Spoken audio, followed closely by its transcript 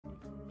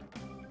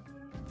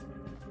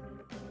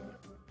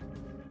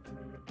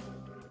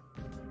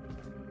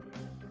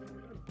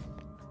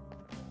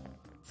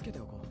And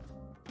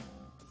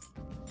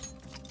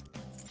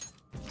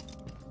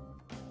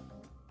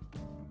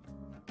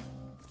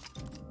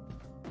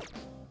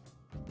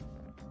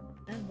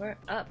we're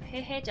up.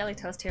 Hey, hey, Jelly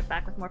Toast here,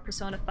 back with more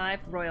Persona 5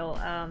 Royal.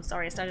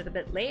 Sorry I started a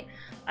bit late.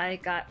 I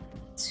got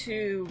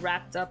too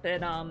wrapped up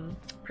in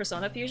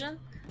Persona Fusion.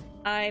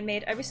 I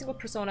made every single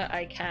Persona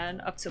I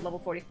can up to level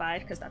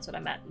 45 because that's what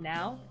I'm at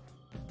now.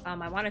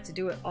 I wanted to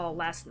do it all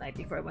last night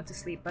before I went to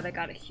sleep, but I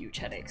got a huge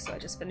headache, so I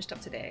just finished up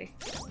today.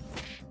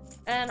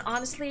 And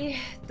honestly,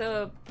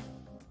 the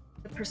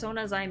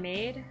Personas I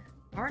made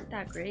aren't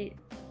that great.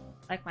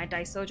 Like, my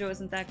Daisojo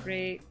isn't that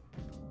great.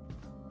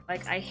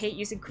 Like, I hate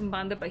using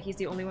Kumbanda, but he's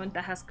the only one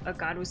that has a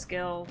Garu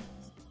skill.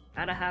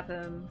 Gotta have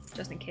him,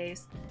 just in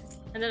case.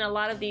 And then a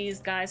lot of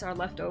these guys are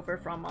left over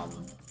from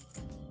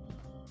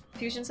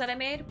fusions that I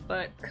made,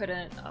 but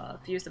couldn't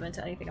fuse them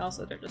into anything else,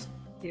 so they're just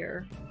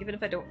here. Even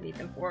if I don't need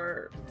them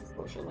for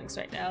social links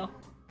right now.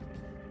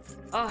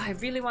 Oh, I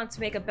really want to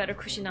make a better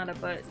Kushinada,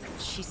 but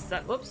she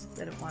sucks. Whoops,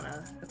 didn't want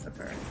to equip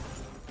her.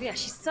 But yeah,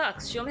 she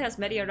sucks. She only has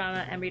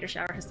Mediarama and Reader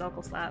Shower,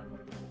 Historical Slap.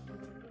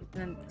 And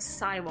then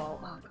Psywall.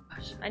 Oh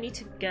gosh. I need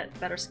to get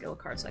better skill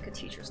cards so I could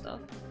teach her stuff.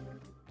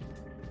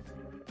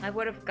 I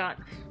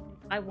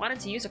wanted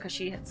to use her because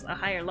she has a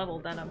higher level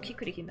than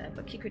Kikurihime,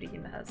 but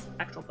Kikurihime has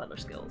actual better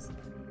skills.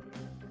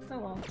 Oh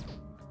well.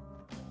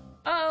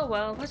 Oh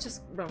well, let's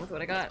just run with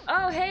what I got.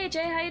 Oh hey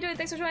Jay, how you doing?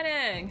 Thanks for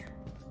joining!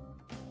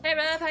 Hey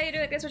Rev, how you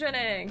doing? Thanks for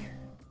joining!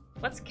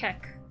 What's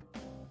Keck?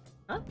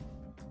 Huh?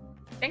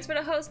 Thanks for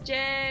the host,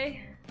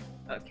 Jay!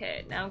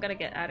 Okay, now I'm gonna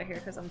get out of here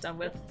because I'm done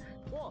with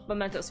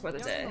mementos for the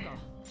day.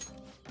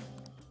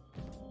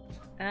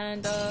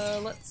 And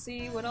let's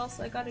see what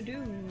else I gotta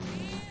do.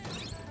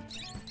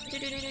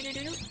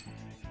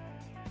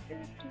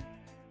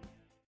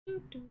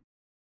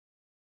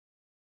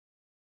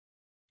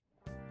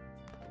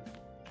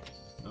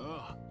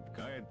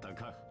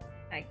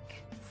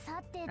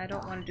 I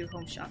don't want to do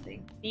home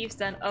shopping. Thieves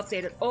Den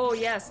updated. Oh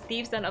yes,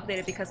 Thieves Den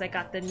updated because I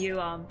got the new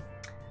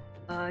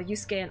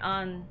Yusuke and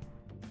An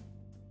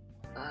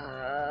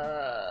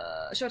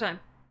Showtime.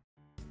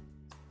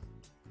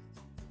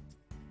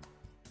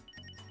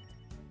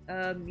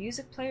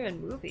 Music player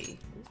and movie.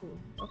 Ooh,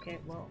 okay,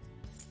 well.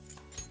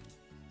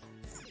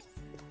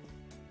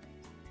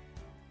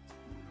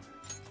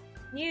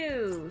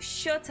 New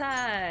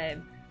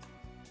Showtime!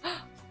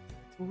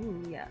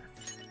 Ooh, yes.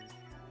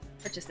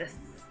 Purchase this.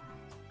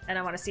 And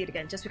I want to see it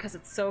again just because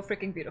it's so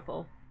freaking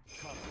beautiful.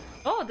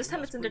 Oh, this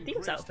time it's in their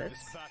thieves outfits.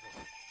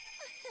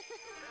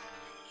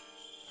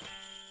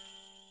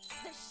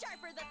 The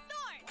sharper the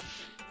thorn.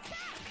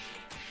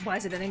 Why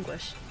is it in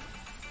English?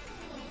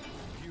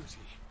 Beauty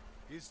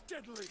is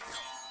deadly.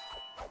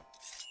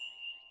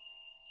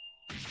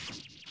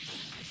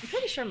 I'm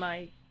pretty sure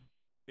my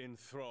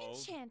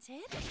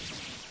Enchanted.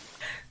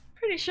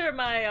 pretty sure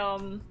my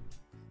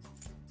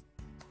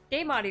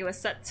game audio is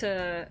set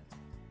to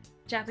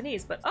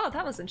Japanese, but oh,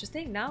 that was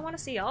interesting. Now I want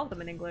to see all of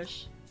them in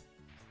English.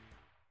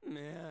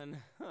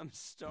 Man, I'm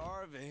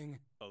starving.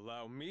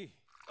 Allow me.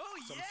 Oh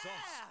Some yeah!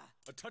 sauce,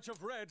 a touch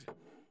of red.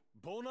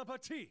 Bon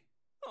appetit.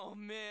 Oh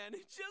man,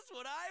 just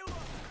what I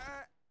want.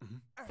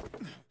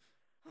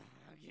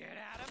 Get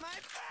out of my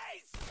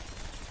face!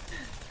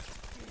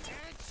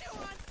 Chew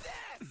on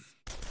this!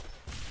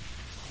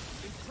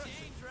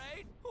 Change,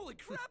 right? Holy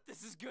crap,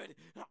 this is good!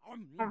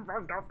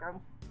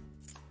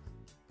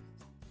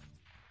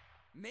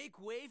 Make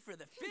way for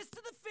the Fist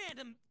of the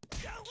Phantom!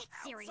 Oh,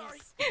 Serious. sorry.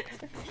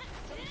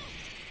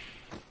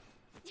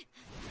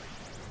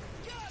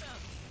 Got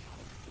him!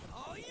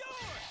 All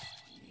yours!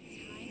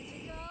 Time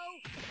to go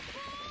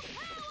full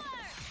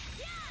power!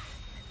 Yeah!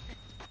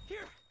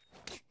 Here!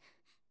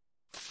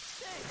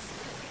 Thanks!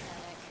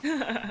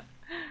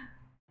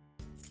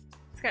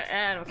 It's got,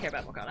 I don't care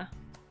about Morgana.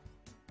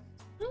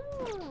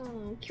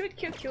 Cute,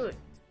 cute, cute.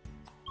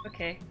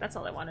 Okay, that's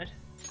all I wanted.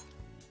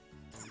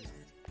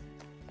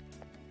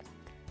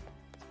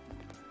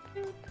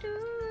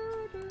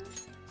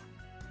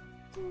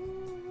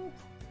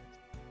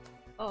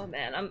 Oh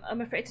man,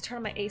 I'm afraid to turn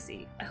on my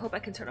AC. I hope I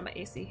can turn on my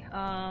AC.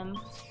 Oh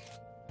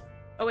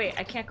wait,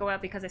 I can't go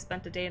out because I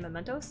spent the day in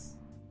mementos?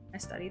 I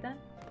study then?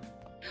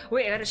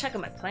 Wait, I gotta check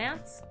on my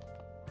plants?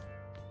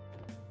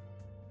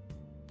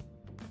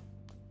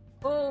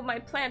 Oh, my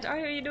plant, how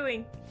are you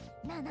doing?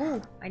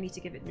 Oh, I need to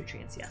give it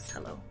nutrients, yes,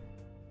 hello.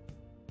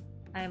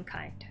 I am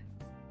kind.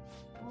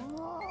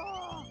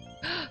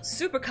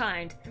 Super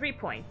kind, 3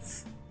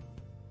 points.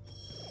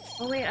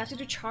 Oh wait, I have to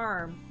do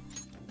charm.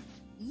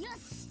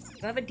 Yes.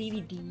 Do I have a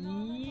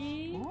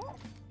DVD?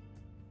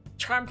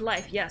 Charmed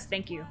life, yes,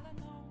 thank you.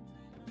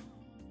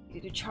 You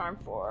do charm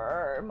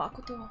for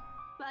Makoto.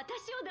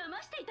 私を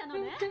騙していたの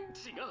ね。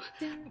違う。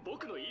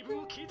僕の言い分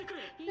を聞いてく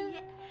れ。いい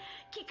え、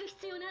聞く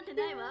必要なんて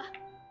ないわ。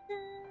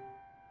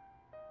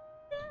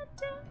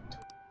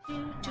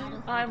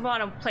I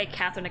want to play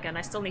Catherine again.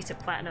 I still need to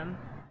platinum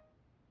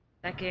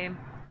that game.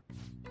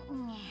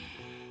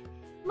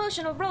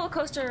 Emotional roller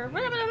coaster.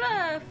 Blah, blah,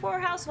 blah, for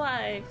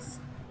housewives.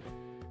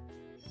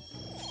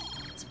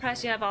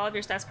 Surprised you have all of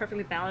your stats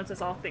perfectly balanced as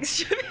all things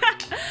should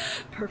be.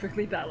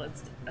 Perfectly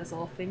balanced as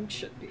all things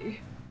should be.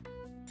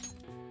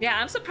 Yeah,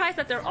 I'm surprised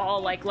that they're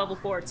all like level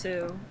 4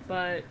 too,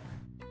 but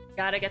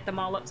gotta get them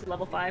all up to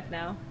level 5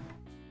 now.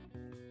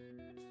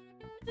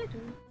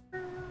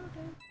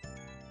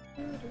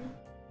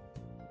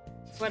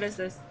 What is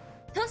this?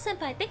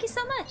 To-senpai, thank you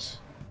so much!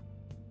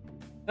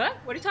 What?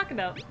 What are you talking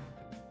about?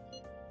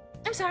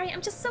 I'm sorry,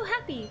 I'm just so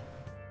happy!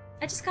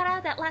 I just got out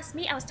of that last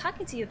meet I was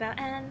talking to you about,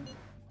 and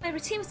my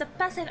routine was the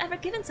best I've ever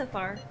given so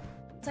far.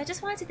 So I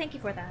just wanted to thank you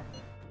for that.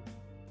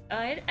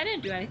 I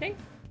didn't do anything.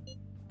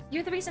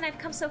 You're the reason I've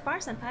come so far,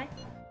 senpai.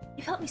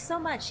 You've helped me so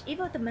much,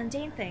 even with the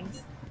mundane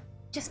things.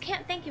 Just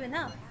can't thank you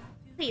enough.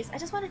 Please, I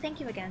just want to thank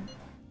you again.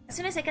 As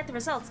soon as I get the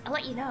results, I'll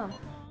let you know.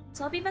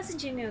 So I'll be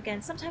messaging you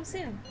again sometime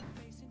soon.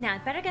 Now,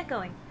 I'd better get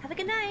going. Have a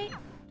good night!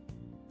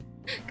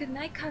 Good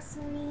night,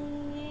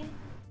 Kasumi.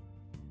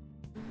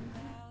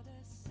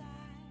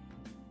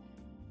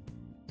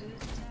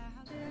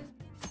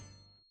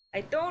 I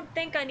don't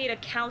think I need a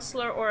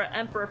counselor or an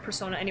emperor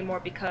persona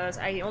anymore because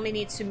I only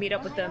need to meet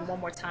up with them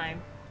one more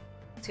time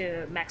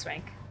to max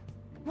rank.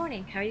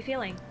 Morning, how are you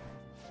feeling?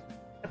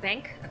 A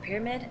bank, a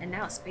pyramid, and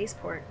now a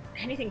spaceport.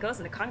 Anything goes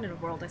in the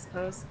cognitive world, I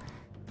suppose.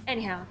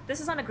 Anyhow,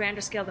 this is on a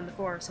grander scale than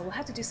before, so we'll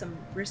have to do some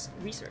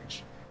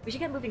research. We should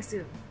get moving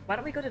soon. Why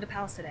don't we go to the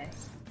palace today?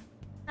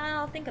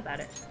 I'll think about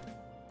it.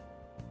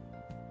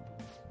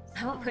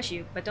 I won't push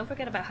you, but don't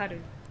forget about Haru.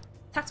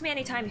 Talk to me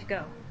anytime you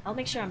go. I'll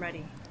make sure I'm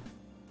ready.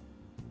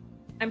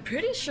 I'm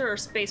pretty sure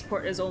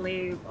spaceport is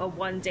only a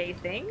 1-day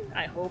thing.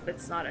 I hope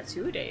it's not a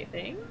 2-day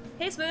thing.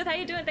 Hey Smooth, how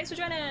you doing? Thanks for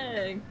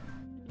joining!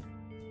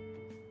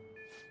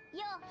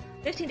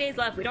 15 days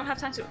left. We don't have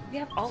time to- we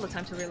have all the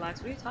time to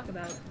relax. What are you talking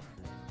about?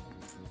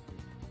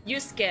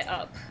 Yusuke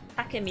up.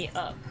 Takemi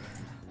up.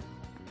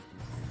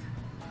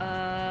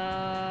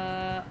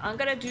 I'm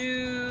gonna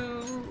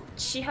do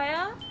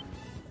Chihaya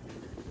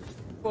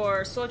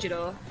for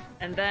Sojiro,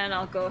 and then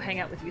I'll go hang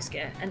out with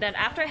Yusuke. And then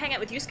after I hang out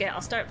with Yusuke,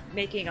 I'll start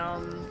making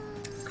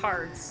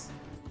cards.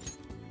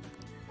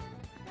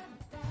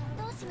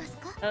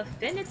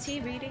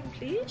 Affinity reading,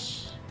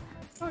 please.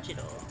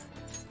 Sojiro.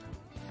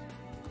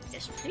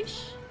 Yes,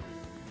 please.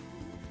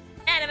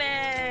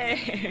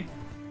 Anime!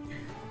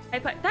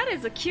 That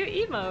is a cute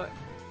emote.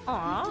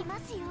 Aww.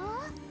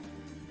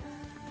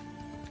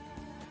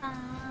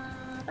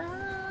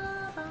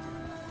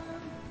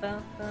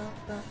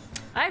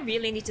 I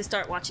really need to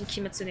start watching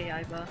Kimetsu no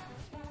Yaiba.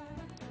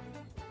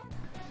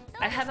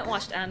 I haven't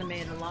watched anime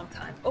in a long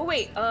time. Oh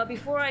wait,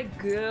 before I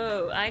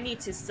go, I need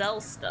to sell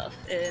stuff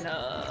in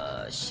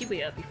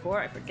Shibuya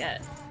before I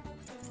forget.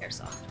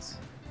 Airsoft.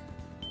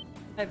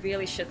 I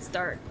really should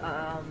start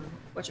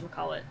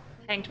whatchamacallit,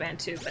 Hanged Man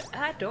too, but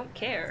I don't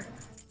care.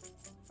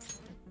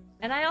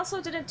 And I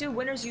also didn't do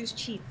winners use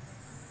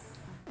cheats.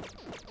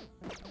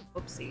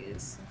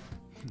 Whoopsies.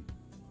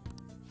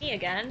 Me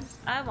again.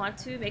 I want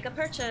to make a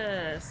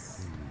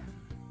purchase.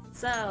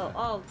 Sell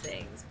all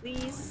things,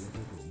 please.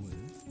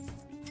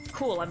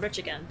 Cool, I'm rich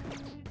again.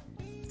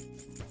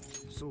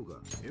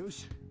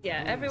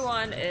 Yeah,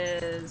 everyone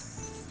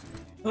is...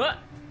 What?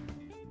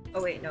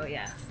 Oh wait, no,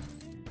 yeah.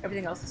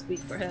 Everything else is weak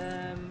for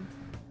him.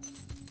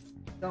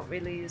 Don't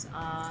really use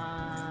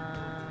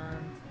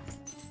on...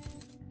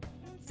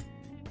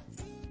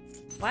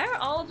 Why are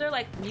all of their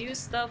like new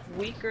stuff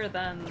weaker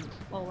than...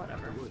 well,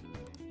 whatever.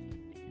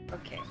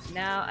 Okay,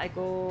 now I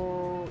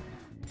go...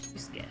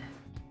 Yusuke.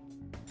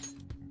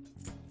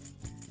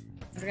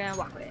 We're gonna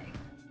walk away.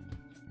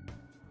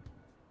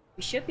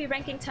 We should be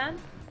ranking 10.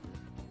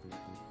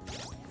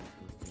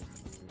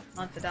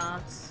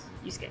 Confidants.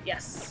 Yusuke,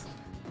 yes.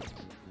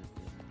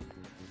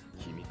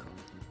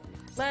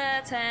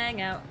 Let's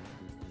hang out.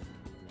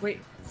 Wait,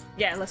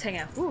 yeah, let's hang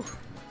out. Woo.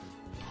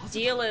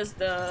 Deal is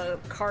the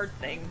card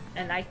thing,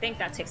 and I think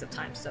that takes up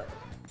time, so...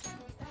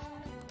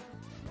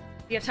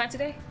 Do you have time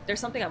today? There's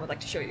something I would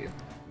like to show you.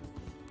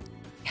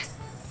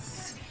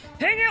 Yes!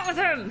 Hang out with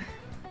him!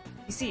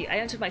 You see, I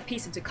entered my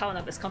piece into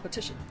Kawanabe's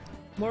competition.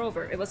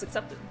 Moreover, it was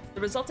accepted.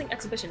 The resulting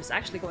exhibition is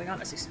actually going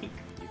on as we speak.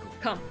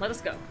 Come, let us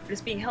go. It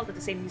is being held at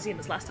the same museum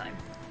as last time.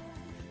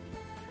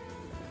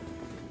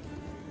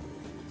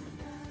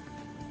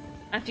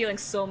 I'm feeling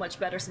so much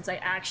better since I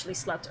actually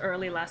slept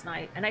early last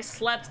night, and I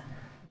slept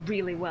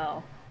really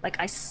well. Like,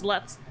 I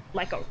slept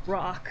like a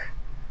rock.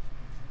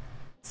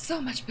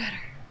 So much better.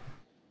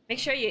 Make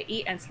sure you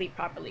eat and sleep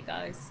properly,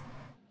 guys.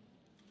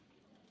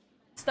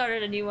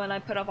 Started a new one. I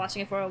put off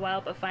watching it for a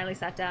while, but finally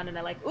sat down and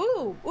I like,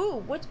 ooh,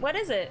 what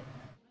is it?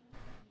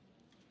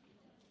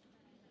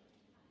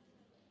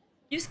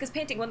 Yusuke's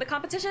painting won the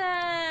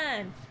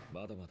competition!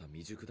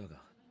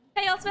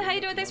 Hey Ultimate, how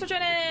you doing? Thanks for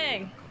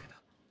joining!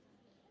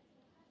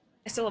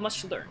 I still have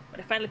much to learn, but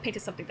I finally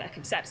painted something that I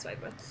can be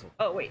satisfied with.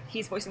 Oh wait,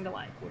 he's voicing the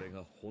line.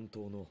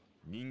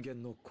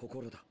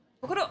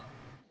 Kokoro!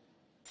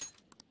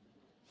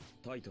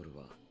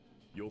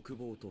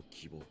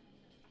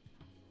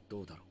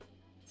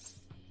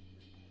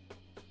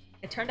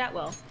 It turned out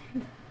well.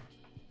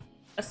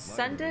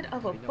 Ascendant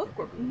of a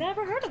bookworm.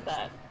 Never heard of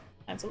that.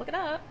 Time to look it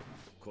up.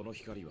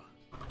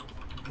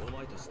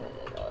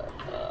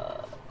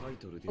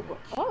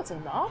 Oh, it's a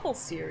novel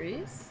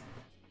series.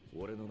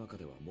 俺の中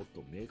ではもっ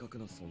と明確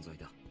な存在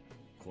だ。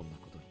こんな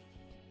ことに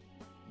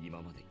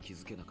今まで気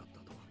づけなかった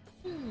とは。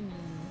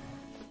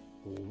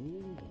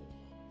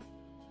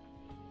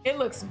It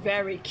looks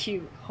very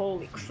cute.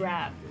 Holy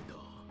crap.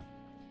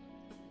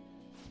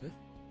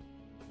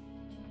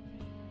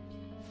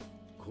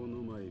 こ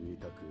の前見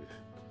たく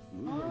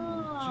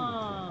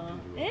Ah,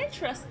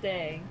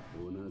 interesting.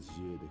 同じ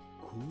絵で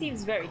こう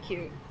Seems very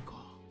cute.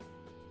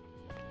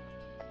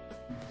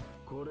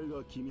 これ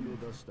が君の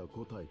出した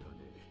答えかね。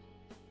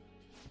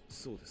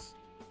そうです。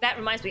 That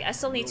reminds me, I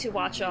still need to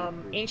watch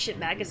Ancient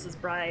Magus's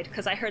Bride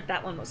because I heard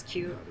that one was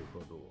cute. なる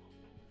ほど。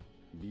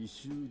美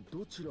醜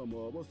どちら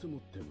も合わせ持っ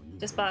ても似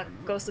てる Just bought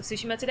Ghost of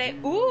Tsushima today.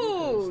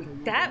 Ooh,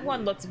 that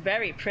one looks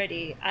very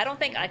pretty. I don't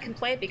think I can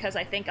play it because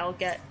I think I'll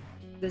get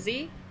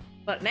dizzy.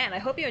 But man, I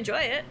hope you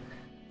enjoy it.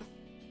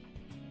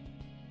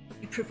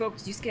 You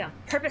provoked Yusuke on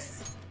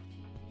purpose.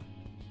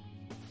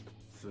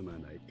 すま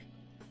ない。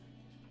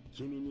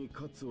君に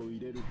カツを入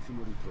れるつ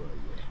もりとはい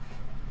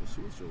え、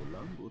少々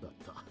乱暴だっ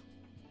た。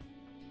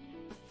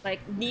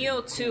 Like,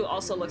 Neo 2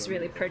 also looks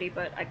really pretty,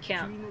 but I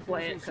can't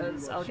play it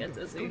because I'll get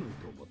dizzy. で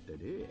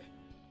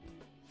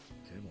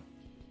も、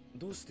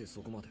どうして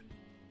そこまで？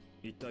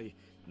一体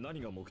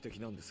何が目的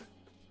なんです？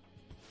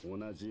同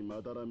じ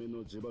まだらめ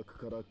の呪縛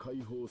から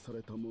解放さ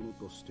れたもの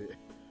として。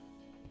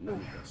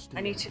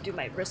 I need to do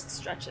my wrist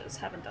stretches.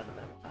 Haven't done them in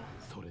a while.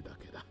 それだ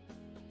けだ。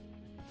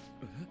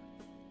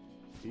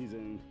以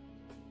前、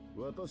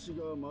私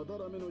がまだ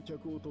らめの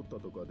客を取った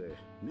とかで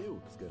目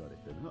をつけられ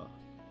てな。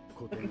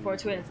 Looking forward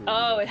to it.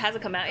 Oh, it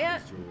hasn't come out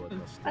yet?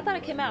 I thought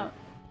it came out.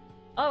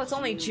 Oh, it's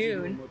only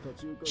June.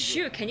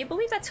 Shoot, can you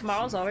believe that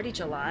tomorrow's already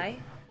July?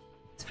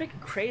 It's freaking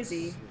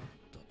crazy.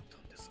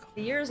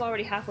 The year is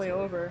already halfway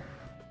over.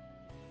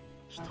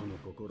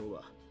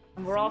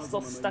 And we're all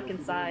still stuck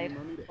inside,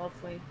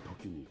 hopefully.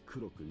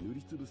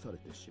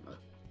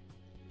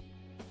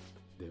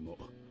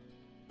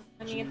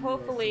 I mean,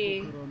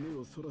 hopefully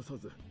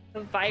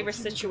the virus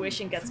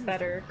situation gets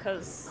better,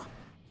 because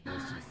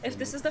if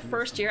this is the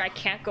first year I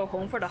can't go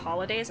home for the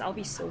holidays, I'll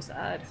be so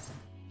sad.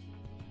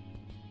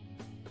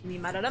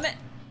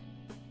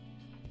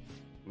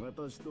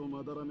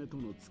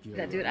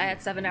 Yeah, dude, I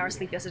had 7 hours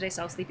sleep yesterday,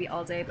 so I was sleepy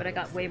all day, but I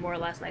got way more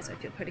last night, so I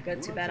feel pretty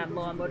good. Too bad I'm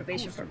low on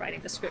motivation for writing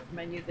the script for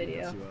my new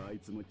video.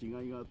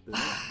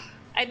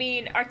 I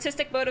mean,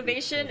 artistic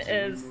motivation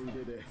is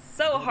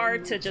so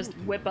hard to just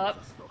whip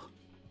up.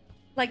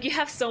 Like, you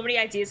have so many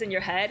ideas in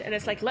your head, and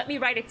it's like, let me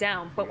write it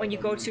down, but when you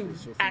go to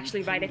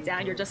actually write it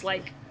down, you're just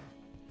like,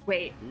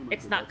 wait,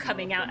 it's not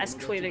coming out as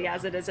clearly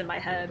as it is in my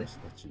head.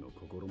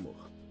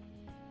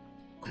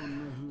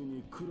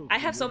 I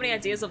have so many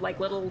ideas of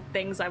like little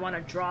things I want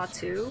to draw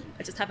too.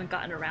 I just haven't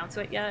gotten around to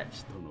it yet.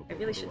 I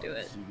really should do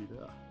it.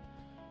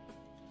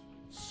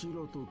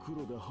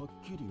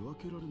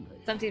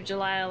 17th of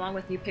July along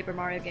with new Paper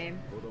Mario game.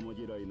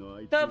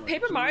 The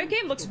Paper Mario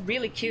game looks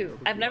really cute.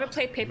 I've never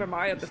played Paper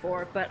Mario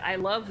before, but I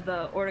love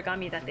the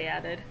origami that they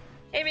added.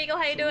 Hey Regal,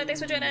 how you doing? Thanks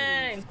for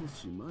joining!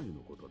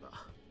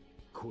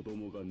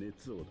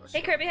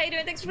 Hey Kirby, how you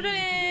doing? Thanks for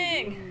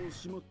joining!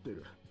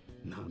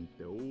 なん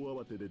て大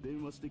慌てで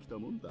電話してきた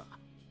もんだ。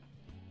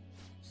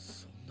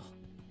そんな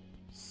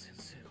先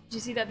生が。 Did you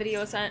see that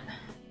video sent?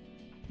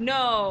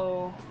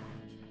 No.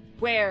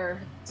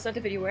 Where? Sent a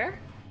video where?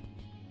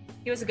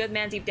 He was a good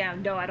man deep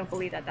down. No, I don't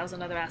believe that. That was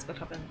another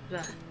aspect of him.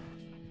 Ugh.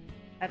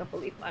 I don't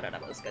believe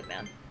Madarama was a good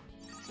man.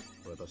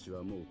 私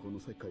はもうこ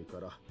の世界か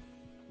ら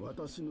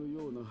私の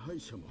ような敗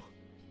者も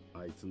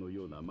あいつの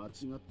ような間違っ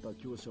た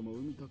強者も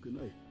生みたく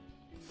ない。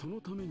その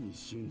ために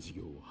新事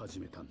業を始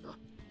めたんだ。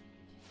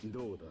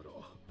 どうだ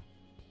ろ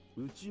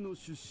う。うちの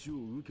出資を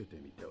受けて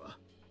みては。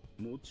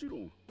もちろ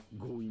ん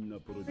強引な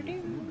プロデュ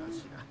ースもな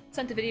しだ。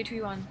Sent a video to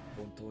you on.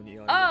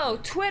 Oh,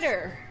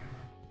 Twitter.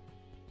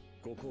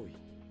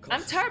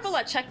 I'm terrible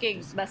at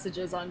checking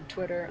messages on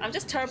Twitter. I'm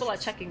just terrible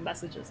at checking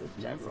messages in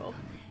general.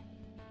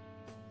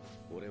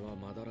 俺は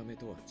まだらめ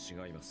とは違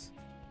います。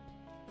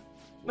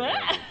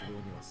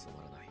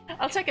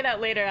 I'll check it out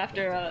later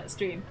after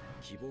stream.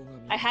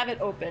 I have it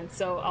open,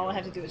 so all I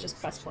have to do is just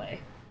press play.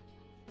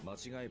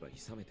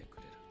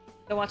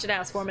 Don't watch it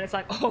now, it's 4 minutes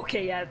long. Oh,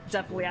 okay, yeah,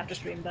 definitely after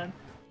stream then.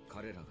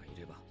 彼らがい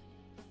れば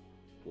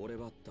俺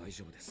は大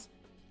丈夫です。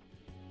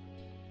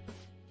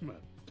まっ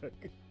た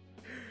く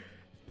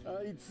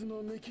あいつ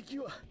の目利き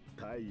は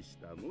大し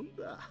たもん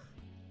だ。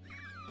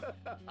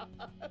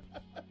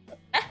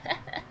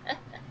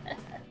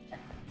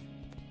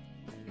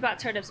You bought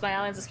turnips. My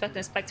alien's expecting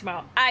a spike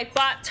tomorrow. I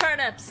bought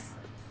turnips!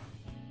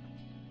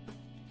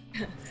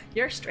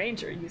 You're a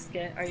stranger,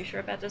 Yusuke. Are you sure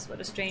about this?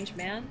 What a strange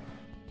man?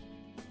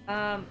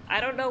 I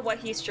don't know what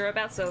he's sure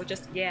about, so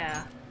just,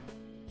 yeah.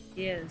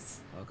 He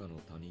is. 赤の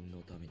他人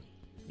のために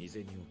身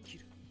銭を切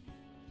る。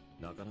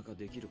なかなか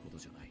できること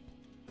じゃない。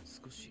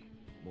少し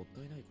もっ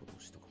たいないことを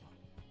しとこ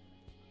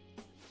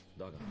う。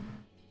だが、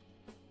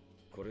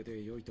これ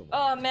で良いと思う。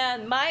Oh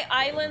man, my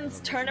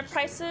island's turnip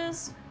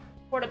prices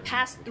for the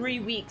past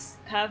 3 weeks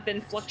have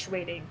been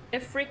fluctuating.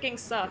 It freaking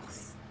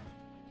sucks.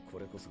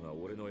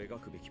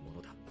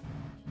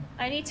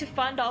 I need to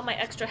fund all my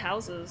extra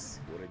houses.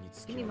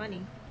 Give me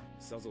money.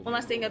 One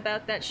last thing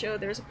about that show,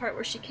 there's a part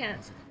where she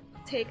can't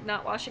take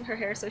not washing her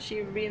hair, so she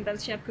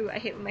reinvents shampoo. I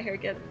hate when my hair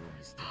gets...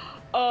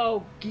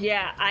 Oh,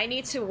 yeah, I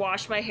need to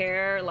wash my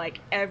hair like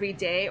every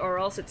day or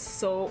else it's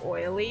so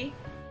oily.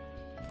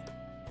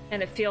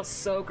 And it feels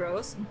so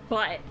gross.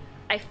 But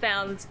I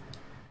found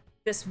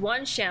this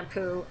one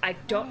shampoo, I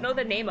don't know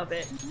the name of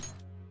it,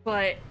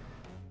 but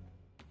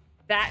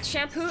that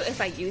shampoo,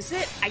 if I use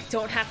it, I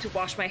don't have to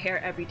wash my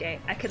hair every day.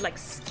 I could like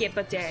skip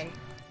a day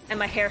and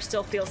my hair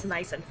still feels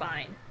nice and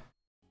fine.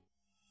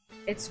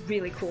 It's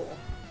really cool.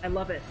 I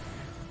love it.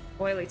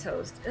 Oily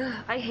toast. Ugh,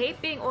 I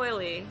hate being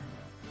oily.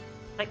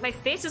 Like my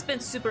face has been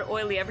super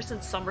oily ever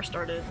since summer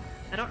started.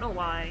 I don't know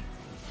why.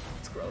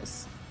 It's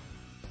gross.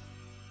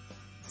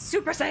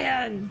 Super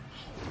Saiyan!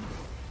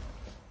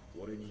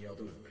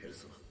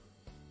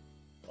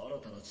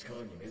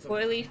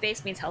 Oily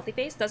face means healthy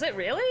face? Does it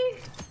really?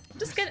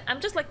 I'm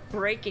just like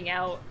breaking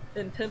out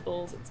in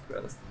pimples. It's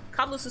gross.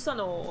 Kablu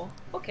Susano.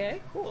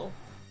 Okay, cool.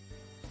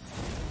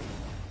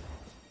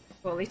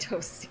 Oily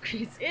toast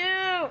secretes.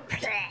 Ew!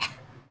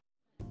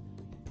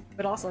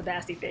 But also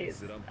nasty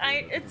face.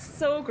 It's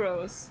so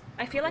gross.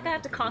 I feel like I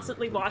have to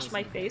constantly wash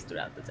my face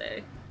throughout the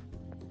day.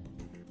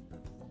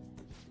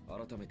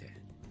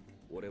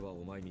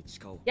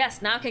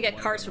 Yes, now I can get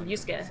cards from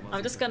Yusuke.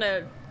 I'm just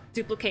gonna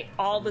duplicate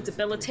all the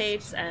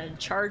debilitates and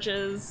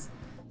charges,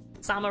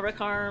 Samaric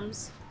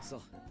arms.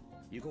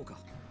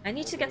 I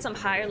need to get some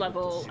higher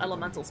level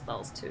elemental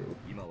spells too.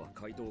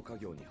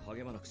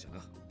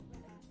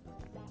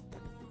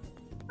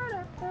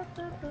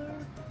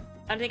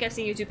 I don't think I've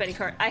seen you dupe any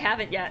card. I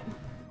haven't yet.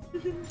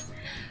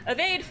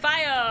 Evade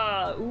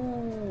fire!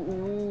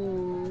 Ooh.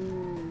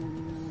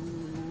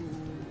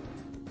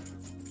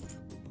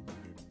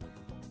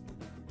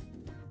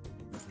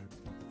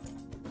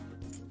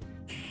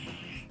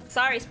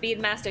 Sorry,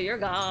 Speedmaster, you're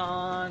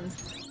gone.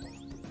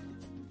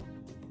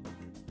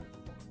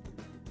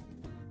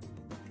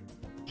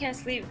 Can't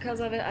sleep because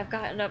of it. I've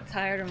gotten up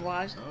tired and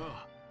washed.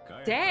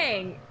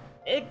 Dang!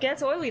 It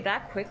gets oily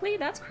that quickly?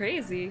 That's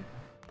crazy.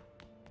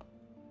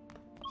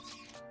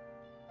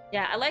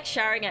 Yeah, I like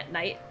showering at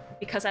night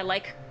because I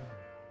like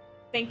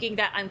thinking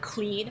that I'm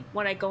clean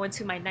when I go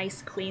into my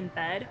nice clean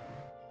bed.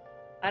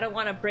 I don't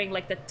want to bring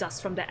like the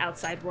dust from the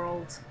outside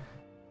world.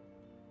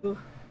 Ooh.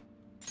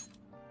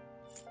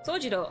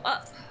 Sojiro,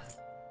 up.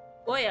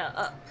 Oya,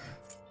 up.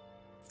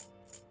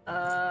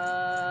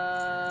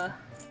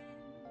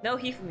 No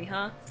Hifumi,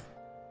 huh?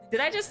 Did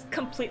I just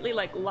completely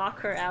like lock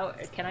her out?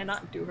 Can I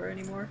not do her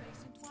anymore?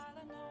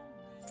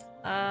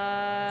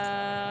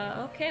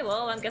 Okay,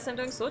 well, I guess I'm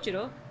doing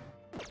Sojiro.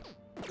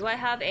 Do I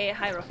have a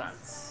Hierophant?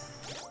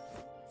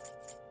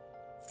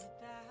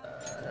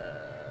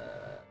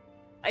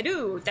 I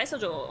do!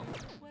 Daisojo!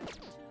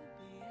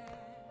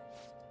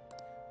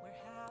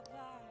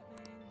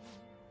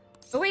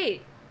 Oh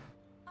wait!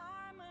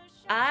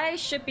 I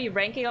should be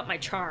ranking up my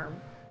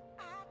charm.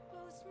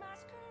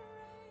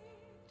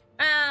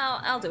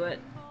 I'll do it.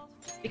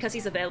 Because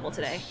he's available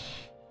today.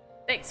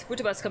 Thanks,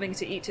 Futaba's coming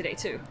to eat today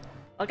too.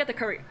 I'll get the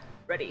curry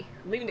ready.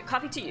 I'm leaving the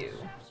coffee to you.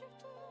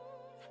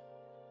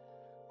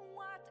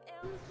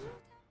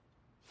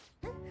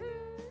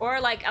 Or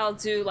like I'll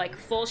do like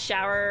full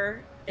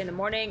shower in the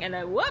morning and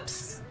then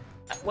whoops!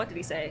 What did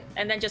he say?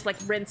 And then just like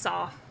rinse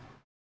off.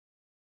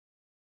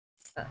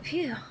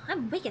 Phew,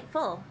 I'm wicked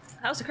full.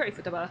 How's the curry,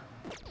 Futaba?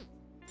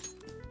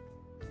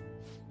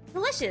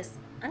 Delicious!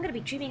 I'm gonna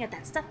be dreaming of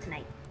that stuff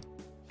tonight.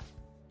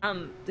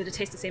 Did it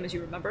taste the same as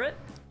you remember it?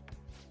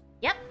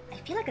 Yep, I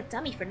feel like a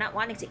dummy for not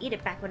wanting to eat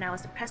it back when I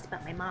was depressed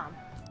about my mom.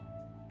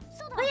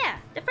 Oh yeah,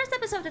 the first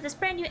episode of this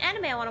brand new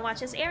anime I want to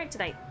watch is airing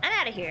tonight. I'm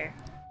out of here.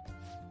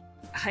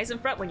 Eyes in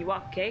front when you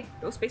walk, okay?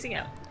 No spacing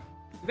out.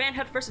 You ran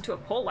headfirst into a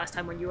pole last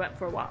time when you went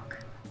for a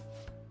walk.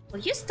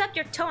 Well, you stubbed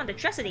your toe on the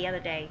dresser the other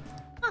day.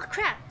 Oh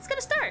crap, it's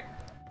gonna start.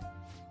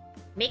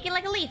 Make it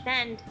like a leaf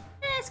and...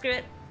 screw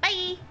it.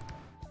 Bye!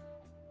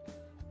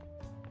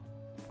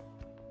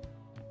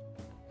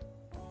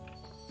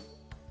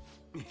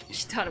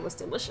 She thought it was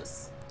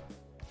delicious.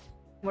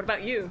 What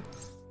about you?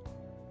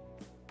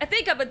 I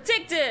think I'm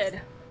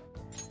addicted!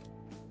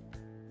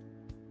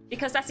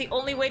 Because that's the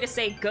only way to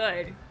say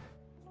good.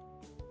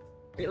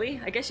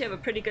 Really? I guess you have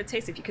a pretty good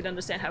taste if you could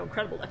understand how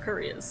incredible that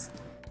curry is.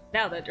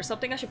 Now then, there's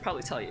something I should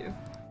probably tell you.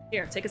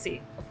 Here, take a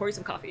seat. I'll pour you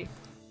some coffee.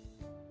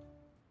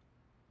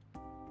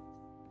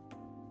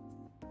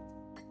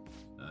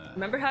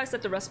 Remember how I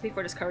said the recipe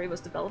for this curry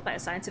was developed by a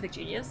scientific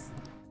genius?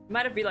 You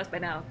might have realized by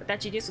now, but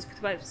that genius was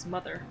Futaba's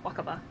mother,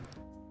 Wakaba.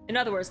 In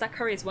other words, that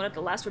curry is one of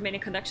the last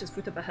remaining connections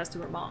Futaba has to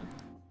her mom.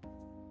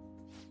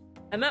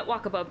 I met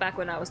Wakaba back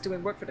when I was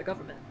doing work for the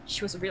government.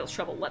 She was a real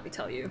trouble, let me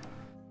tell you.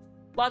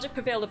 Logic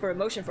prevailed over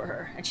emotion for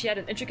her, and she had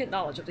an intricate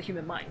knowledge of the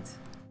human mind.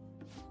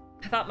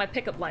 I thought my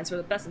pickup lines were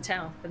the best in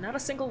town, but not a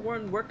single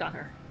one worked on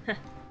her.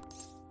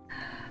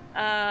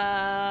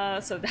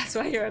 So that's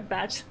why you're a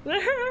bachelor?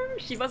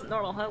 She wasn't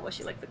normal, huh? Was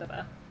she like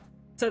Futaba?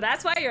 So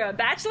that's why you're a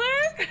bachelor?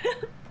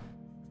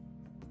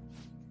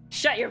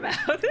 Shut your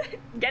mouth.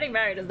 Getting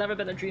married has never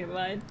been a dream of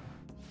mine.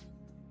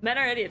 Men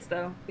are idiots,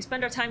 though. We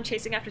spend our time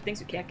chasing after things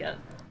we can't get.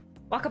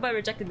 Wakabai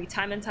rejected me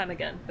time and time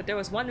again, but there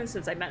was one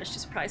instance I managed to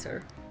surprise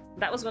her.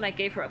 That was when I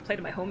gave her a plate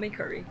of my homemade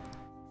curry.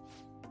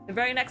 The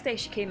very next day,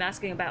 she came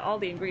asking about all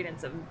the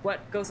ingredients and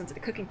what goes into the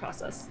cooking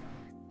process.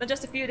 Then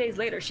just a few days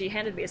later, she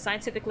handed me a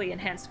scientifically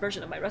enhanced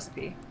version of my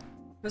recipe.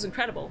 It was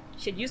incredible.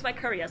 She had used my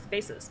curry as the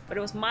basis, but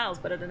it was miles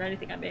better than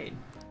anything I made.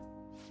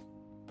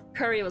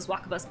 Curry was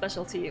Wakaba's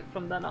specialty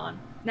from then on.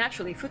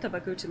 Naturally,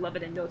 Futaba grew to love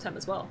it in no time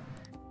as well.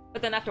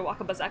 But then after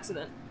Wakaba's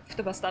accident,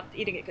 Futaba stopped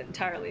eating it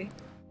entirely.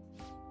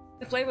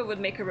 The flavor would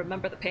make her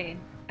remember the pain.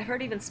 I've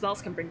heard even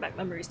smells can bring back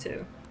memories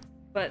too.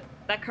 But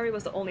that curry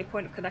was the only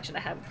point of connection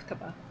I had with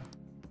Futaba.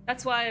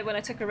 That's why when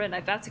I took her in,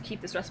 I vowed to keep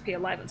this recipe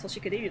alive until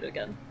she could eat it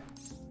again.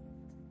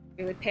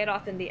 It really paid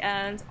off in the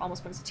end.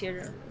 Almost brings a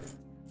tear.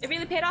 It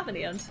really paid off in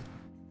the end.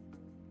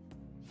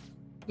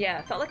 Yeah,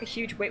 it felt like a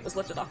huge weight was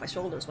lifted off my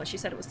shoulders when she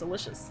said it was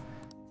delicious.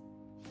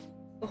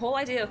 The whole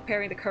idea of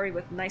pairing the curry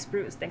with nice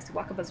brew is thanks to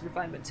Wakaba's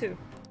refinement too.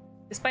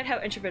 Despite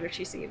how introverted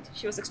she seemed,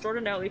 she was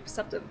extraordinarily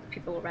perceptive of the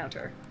people around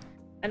her.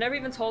 I never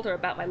even told her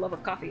about my love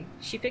of coffee.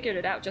 She figured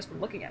it out just from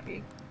looking at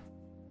me.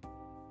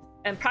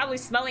 And probably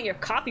smelling your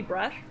coffee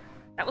breath.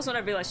 That was when I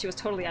realized she was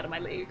totally out of my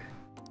league.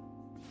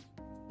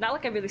 Not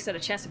like I really stood a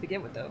chance to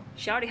begin with though.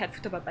 She already had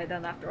Futaba by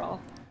then after all.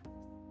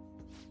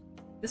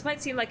 This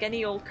might seem like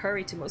any old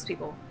curry to most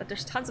people, but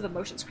there's tons of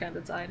emotions crammed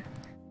inside.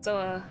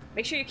 So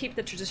make sure you keep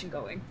the tradition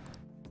going.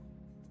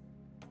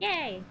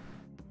 Yay!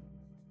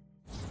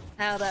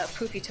 How about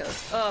poofy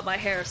toast? Oh, my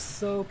hair is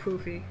so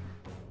poofy.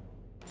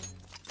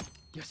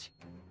 Yoshi.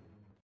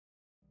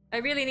 I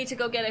really need to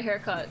go get a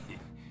haircut.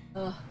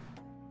 Ugh.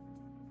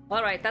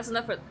 Alright, that's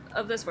enough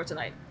of this for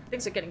tonight.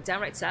 Things are getting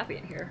downright sappy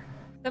in here.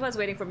 Futtaba's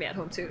waiting for me at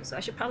home too, so I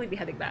should probably be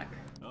heading back.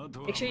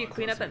 Make sure you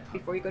clean up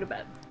before you go to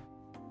bed.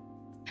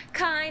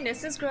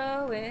 Kindness is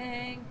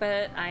growing,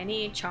 but I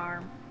need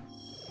charm.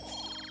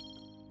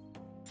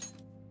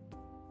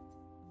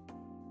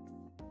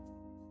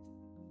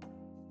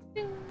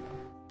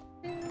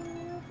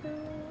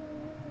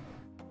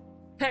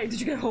 Hey, did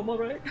you get home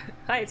alright?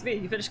 Hi, it's me.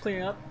 You finished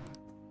cleaning up?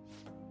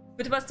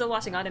 Futtaba's still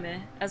watching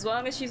anime. As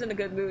long as she's in a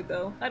good mood,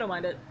 though, I don't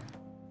mind it.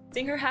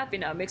 Seeing her happy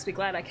now makes me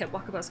glad I kept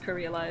Wakaba's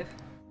curry alive.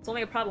 It's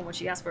only a problem when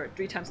she asks for it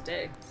 3 times a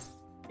day.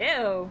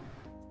 Ew!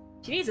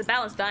 She needs a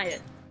balanced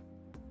diet.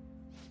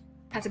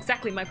 That's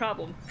exactly my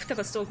problem.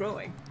 Futaba's still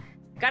growing.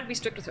 I gotta be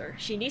strict with her.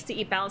 She needs to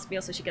eat balanced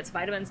meals so she gets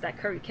vitamins that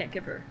curry can't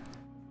give her.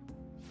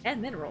 And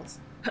minerals.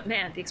 But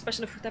man, the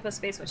expression of Futaba's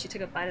face when she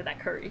took a bite of that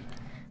curry.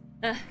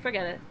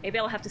 Forget it. Maybe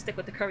I'll have to stick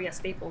with the curry as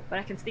staple, but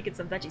I can sneak in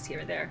some veggies here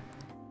and there.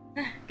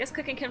 Guess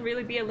cooking can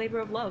really be a labor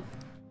of love.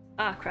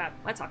 Ah, crap.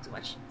 I talk too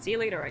much. See you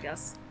later, I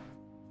guess.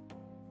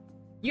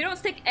 You don't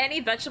stick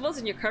any vegetables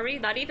in your curry?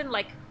 Not even,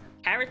 like,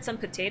 carrots and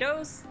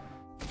potatoes?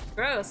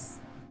 Gross.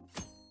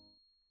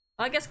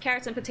 Well, I guess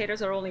carrots and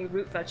potatoes are only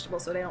root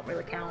vegetables, so they don't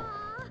really count.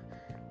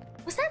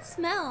 What's that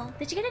smell?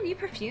 Did you get a new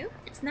perfume?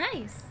 It's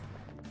nice.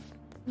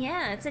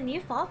 Yeah, it's a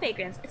new fall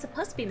fragrance. It's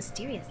supposed to be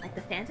mysterious, like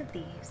the Phantom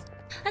Thieves.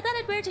 I thought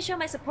I'd wear it to show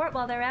my support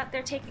while they're out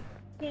there taking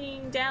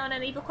down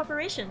an evil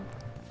corporation.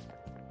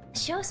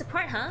 Show of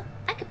support, huh?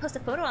 I could post a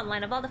photo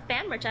online of all the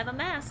fan merch I've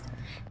amassed.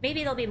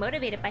 Maybe they'll be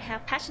motivated by how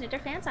passionate their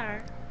fans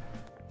are.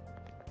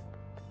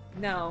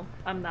 No,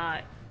 I'm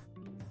not.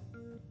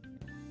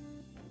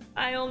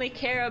 I only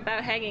care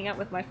about hanging out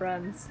with my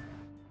friends.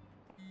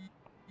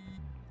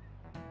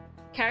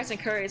 Carrots and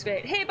curry is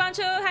great. Hey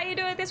Bancho, how you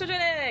doing? Thanks for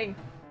joining!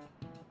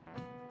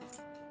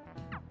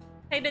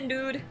 Hey Ben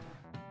dude.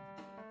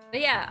 But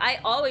yeah, I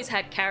always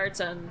had carrots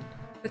and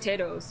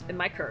potatoes in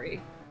my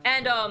curry.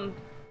 And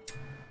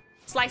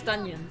sliced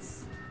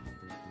onions.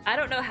 I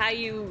don't know how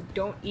you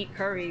don't eat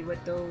curry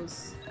with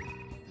those.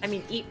 I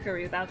mean, eat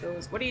curry without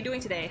those. What are you doing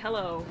today?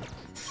 Hello.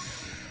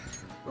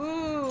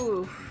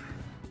 Ooh.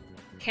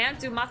 Can't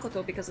do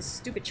Makoto because of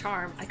stupid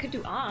charm. I could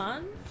do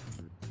An.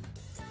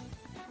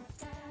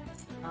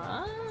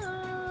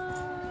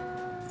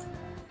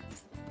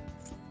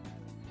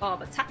 Oh,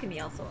 but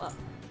Takumi also up.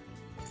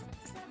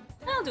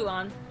 I'll do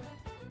An.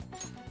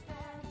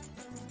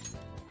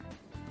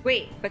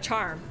 Wait, but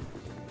charm.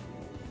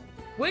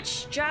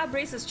 Which job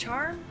raises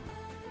charm?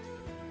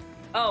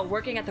 Oh,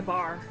 working at the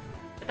bar.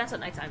 But that's at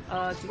nighttime.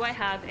 Do I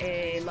have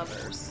a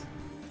lovers?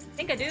 I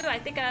think I do. I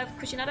think I have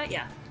Kushinada.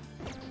 Yeah.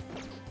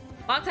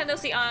 Long time no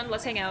see on.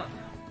 Let's hang out.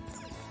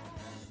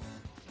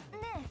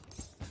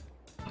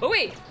 Oh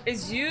wait!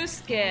 Is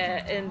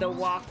Yusuke in the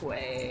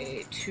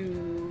walkway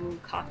to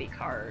coffee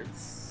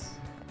cards?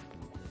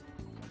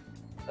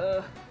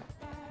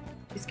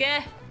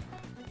 Yusuke?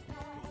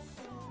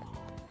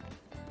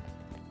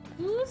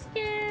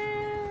 Yusuke?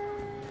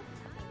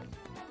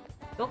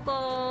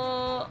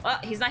 Doko? Oh,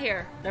 he's not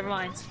here. Never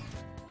mind.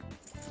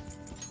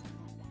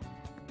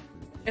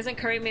 Isn't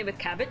curry made with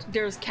cabbage?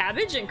 There's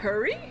cabbage in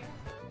curry?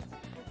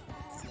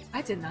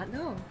 I did not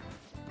know.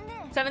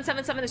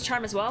 777 is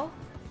charm as well?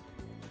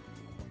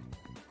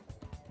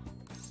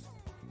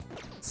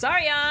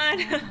 Sorry, An!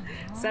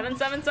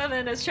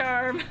 777 is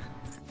charm.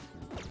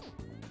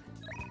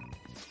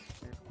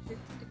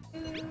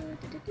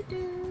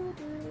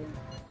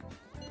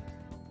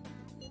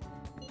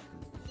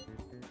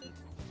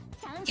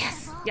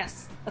 Yes!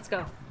 Yes! Let's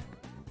go.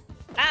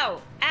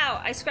 Ow!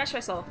 Ow! I scratched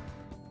myself.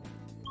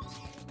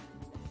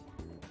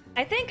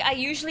 I think I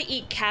usually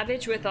eat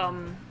cabbage with,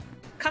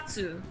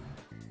 katsu.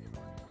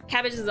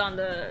 Cabbage is on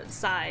the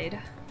side.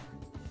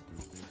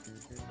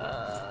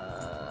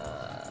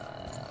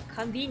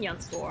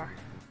 Convenience store.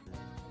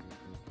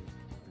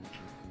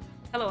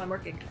 Hello, I'm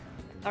working.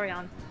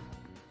 Ariane.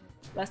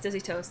 Less dizzy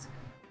toast.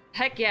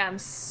 Heck yeah, I'm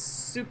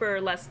super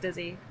less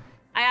dizzy.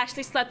 I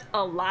actually slept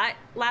a lot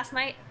last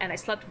night, and I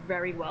slept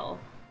very well.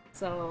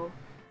 So,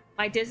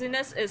 my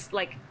dizziness is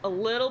like a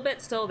little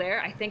bit still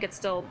there. I think it's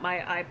still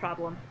my eye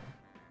problem.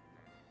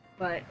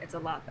 But it's a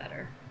lot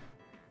better.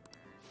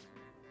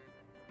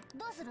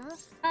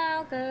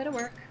 I'll go to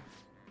work.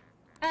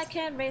 I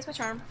can raise my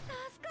charm.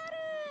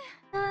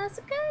 There's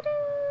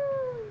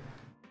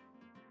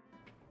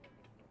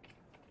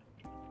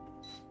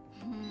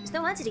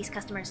no end to these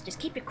customers. Just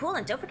keep your cool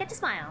and don't forget to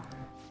smile.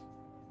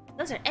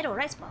 Those are Edo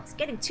rice balls.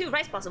 Getting 2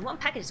 rice balls in one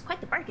package is quite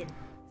the bargain.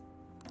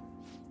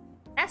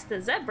 That's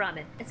the Zeb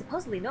ramen. It's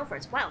supposedly known for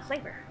its wild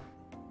flavor.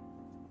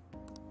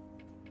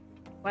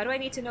 Why do I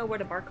need to know where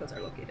the barcodes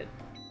are located?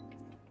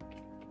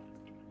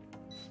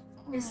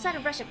 There's a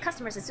sudden rush of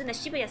customers as soon as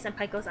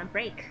Shibuya-senpai goes on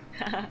break.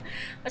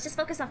 Let's just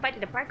focus on fighting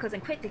the barcodes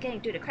and quit to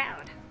getting through the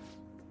crowd.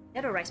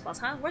 Edo rice balls,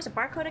 huh? Where's the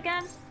barcode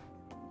again?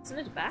 Isn't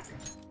it back?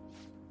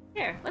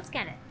 Here, let's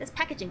scan it. This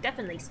packaging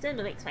definitely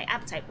stimulates my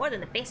appetite more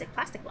than the basic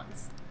plastic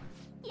ones.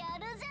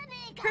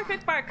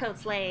 Perfect barcode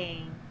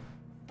slaying!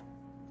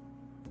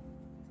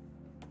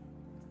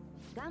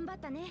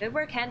 Good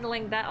work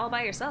handling that all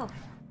by yourself.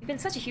 You've been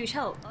such a huge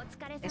help.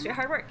 Thanks for your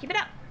hard work. Keep it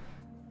up!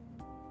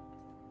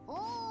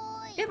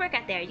 Good work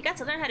out there. You got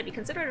to learn how to be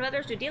considerate of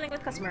others when dealing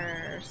with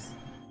customers.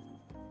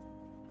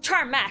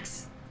 Charm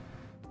max!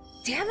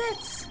 Damn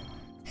it!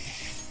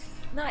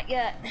 Not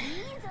yet.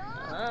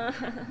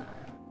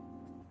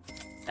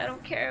 I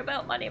don't care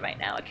about money right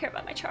now. I care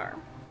about my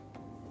charm.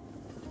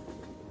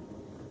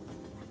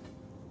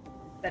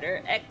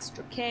 Better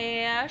extra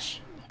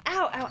cash.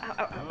 Ow, ow, ow,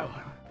 ow, ow, ow.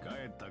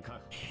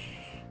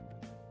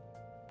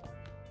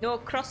 No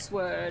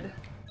crossword.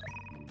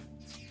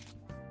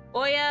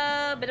 Oh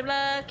yeah, blah, blah,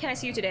 blah. Can I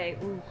see you today?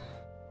 Ooh.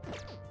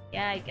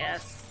 Yeah, I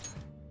guess.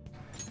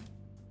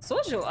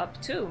 Sojo up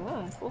too.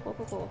 Oh, cool, cool,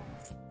 cool, cool.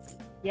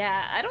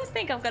 Yeah, I don't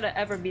think I'm gonna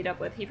ever meet up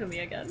with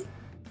Hifumi again.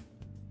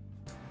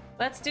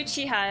 Let's do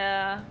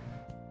Chihaya.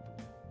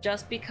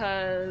 Just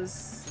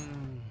because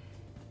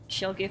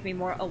she'll give me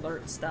more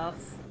alert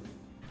stuff.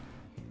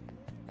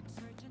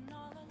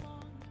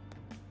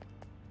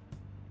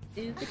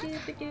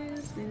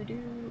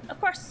 Of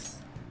course!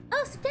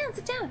 Oh, sit down,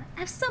 sit down. I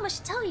have so much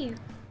to tell you.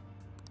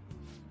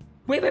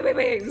 Wait, wait, wait,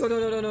 wait! No, no,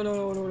 no, no, no,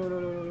 no, no, no, no, no,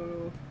 no,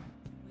 no.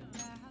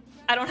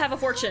 I don't have a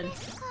fortune.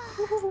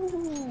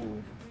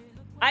 Ooh.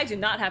 I do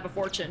not have a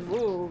fortune.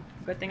 Ooh,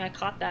 good thing I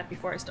caught that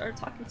before I started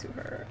talking to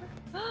her.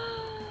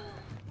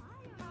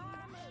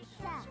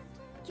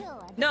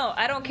 No,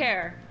 I don't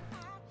care.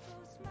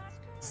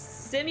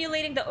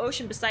 Simulating the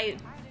ocean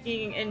beside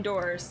being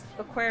indoors.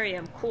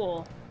 Aquarium,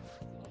 cool.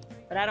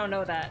 But I don't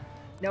know that.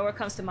 Nowhere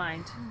comes to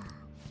mind.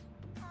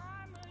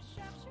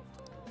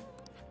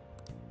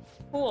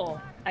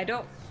 Cool. I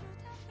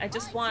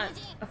just want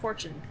a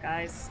fortune,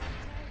 guys.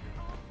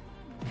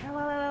 Ow, ow,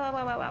 ow,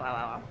 ow, ow, ow,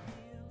 ow,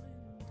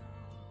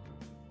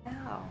 ow.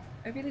 Ow.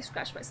 I really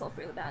scratched myself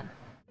really bad.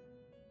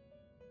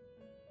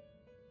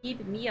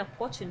 Give me a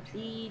fortune,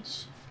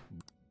 please.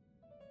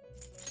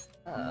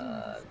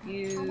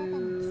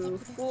 View.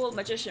 Fool,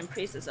 magician,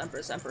 priestess,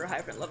 empress, emperor,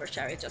 hierophant, lover,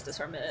 chariot, justice,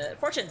 hermit.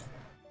 Fortune!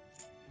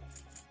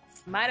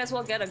 Might as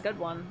well get a good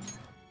one.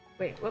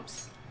 Wait,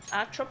 whoops.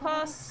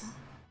 Atropos?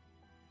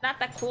 Not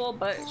that cool,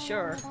 but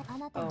sure.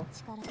 Oh.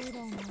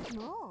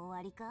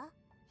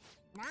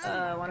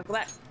 Wanna go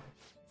back?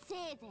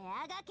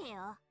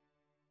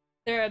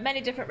 There are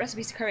many different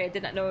recipes to curry. I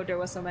did not know there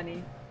was so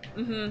many.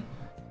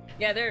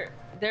 Yeah, there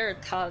are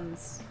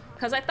tons.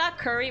 Cause I thought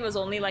curry was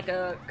only like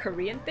a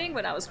Korean thing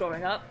when I was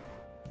growing up.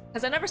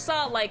 Cause I never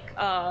saw like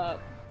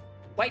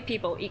white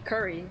people eat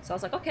curry. So I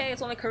was like, okay,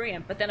 it's only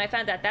Korean. But then I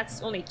found that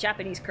that's only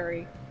Japanese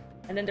curry.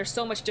 And then there's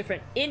so much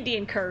different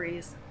Indian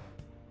curries.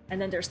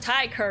 And then there's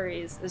Thai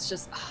curries. It's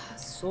just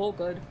so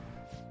good.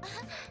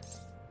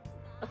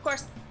 Of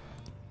course.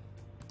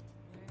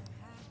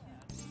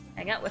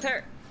 Hang out with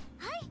her.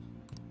 Hi.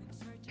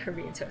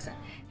 Korean toast.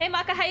 Hey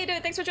Maka, how you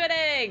doing? Thanks for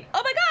joining.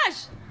 Oh my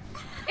gosh!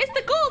 It's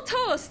the gold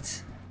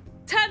toast!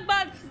 10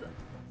 months!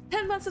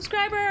 10 month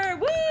subscriber!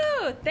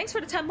 Woo! Thanks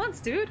for the 10 months,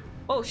 dude.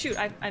 Oh shoot,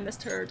 I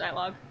missed her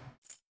dialogue.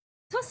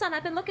 Toast-san,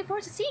 I've been looking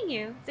forward to seeing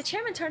you. The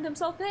chairman turned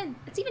himself in.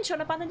 It's even shown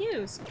up on the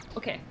news.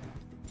 Okay.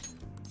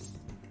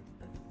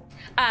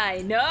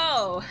 I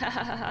know!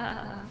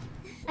 I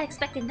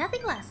expected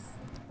nothing less.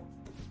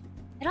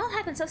 It all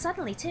happened so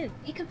suddenly, too.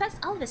 He confessed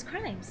all of his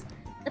crimes.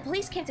 The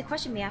police came to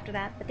question me after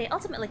that, but they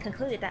ultimately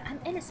concluded that I'm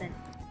innocent.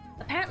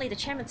 Apparently, the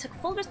chairman took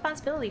full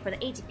responsibility for the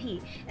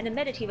ATP and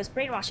admitted he was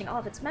brainwashing all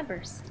of its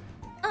members.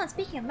 Oh, and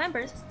speaking of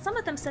members, some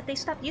of them said they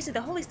stopped using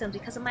the Holy Stones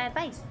because of my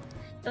advice.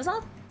 It was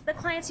all the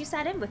clients you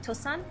sat in with,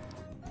 Tosan.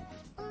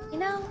 You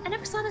know, I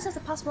never saw this as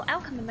a possible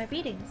outcome in my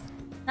readings.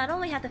 Not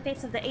only have the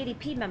fates of the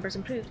ADP members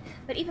improved,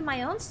 but even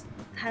my own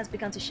has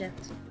begun to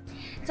shift.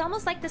 It's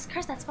almost like this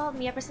curse that's followed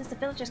me ever since the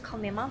villagers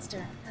called me a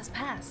monster has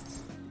passed.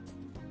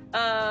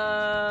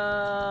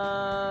 Glad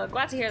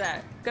to hear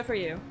that. Good for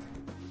you.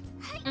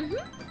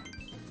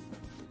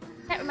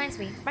 That reminds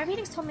me, my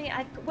readings told me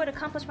I would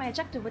accomplish my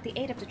objective with the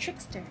aid of the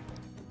trickster.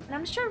 And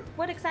I'm not sure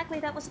what exactly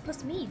that was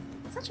supposed to mean.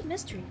 It's such a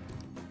mystery.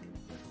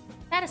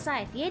 That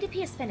aside, the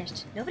ADP is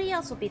finished. Nobody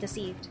else will be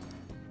deceived.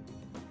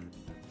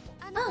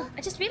 Oh,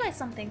 I just realized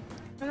something.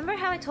 Remember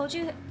how I told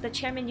you the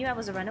chairman knew I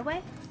was a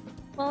runaway?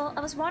 Well, I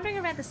was wandering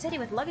around the city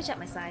with luggage at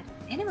my side.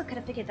 Anyone could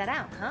have figured that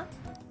out, huh?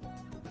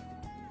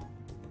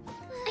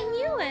 I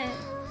knew it!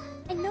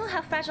 I know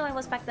how fragile I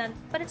was back then,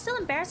 but it's still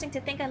embarrassing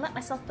to think I let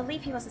myself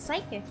believe he was a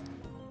psychic.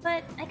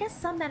 But I guess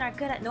some men are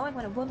good at knowing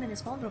when a woman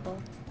is vulnerable.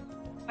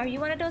 Are you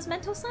one of those men,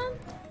 Tosan?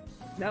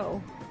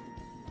 No.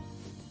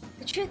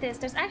 The truth is,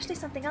 there's actually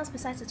something else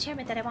besides the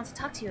chairman that I want to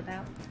talk to you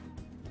about.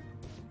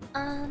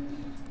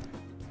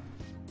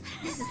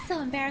 This is so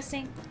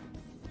embarrassing.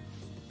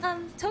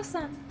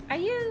 Tosan, are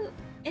you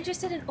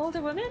interested in older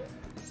women?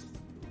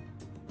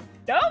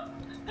 Nope!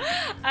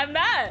 I'm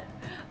not!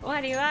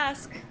 Why do you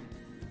ask?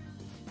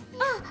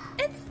 Oh,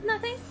 it's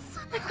nothing.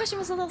 My question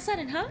was a little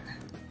sudden, huh?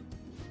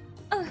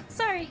 Oh,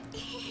 sorry.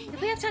 If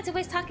we have time to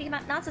waste talking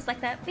about nonsense like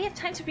that, we have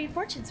time to read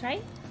fortunes,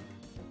 right?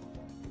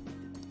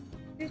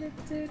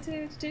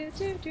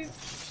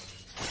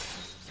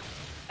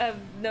 I've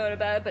known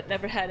about it, but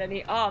never had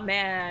any. Oh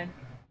man.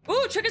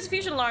 Ooh, triggers a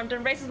fusion alarm,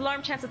 then raises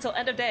alarm chance until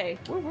end of day.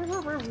 Woo, woo,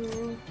 woo, woo,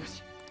 woo.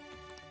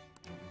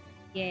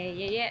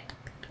 Yeah.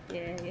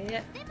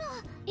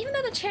 Even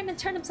though the chairman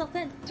turned himself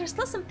in, there's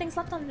still some things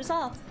left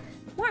unresolved.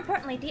 More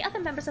importantly, the other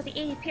members of the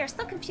ADP are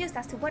still confused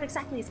as to what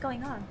exactly is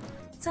going on.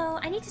 So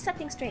I need to set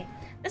things straight.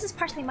 This is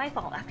partially my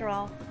fault, after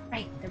all.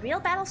 Right, the real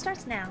battle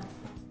starts now.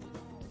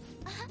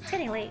 It's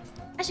getting late.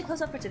 I should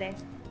close up for today.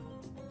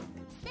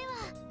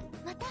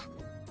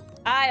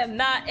 I am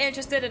not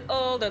interested in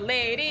older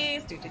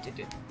ladies.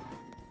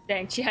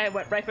 Dang, Chihaya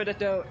went right for the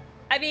throat.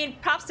 I mean,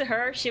 props to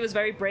her. She was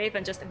very brave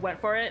and just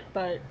went for it,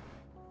 but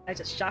I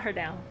just shot her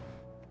down.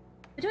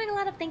 I'm doing a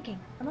lot of thinking.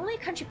 I'm only a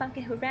country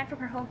bumpkin who ran from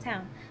her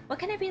hometown. What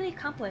can I really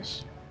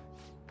accomplish?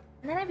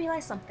 And then I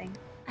realized something.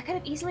 I could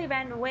have easily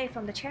ran away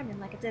from the chairman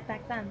like I did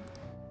back then.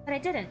 But I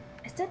didn't.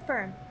 I stood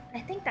firm.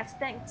 And I think that's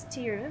thanks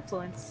to your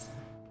influence.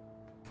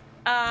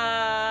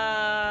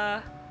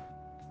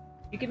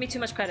 You give me too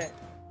much credit.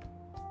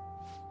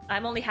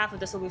 I'm only half of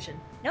the solution.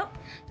 Nope.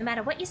 No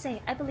matter what you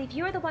say, I believe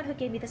you are the one who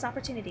gave me this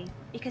opportunity.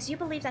 Because you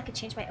believed I could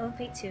change my own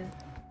fate too.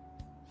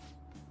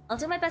 I'll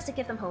do my best to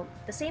give them hope.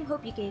 The same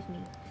hope you gave me.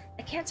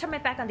 I can't turn my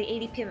back on the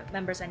ADP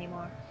members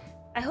anymore.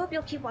 I hope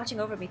you'll keep watching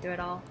over me through it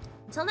all.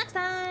 Until next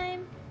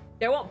time!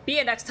 There won't be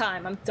a next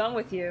time. I'm done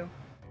with you.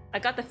 I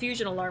got the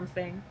fusion alarm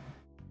thing.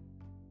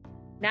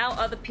 Now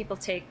other people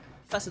take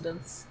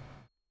precedence.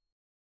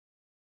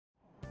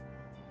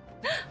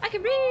 I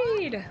can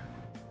read!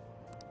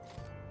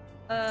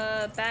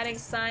 Batting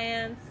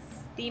science,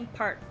 theme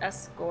park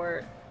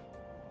escort.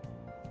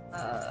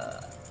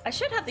 I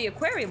should have the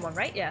aquarium one,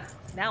 right? Yeah.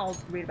 Now I'll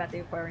read about the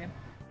aquarium.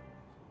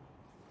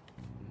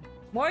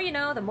 More you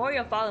know, the more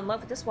you'll fall in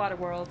love with this water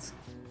world.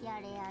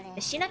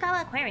 The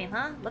Shinagawa Aquarium,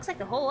 huh? Looks like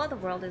the whole other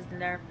world is in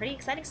there. Pretty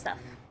exciting stuff.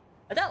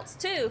 Adults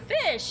too!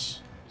 Fish!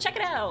 Check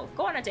it out!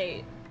 Go on a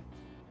date!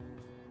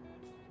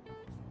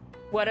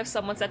 What if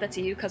someone said that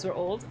to you because we're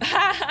old?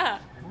 I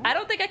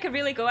don't think I could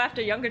really go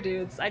after younger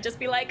dudes. I'd just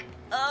be like,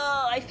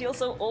 oh, I feel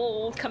so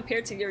old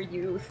compared to your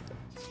youth.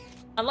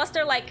 Unless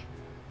they're like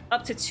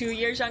up to 2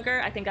 years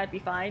younger, I think I'd be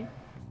fine.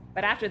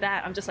 But after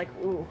that, I'm just like,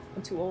 ooh,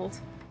 I'm too old.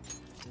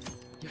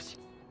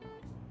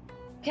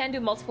 Can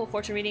do multiple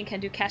fortune reading, can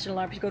do catch an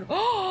alarm. You go to,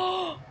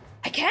 oh,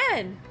 I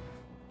can!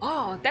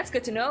 Oh, that's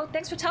good to know.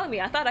 Thanks for telling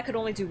me. I thought I could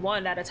only do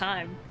one at a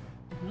time.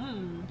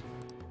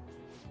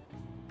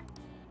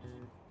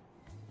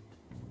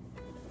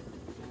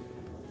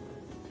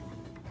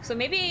 So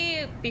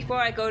maybe before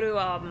I go to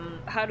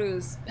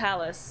Haru's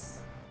palace.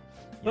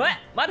 What?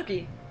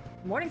 Maruki!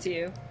 Good morning to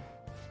you.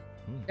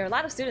 There are a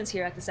lot of students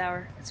here at this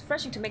hour. It's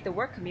refreshing to make the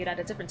work commute at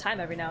a different time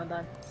every now and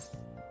then.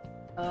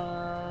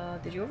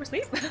 Did you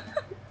oversleep?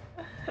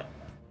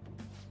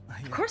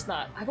 Of course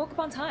not. I woke up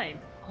on time.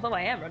 Although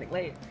I am running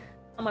late.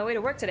 On my way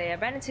to work today, I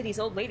ran into these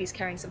old ladies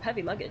carrying some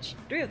heavy luggage.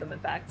 3 of them, in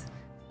fact.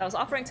 I was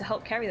offering to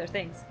help carry their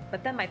things,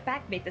 but then my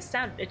back made this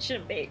sound it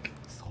shouldn't make.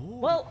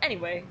 Well,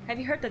 anyway, have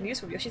you heard the news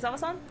from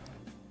Yoshizawa-san?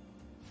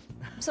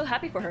 I'm so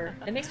happy for her.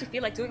 It makes me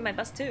feel like doing my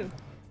best too.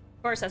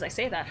 Of course, as I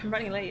say that, I'm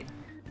running late.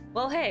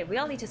 Well, hey, we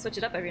all need to switch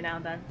it up every now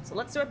and then, so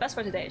let's do our best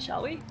for today,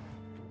 shall we?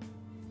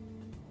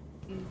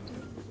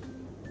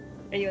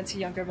 Are you into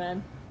younger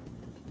men?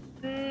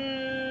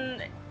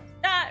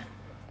 Not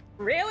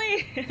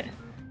really.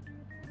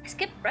 I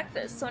skipped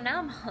breakfast, so now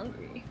I'm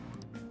hungry.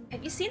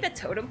 Have you seen the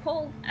totem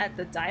pole at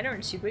the diner in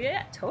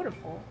Shibuya? Totem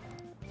pole?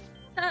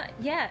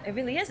 Yeah, it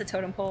really is a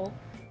totem pole.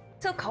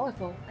 So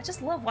colorful. I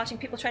just love watching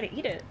people try to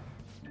eat it.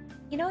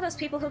 You know those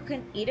people who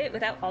can eat it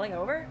without falling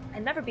over?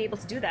 I'd never be able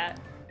to do that.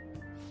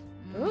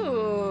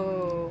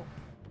 Ooh.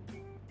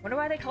 Wonder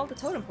why they call it the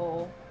totem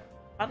pole.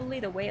 Probably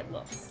the way it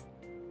looks.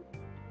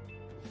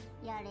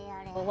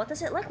 Well, what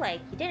does it look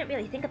like? You didn't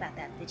really think about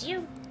that, did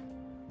you?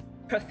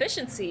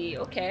 Proficiency,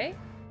 okay.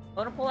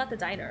 Totem pole at the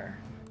diner.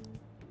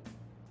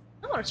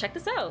 I want to check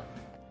this out.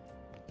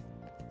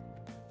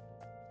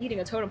 Eating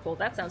a totem pole,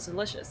 that sounds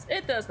delicious.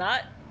 It does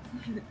not.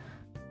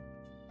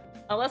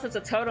 Unless it's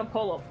a totem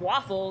pole of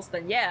waffles,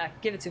 then yeah,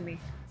 give it to me.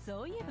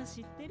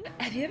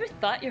 Have you ever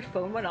thought your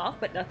phone went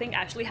off but nothing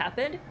actually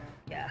happened?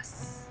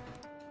 Yes.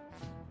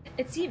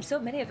 It seems so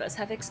many of us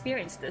have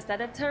experienced this that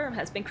a term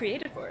has been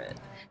created for it.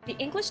 The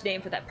English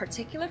name for that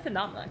particular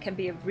phenomenon can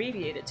be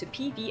abbreviated to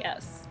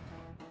PVS.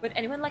 Would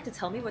anyone like to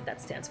tell me what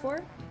that stands for?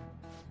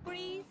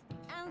 Please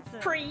answer.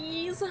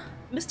 Please!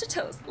 Mr.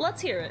 Toast,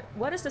 let's hear it.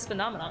 What is this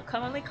phenomenon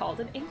commonly called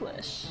in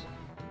English?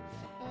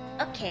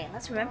 Okay,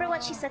 let's remember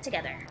what she said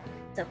together.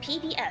 So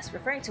PVS,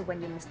 referring to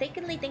when you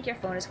mistakenly think your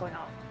phone is going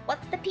off.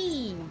 What's the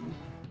P?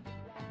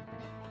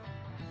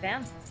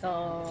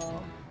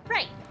 Phantom.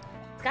 Right.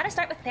 It's gotta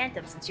start with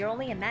phantom since you're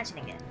only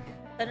imagining it.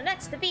 So the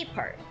next, the V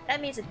part.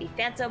 That means it'd be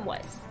phantom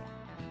what?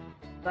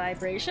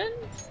 Vibration?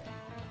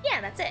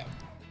 Yeah, that's it.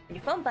 When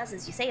your phone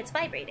buzzes, you say it's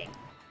vibrating.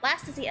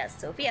 Last is the S,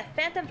 so we have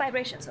phantom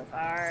vibration so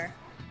far.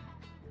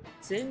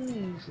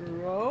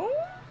 Syndrome?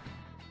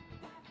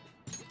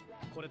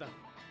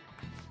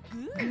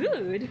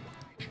 Good!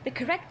 The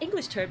correct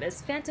English term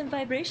is phantom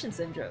vibration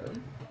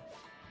syndrome.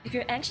 If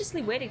you're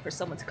anxiously waiting for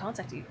someone to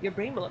contact you, your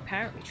brain will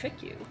apparently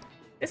trick you.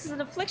 This is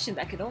an affliction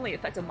that can only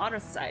affect a modern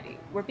society,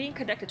 where being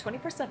connected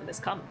 24/7 is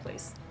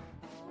commonplace.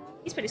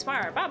 He's pretty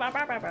smart. Bah, bah,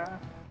 bah, bah, bah.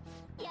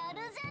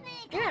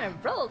 You're on a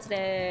roll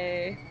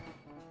today.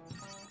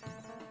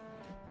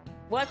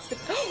 What's the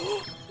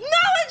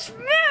knowledge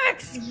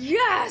max?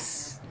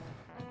 Yes!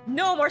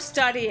 No more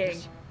studying.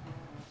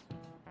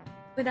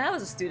 When I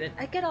was a student,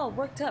 I'd get all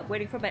worked up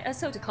waiting for my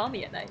SO to call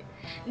me at night.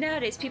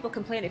 Nowadays, people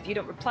complain if you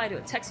don't reply to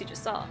a text you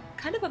just saw.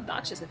 Kind of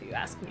obnoxious if you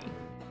ask me.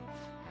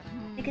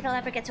 Think it'll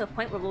ever get to a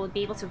point where we'll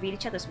be able to read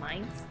each other's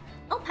minds?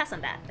 I'll pass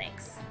on that,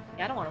 thanks.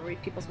 Yeah, I don't want to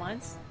read people's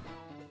minds.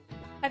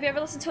 Have you ever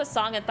listened to a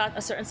song and thought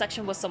a certain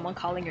section was someone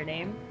calling your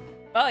name?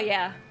 Oh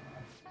yeah.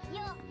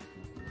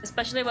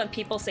 Especially when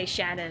people say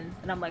Shannon,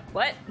 and I'm like,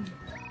 what?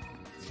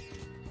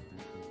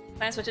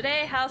 Plans for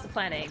today? How's the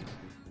planning?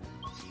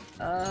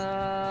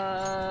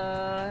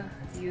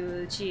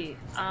 Yuji,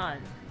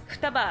 An,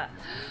 Futaba.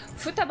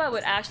 Futaba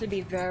would actually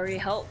be very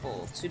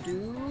helpful to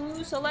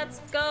do, so let's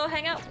go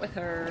hang out with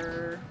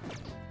her.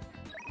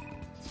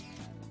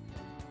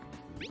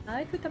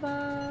 Hi,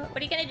 Futaba. What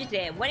are you gonna do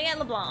today? Wedding at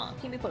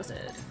LeBlanc. Keep me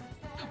posted.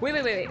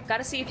 Wait.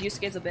 Gotta see if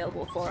Yusuke is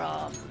available for,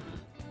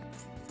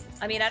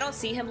 I mean, I don't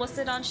see him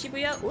listed on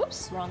Shibuya.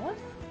 Oops, wrong one.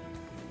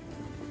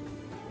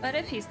 But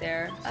if he's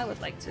there, I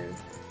would like to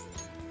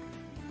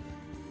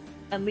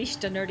unleash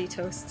the nerdy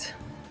toast.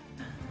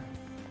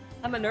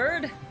 I'm a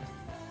nerd.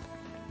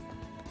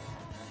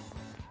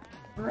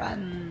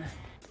 Run.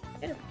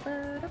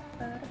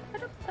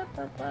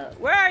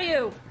 Where are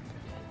you?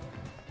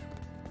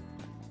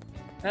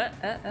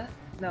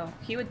 No,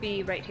 he would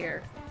be right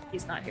here.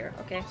 He's not here.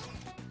 Okay.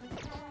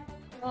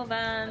 Well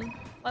then,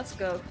 let's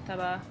go,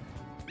 Futaba.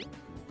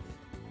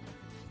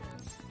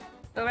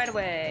 Go right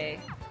away.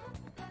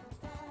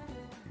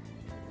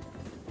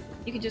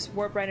 You can just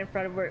warp right in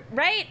front of her.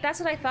 Right?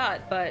 That's what I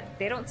thought, but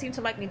they don't seem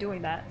to like me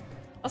doing that.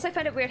 Also, I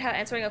find it weird how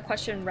answering a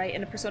question right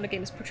in a Persona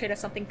game is portrayed as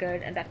something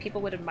good and that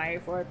people would admire you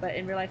for it, but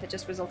in real life it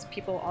just results in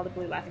people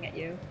audibly laughing at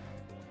you.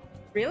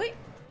 Really?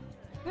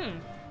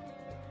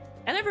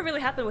 That never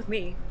really happened with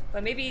me,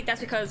 but maybe that's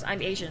because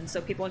I'm Asian,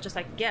 so people are just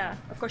like, yeah,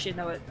 of course you'd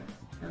know it.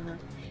 I don't know.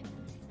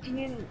 Can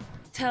you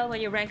tell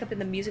when your rank up in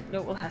the music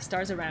note will have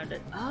stars around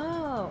it?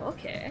 Oh,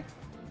 okay.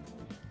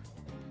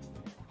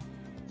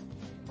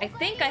 I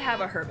think I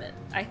have a hermit.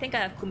 I think I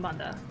have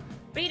Kumbanda.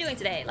 What are you doing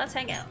today? Let's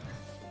hang out.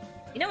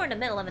 You know we're in the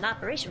middle of an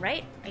operation,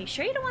 right? Are you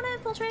sure you don't want to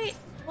infiltrate?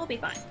 We'll be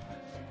fine.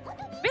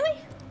 Really?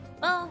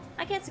 Well,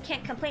 I guess I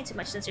can't complain too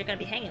much since you're gonna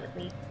be hanging with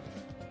me.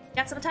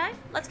 Got some time?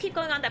 Let's keep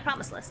going on that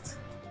promise list.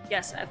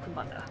 Yes, I have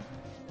Kumbanda.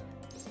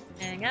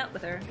 Hang out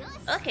with her.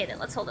 Okay then,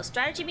 let's hold a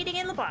strategy meeting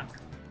in LeBlanc.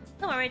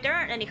 Don't worry, there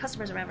aren't any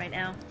customers around right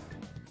now.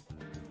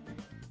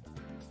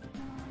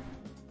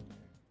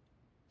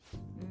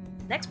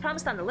 Next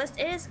promised on the list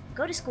is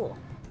go to school.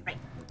 Right.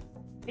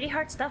 Pretty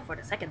hard stuff for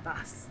the second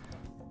boss.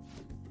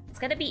 It's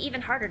gonna be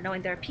even harder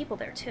knowing there are people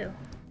there too.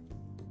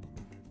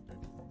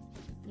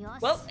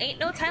 Well, ain't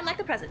no time like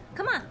the present.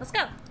 Come on, let's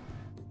go.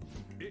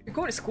 You're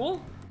going to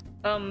school?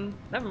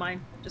 Never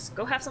mind. Just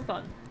go have some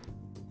fun.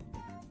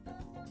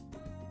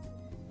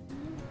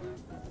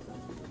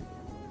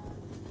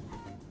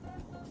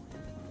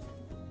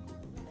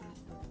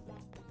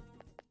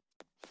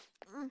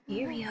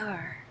 Here we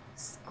are.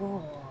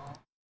 School.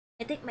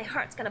 I think my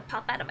heart's gonna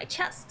pop out of my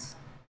chest.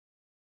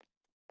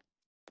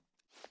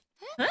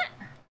 Huh?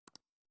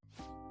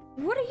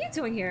 What are you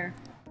doing here?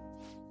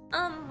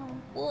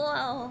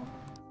 Well...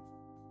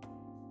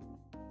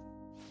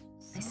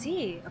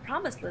 see. A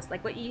promise list,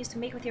 like what you used to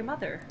make with your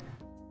mother.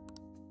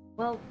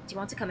 Well, do you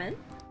want to come in?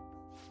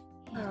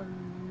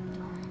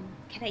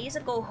 Can I use it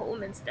to go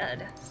home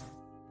instead?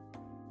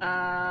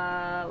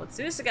 Let's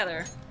do this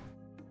together.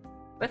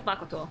 With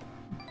Makoto.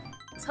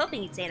 I was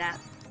hoping you'd say that.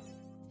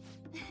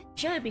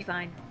 Sure, it'll be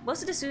fine.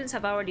 Most of the students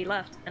have already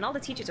left, and all the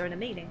teachers are in a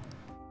meeting.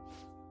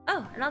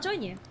 Oh, and I'll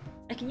join you.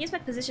 I can use my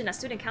position as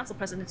student council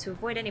president to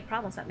avoid any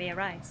problems that may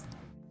arise.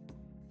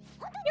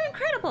 You're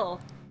incredible!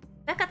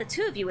 If I got the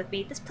two of you with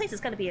me, this place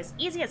is gonna be as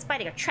easy as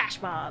fighting a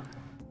trash mob.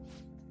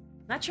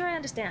 Not sure I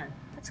understand.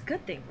 That's a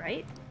good thing,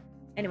 right?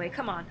 Anyway,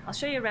 come on. I'll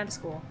show you around the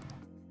school.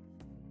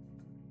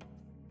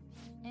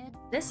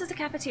 This is the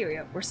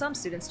cafeteria, where some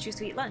students choose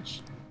to eat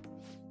lunch.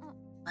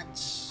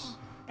 Lunch.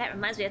 That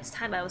reminds me of the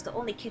time I was the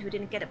only kid who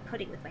didn't get a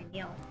pudding with my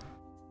meal.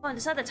 Oh, and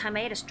this other time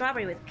I ate a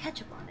strawberry with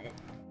ketchup on it.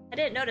 I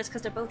didn't notice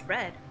because they're both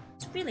red.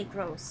 It's really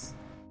gross.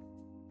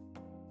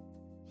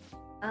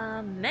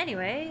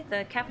 Anyway,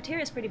 the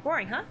cafeteria is pretty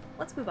boring, huh?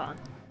 Let's move on.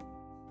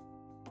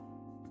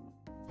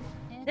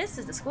 This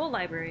is the school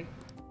library.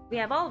 We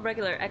have all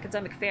regular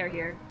academic fare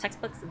here.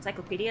 Textbooks,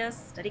 encyclopedias,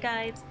 study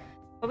guides.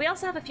 But we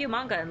also have a few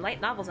manga and light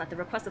novels at the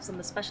request of some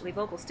especially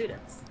vocal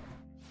students.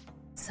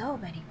 So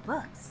many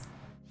books.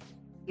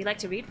 You like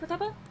to read,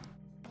 Futaba?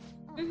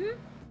 Mm-hmm.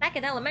 Back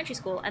in elementary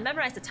school, I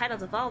memorized the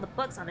titles of all the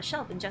books on the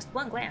shelf in just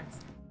one glance.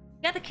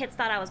 The other kids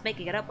thought I was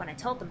making it up when I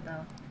told them,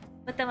 though.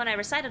 But then when I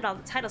recited all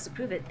the titles to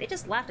prove it, they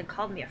just laughed and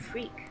called me a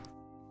freak.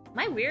 Am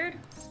I weird?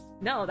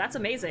 No, that's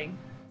amazing.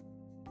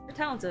 You're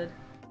talented.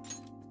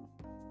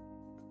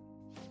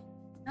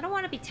 I don't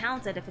want to be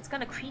talented if it's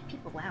gonna creep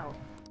people out.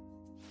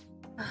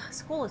 Ugh,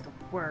 school is the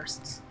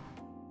worst.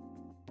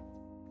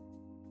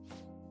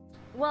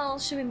 Well,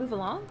 should we move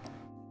along?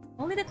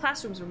 Only the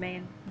classrooms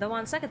remain, though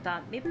on second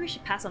thought, maybe we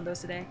should pass on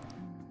those today.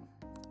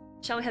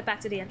 Shall we head back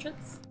to the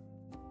entrance?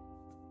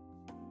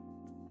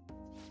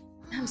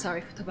 I'm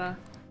sorry, Futaba.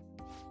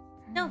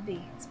 Don't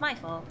be. It's my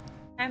fault.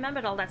 I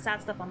remembered all that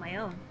sad stuff on my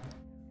own.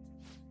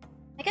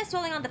 I guess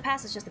dwelling on the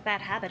past is just a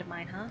bad habit of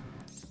mine, huh?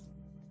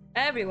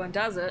 Everyone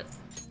does it.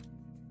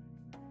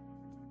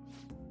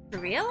 For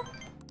real?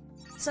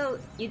 So,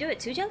 you do it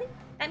too, Jelly?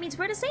 That means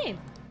we're the same.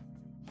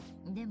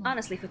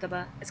 Honestly,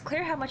 Futaba, it's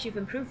clear how much you've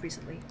improved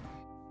recently.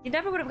 You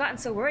never would have gotten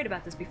so worried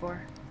about this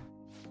before.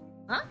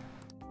 Huh?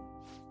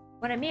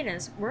 What I mean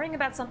is, worrying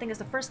about something is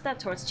the first step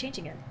towards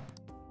changing it.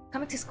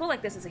 Coming to school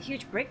like this is a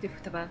huge breakthrough,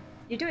 Futaba.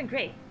 You're doing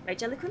great, right,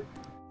 Jelly-kun?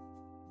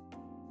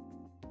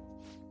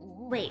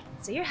 Wait,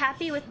 so you're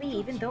happy with me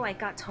even though I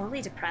got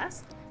totally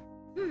depressed?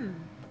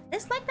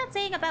 It's like that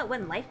saying about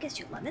when life gives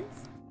you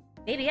lemons?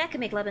 Maybe I could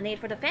make lemonade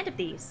for the Phantom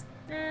Thieves.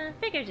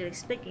 Figuratively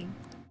speaking.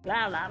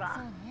 Blah blah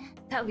blah.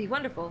 That would be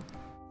wonderful.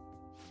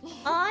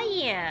 Oh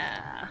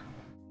yeah!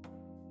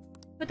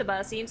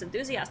 Futaba seems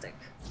enthusiastic.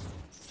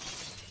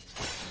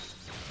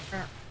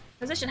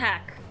 Position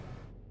hack.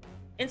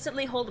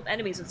 Instantly hold up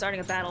enemies when starting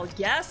a battle.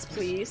 Yes,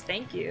 please.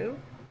 Thank you.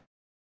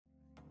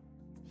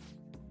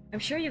 I'm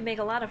sure you'd make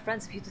a lot of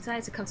friends if you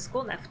decide to come to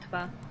school now,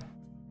 Futaba.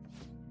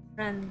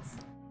 Friends.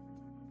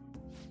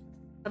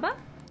 Futaba?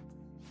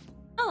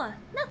 Oh,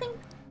 nothing.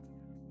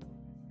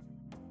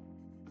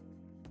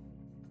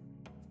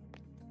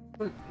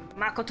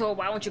 Makoto,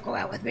 why won't you go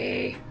out with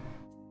me?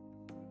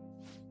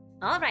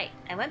 Alright,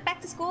 I went back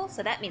to school,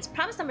 so that means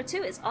promise number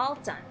 2 is all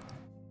done.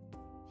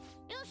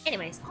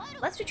 Anyways,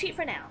 let's retreat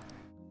for now.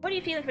 What are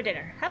you feeling for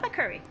dinner? How about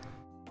curry?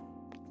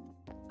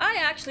 I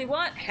actually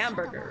want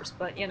hamburgers,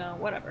 but you know,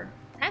 whatever.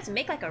 Time to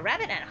make like a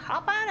rabbit and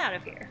hop on out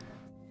of here.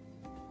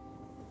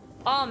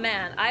 Oh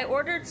man, I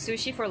ordered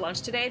sushi for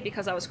lunch today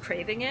because I was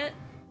craving it.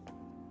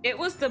 It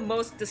was the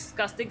most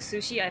disgusting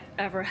sushi I've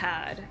ever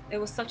had. It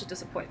was such a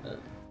disappointment.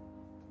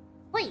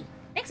 Wait,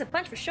 thanks a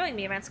bunch for showing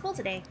me around school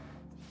today.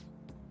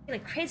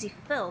 Feeling crazy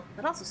fulfilled,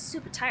 but also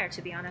super tired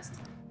to be honest.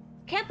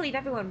 Can't believe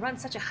everyone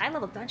runs such a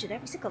high-level dungeon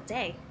every single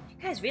day. You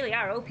guys really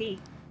are OP.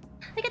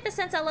 I get the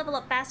sense I'll level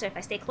up faster if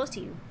I stay close to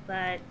you, but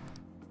I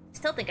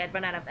still think I'd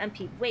run out of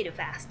MP way too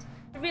fast.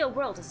 The real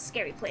world is a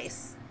scary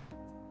place.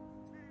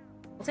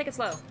 We'll take it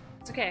slow.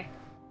 It's okay.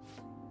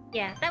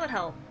 Yeah, that would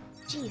help.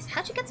 Jeez,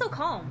 how'd you get so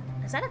calm?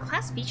 Is that a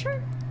class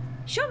feature?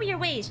 Show me your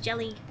ways,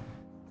 Jelly.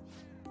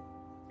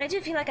 I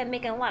do feel like I'm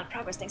making a lot of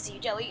progress thanks to you,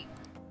 Jelly.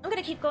 I'm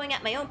gonna keep going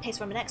at my own pace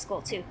for my next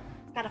goal, too.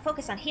 Gotta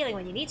focus on healing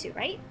when you need to,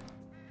 right?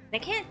 And I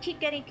can't keep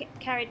getting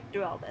carried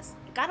through all this.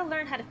 I gotta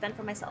learn how to fend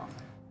for myself.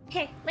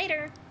 Okay,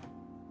 later.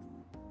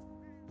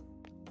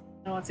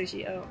 I want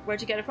sushi. Oh,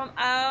 where'd you get it from?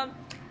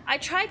 I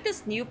tried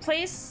this new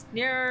place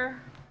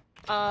near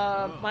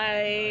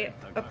my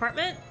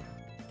apartment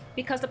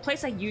because the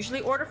place I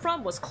usually order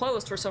from was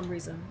closed for some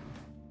reason.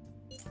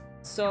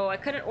 So I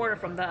couldn't order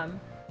from them.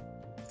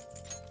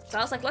 So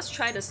I was like, let's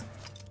try this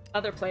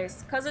other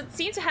place because it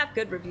seemed to have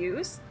good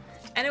reviews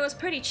and it was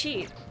pretty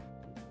cheap.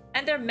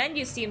 And their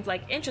menu seemed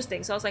like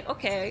interesting, so I was like,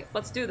 okay,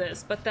 let's do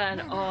this. But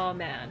then, oh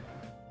man,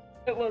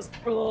 it was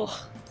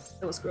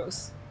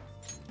gross.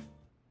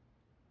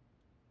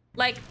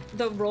 Like,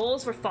 the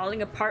rolls were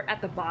falling apart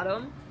at the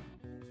bottom,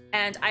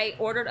 and I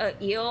ordered a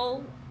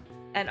eel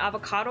and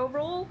avocado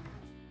roll,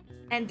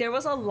 And there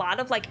was a lot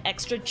of like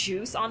extra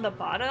juice on the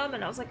bottom,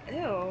 and I was like,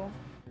 ew.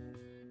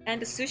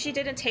 And the sushi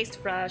didn't taste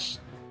fresh.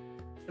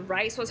 The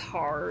rice was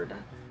hard.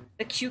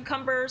 The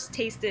cucumbers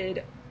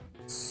tasted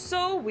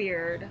so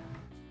weird. It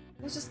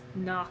was just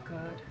not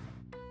good.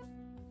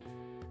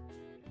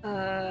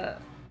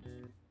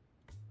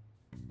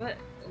 What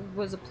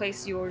was a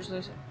place you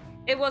originally...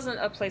 It wasn't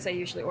a place I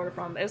usually order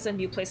from. It was a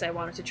new place I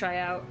wanted to try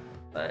out.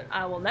 But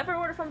I will never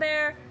order from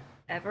there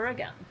ever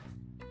again.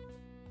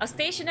 A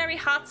stationary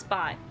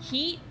hotspot.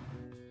 Heat?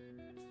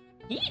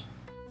 Heat?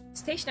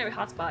 Stationary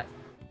hotspot.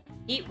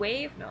 Heat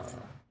wave? No.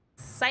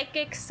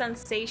 Psychic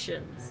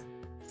sensations.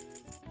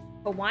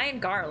 Hawaiian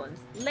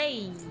garlands.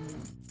 Lay.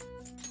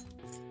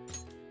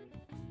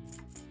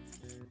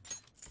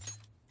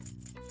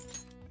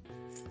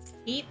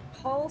 Heat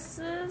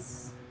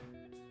pulses?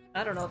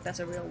 I don't know if that's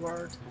a real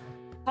word.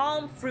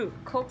 Palm fruit.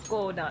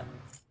 Coconut.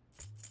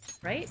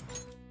 Right?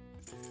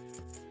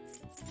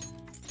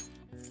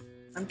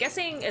 I'm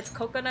guessing it's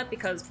coconut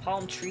because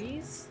palm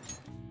trees?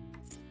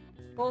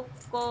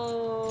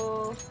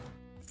 Coco...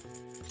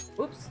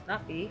 Oops,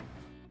 not B.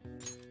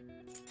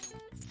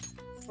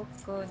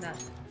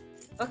 Coconut.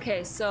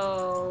 Okay,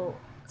 so...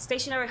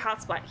 Stationary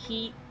hotspot.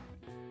 Heat.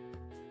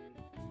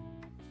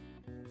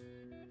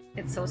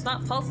 So it's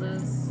not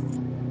pulses.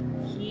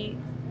 Heat.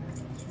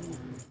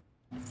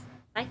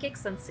 Psychic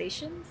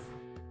sensations?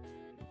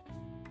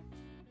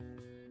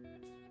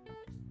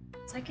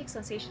 Psychic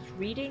sensations.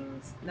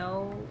 Readings?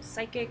 No.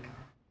 Psychic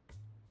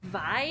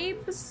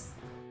vibes?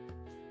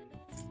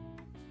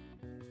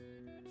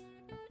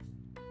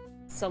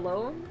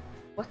 Salone?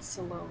 What's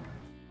Salone?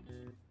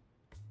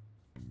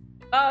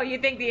 Oh, you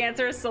think the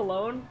answer is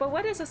Salone? But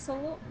what is a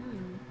Salone?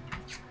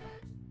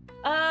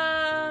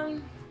 A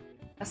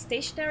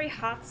stationary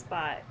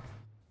hotspot.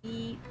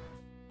 Eat.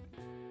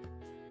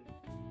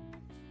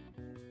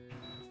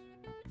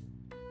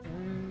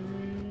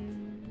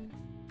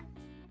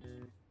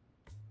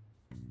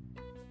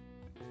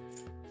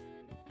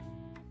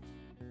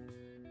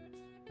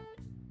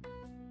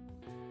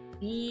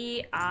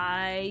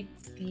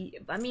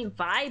 I mean,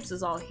 vibes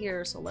is all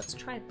here, so let's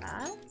try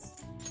that.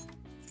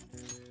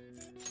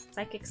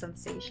 Psychic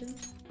sensation.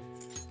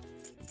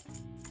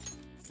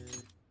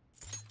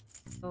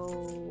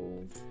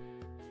 Oh.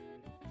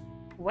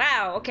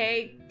 Wow,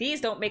 okay.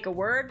 These don't make a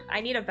word.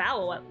 I need a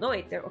vowel. No,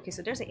 wait, there. Okay,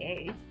 so there's an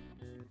A.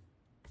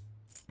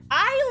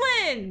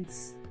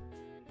 Islands!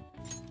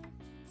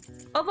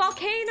 A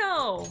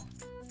volcano!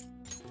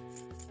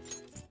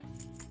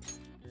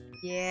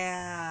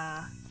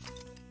 Yeah.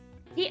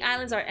 Heat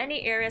islands are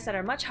any areas that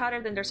are much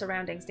hotter than their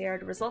surroundings. They are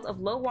the result of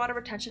low water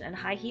retention and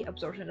high heat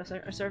absorption of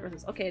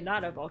surfaces. Okay,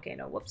 not a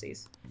volcano.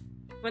 Whoopsies.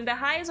 When the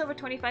high is over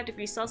 25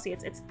 degrees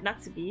Celsius, it's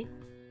Natsubi.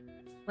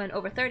 When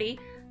over 30,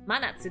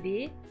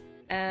 Manatsubi.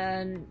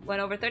 And when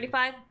over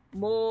 35,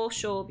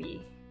 Moshobi.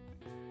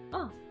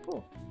 Oh,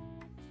 cool.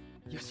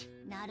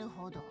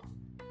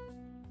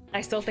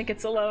 I still think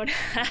it's alone.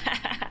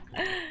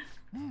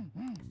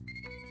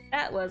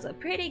 That was a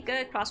pretty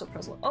good crossword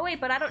puzzle. Oh wait,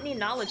 but I don't need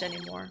knowledge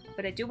anymore.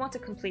 But I do want to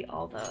complete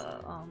all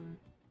the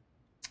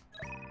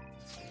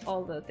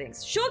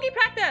things. Shogi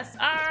practice!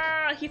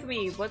 Ah,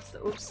 Hifumi, what's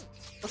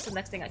the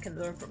next thing I can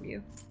learn from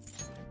you?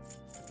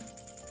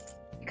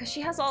 Because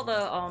she has all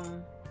the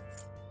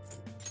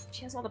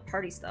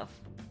party stuff.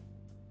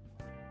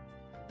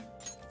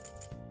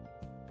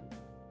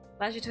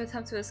 Allows you to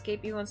attempt to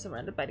escape even when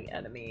surrounded by the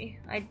enemy.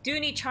 I do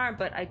need charm,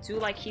 but I do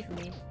like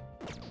Hifumi.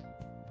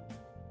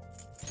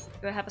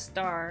 Do I have a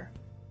star?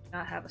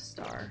 Not have a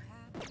star.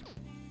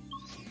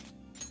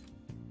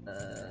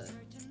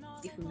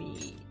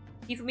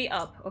 Hifumi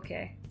up,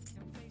 okay.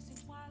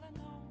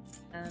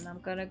 And I'm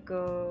gonna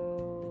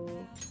go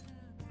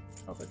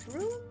over to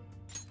room.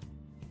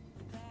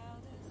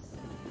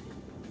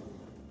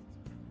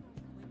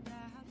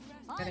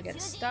 Gonna get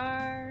a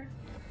star.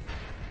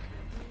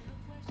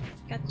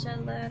 Got your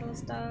little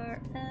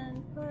star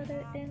and put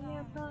it in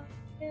your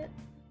pocket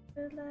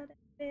to let it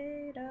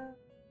fade up.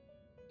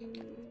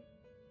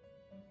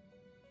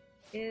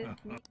 Give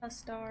me a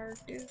star,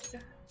 dude.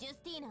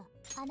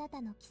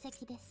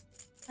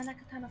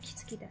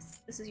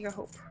 This is your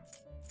hope.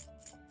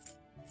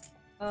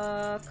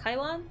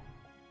 Kaiwan?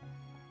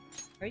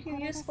 Are you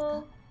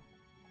useful?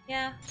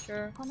 Yeah,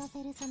 sure.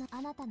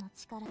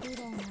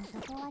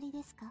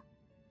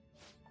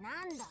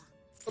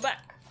 Go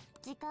back.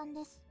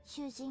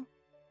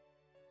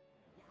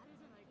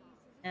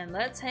 And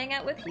let's hang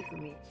out with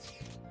Hifumi.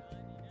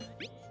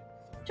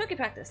 Shogi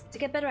practice. To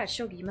get better at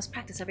shogi, you must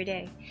practice every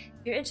day.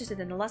 If you're interested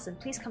in the lesson,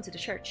 please come to the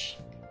church.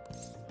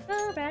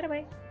 Oh, right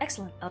away.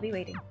 Excellent. I'll be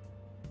waiting.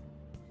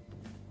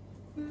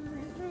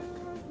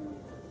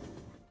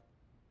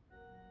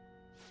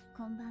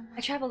 I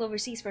traveled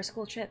overseas for a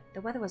school trip. The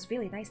weather was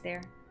really nice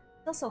there.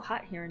 It's also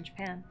hot here in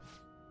Japan.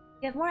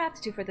 You have more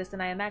aptitude for this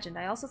than I imagined.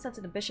 I also sense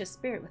an ambitious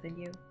spirit within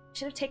you. I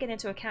should have taken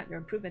into account your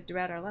improvement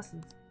throughout our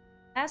lessons.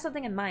 I have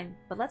something in mind,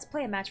 but let's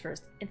play a match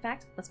first. In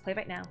fact, let's play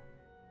right now.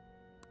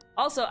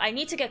 Also, I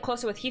need to get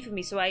closer with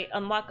Hifumi so I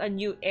unlock a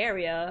new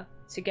area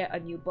to get a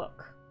new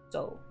book.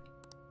 So,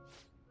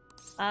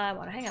 I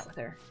want to hang out with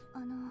her.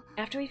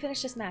 After we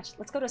finish this match,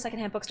 let's go to a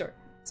secondhand bookstore.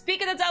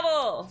 Speak of the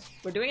devil!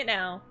 We're doing it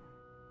now.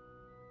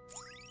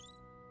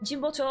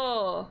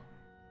 Jinbocho!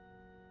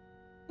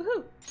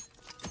 Woohoo!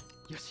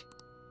 Yoshi.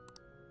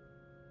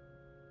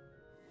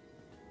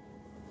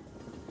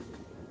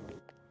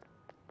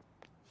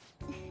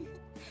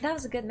 That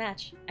was a good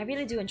match. I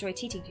really do enjoy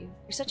teaching you.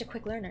 You're such a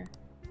quick learner.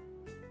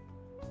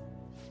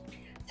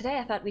 Today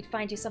I thought we'd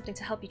find you something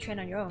to help you train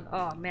on your own.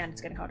 Oh man,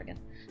 it's getting hard again.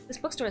 This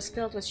bookstore is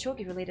filled with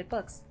shogi-related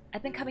books.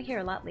 I've been coming here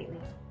a lot lately.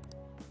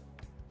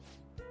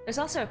 There's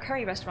also a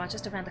curry restaurant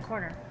just around the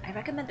corner. I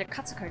recommend their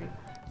katsu curry.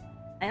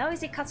 I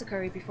always eat katsu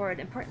curry before an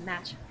important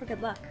match, for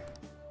good luck.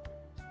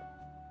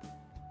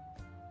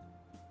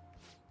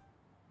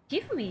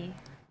 Hifumi!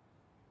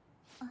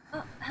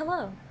 Oh,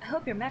 hello. I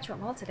hope your match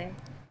went well today.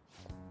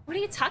 What are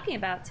you talking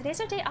about?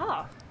 Today's our day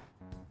off.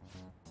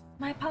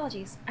 My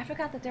apologies. I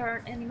forgot that there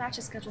aren't any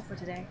matches scheduled for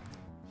today.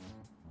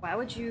 Why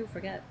would you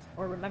forget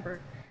or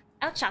remember?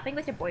 Out shopping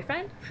with your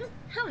boyfriend?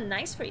 How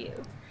nice for you.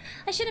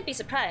 I shouldn't be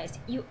surprised.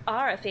 You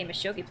are a famous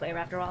shogi player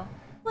after all.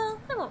 Well,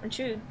 I won't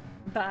intrude.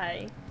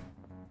 Bye.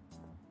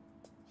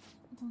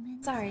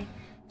 Sorry.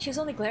 She was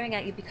only glaring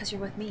at you because you're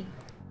with me.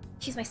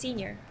 She's my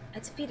senior. I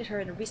defeated her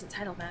in a recent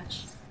title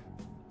match.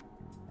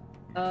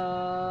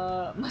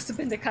 Must have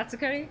been the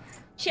Katsukari?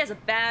 She has a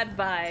bad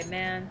vibe,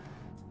 man.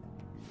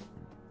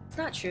 It's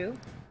not true.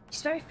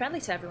 She's very friendly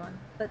to everyone,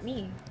 but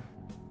me.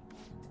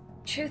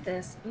 Truth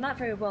is, I'm not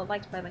very well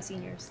liked by my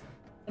seniors.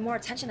 The more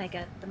attention I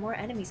get, the more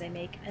enemies I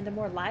make, and the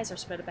more lies are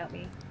spread about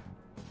me.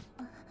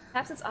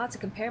 Perhaps it's odd to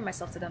compare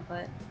myself to them,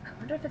 but I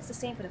wonder if it's the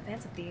same for the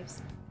Phantom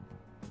Thieves.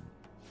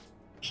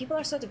 People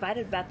are so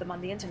divided about them on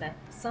the internet.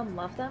 Some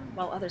love them,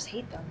 while others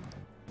hate them.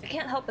 I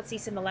can't help but see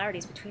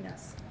similarities between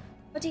us.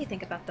 What do you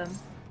think about them?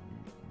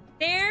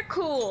 They're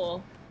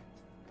cool!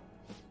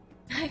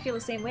 I feel the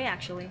same way,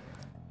 actually.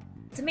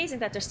 It's amazing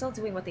that they're still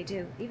doing what they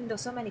do, even though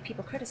so many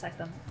people criticize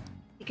them.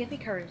 They give me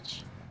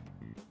courage.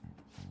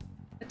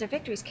 But their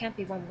victories can't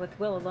be won with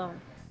will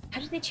alone.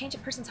 How do they change a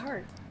person's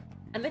heart?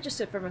 I'm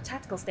interested from a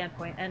tactical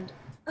standpoint, and...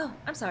 Oh,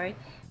 I'm sorry.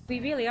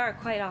 We really are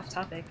quite off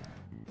topic.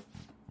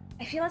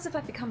 I feel as if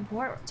I've become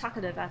more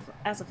talkative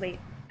as of late.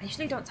 I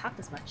usually don't talk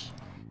this much.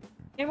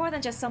 You're more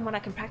than just someone I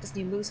can practice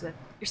new moves with.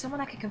 You're someone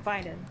I can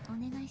confide in.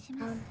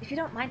 If you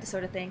don't mind the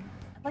sort of thing,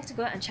 I'd like to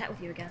go out and chat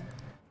with you again.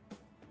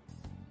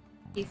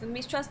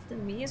 Hifumi's trust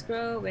in me is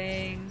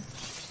growing.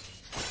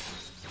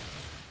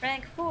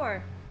 Rank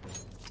 4.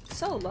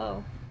 So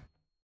low.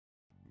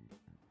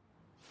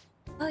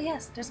 Oh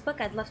yes, there's a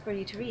book I'd love for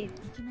you to read.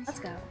 Let's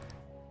go.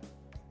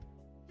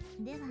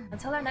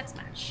 Until our next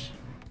match.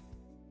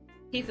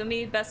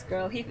 Hifumi, best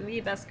girl.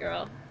 Hifumi, best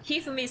girl.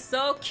 Hifumi's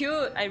so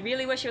cute! I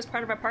really wish he was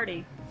part of our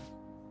party.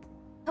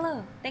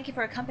 Hello, thank you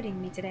for accompanying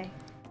me today.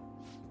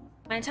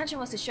 My intention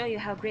was to show you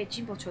how great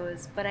Jinbocho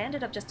is, but I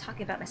ended up just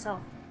talking about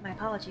myself. My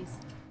apologies.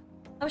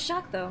 I was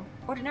shocked though.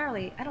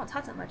 Ordinarily, I don't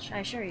talk that much, I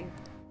assure you.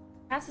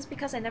 Perhaps it's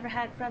because I never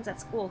had friends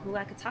at school who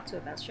I could talk to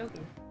about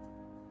shogi.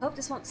 I hope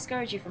this won't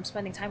discourage you from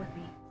spending time with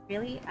me.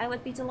 Really, I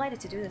would be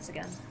delighted to do this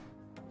again.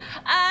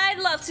 I'd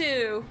love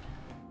to!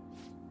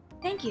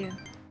 Thank you.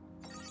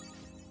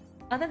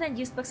 Other than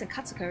used books and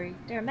katsukuri,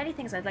 there are many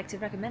things I'd like to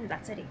recommend in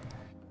that city.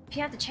 If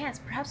you have the chance,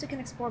 perhaps we can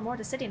explore more of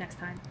the city next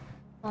time.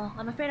 Well,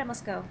 I'm afraid I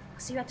must go. I'll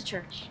see you at the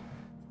church.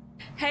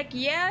 Heck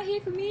yeah,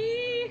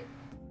 Hifumi!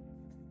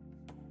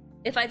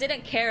 If I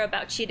didn't care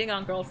about cheating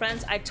on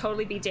girlfriends, I'd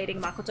totally be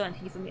dating Makoto and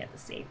Hifumi at the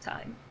same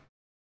time.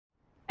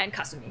 And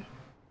Kasumi.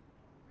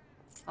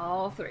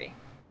 All three.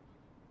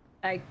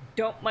 I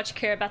don't much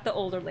care about the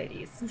older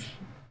ladies.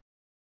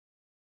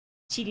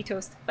 Cheaty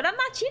toast. But I'm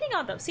not cheating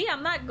on them. See,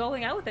 I'm not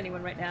going out with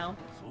anyone right now.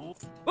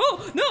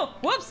 Oh, no!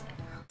 Whoops!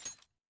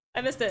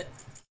 I missed it.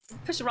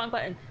 Pushed the wrong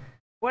button.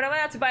 When I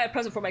went out to buy a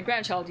present for my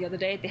grandchild the other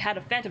day, they had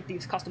a Phantom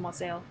Thieves costume on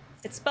sale.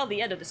 It spelled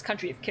the end of this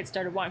country if kids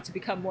started wanting to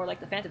become more like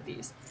the Phantom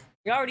Thieves.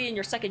 You're already in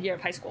your second year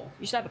of high school.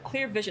 You should have a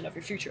clear vision of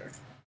your future.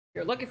 If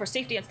you're looking for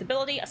safety and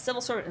stability, a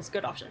civil servant is a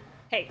good option.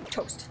 Hey,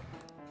 toast.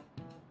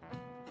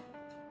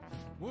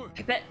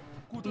 I bet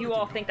you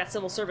all think that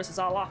civil service is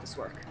all office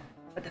work.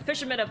 But the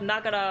fishermen of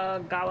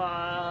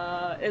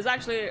Nagaragawa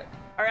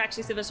are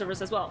actually civil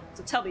service as well.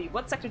 So tell me,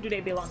 what sector do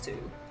they belong to?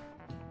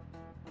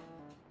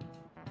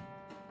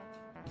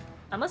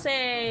 I'm gonna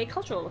say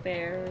cultural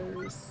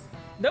affairs.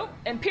 Nope,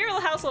 Imperial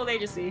Household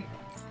Agency.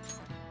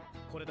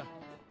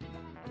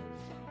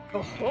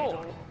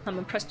 Oh, I'm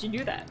impressed you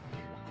knew that.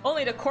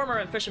 Only the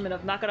cormorant fishermen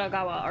of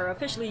Nagaragawa are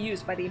officially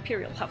used by the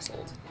Imperial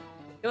Household.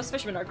 Those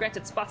fishermen are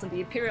granted spots on the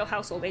Imperial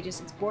Household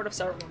Agency's Board of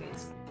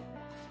Ceremonies.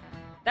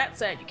 That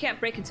said, you can't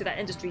break into that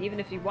industry even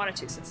if you wanted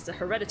to, since it's a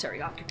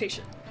hereditary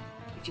occupation.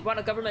 If you want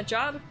a government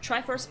job,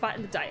 try for a spot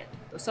in the Diet,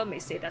 though some may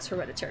say that's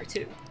hereditary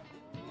too.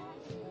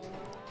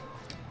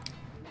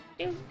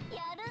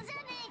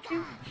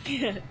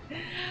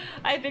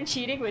 I've been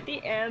cheating with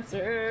the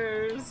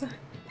answers.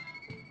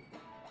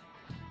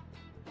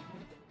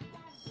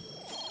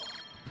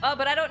 Oh,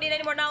 but I don't need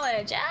any more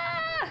knowledge!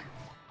 Ah!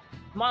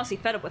 I'm honestly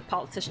fed up with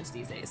politicians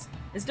these days.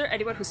 Is there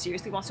anyone who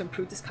seriously wants to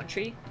improve this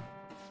country?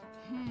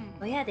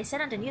 Oh yeah, they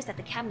said on the news that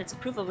the cabinet's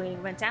approval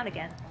rating went down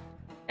again.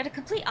 They're the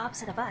complete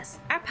opposite of us.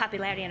 Our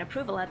popularity and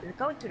approval have been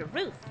going through the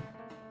roof.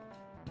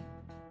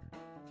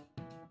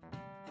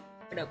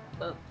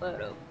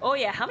 Oh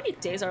yeah, how many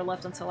days are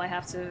left until I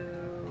have to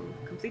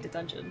complete the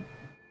dungeon?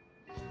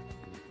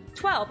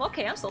 12,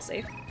 okay, I'm still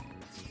safe.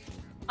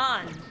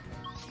 On.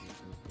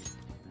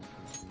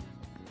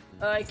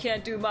 I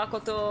can't do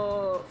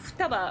Makoto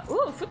Futaba.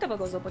 Ooh, Futaba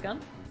goes up again.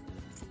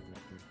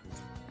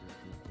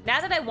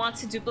 Now that I want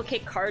to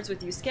duplicate cards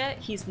with Yusuke,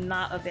 he's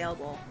not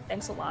available.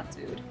 Thanks a lot,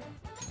 dude.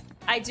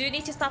 I do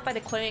need to stop by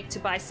the clinic to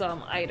buy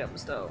some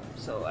items, though,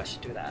 so I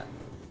should do that.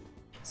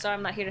 Sorry,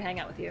 I'm not here to hang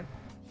out with you.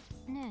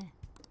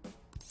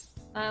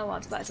 I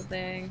want to buy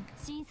something.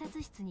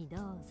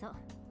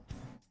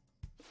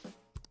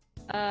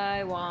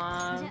 I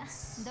want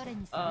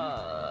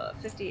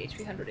 50 HP,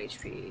 100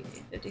 HP,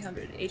 50,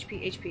 100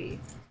 HP.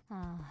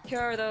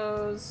 Cure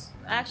those.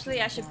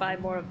 Actually, I should buy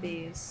more of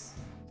these.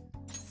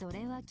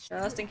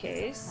 Just in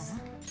case.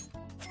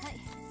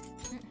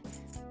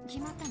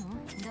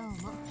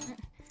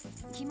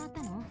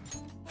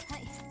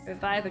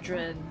 Revive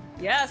Adrin.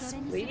 Yes,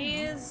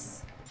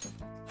 please.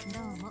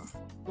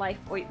 Life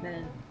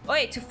ointment. Oh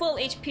wait, to full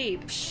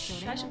HP.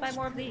 Psh, I should buy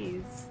more of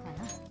these.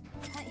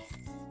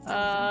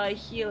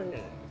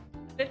 Healing.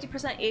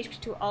 50% HP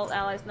to all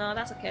allies. No,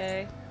 that's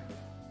okay.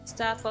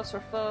 Stat buffs for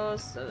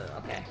foes.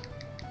 Okay.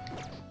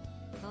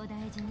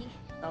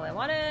 That's all I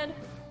wanted.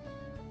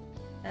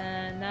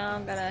 And now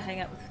I'm gonna hang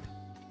out with.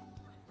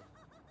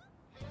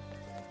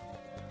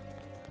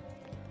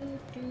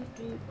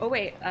 Oh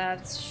wait,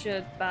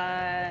 should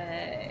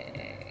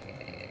buy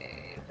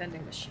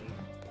vending machine.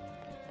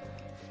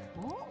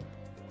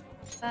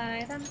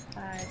 Buy them.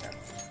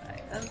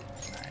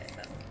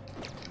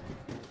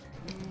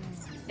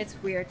 It's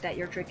weird that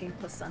you're drinking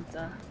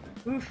placenta.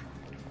 Oof.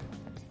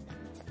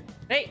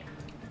 Hey!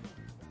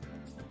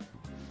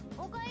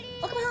 Welcome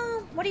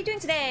home! What are you doing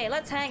today?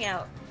 Let's hang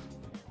out.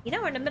 You know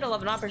we're in the middle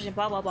of an operation,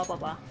 blah blah blah blah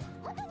blah.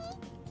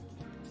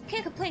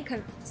 Can't complain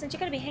since you're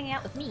gonna be hanging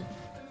out with me.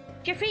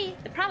 If you're free,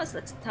 the promise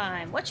looks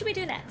time. What should we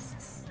do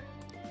next?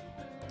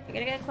 We're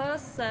gonna get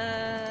close,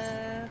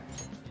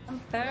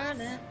 I'm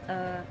burning.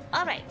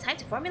 Alright, time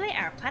to formulate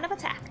our plan of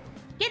attack.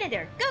 Get in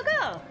there, go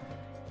go!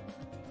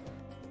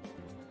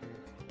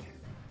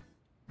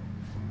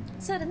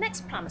 So the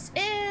next promise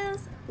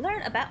is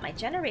learn about my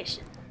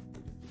generation.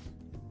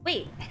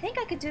 Wait, I think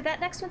I could do that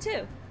next one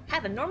too.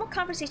 Have a normal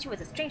conversation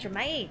with a stranger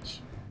my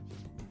age.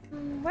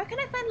 Where can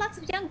I find lots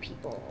of young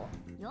people?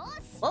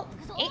 Well,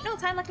 ain't no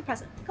time like the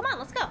present. Come on,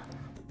 let's go.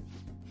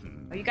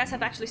 Oh, you guys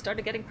have actually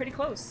started getting pretty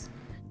close.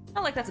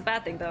 Not like that's a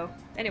bad thing though.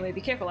 Anyway,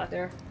 be careful out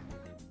there.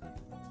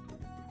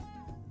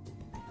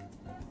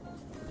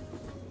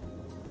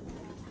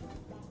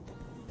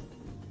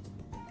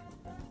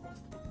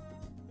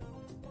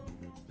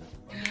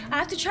 I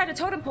have to try the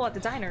totem pole at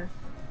the diner.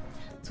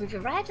 So we've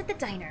arrived at the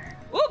diner.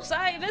 Oops,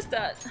 I missed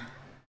that.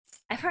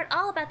 I've heard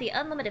all about the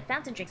unlimited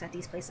fountain drinks at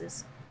these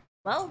places.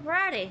 Well, where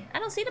are they? I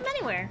don't see them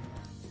anywhere.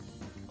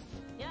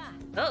 Yeah.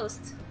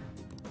 Ghost?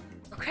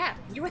 Oh crap,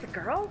 you were the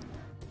girl?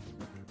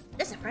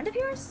 This a friend of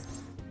yours?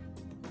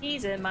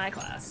 He's in my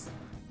class.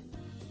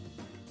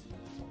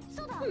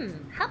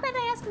 How about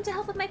I ask him to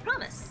help with my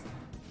promise?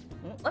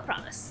 What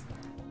promise?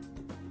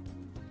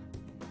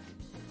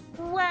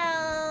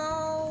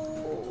 Well...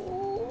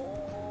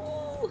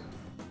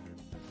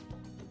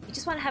 You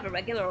just want to have a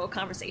regular old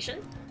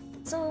conversation?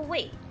 So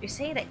wait, you're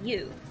saying that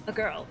you, a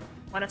girl,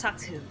 Want to talk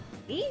to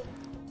me?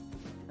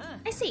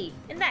 I see.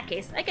 In that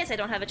case, I guess I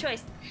don't have a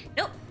choice.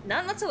 Nope,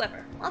 none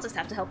whatsoever. I'll just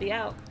have to help you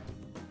out.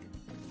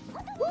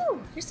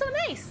 Woo, you're so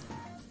nice.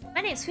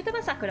 My name's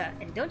Futaba Sakura,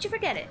 and don't you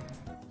forget it.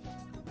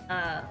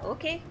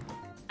 Okay.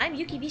 I'm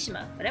Yuki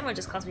Mishima, but everyone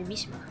just calls me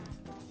Mishima.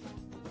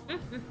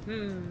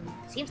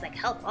 Seems like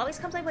help always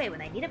comes my way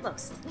when I need it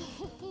most.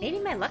 Maybe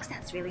my luck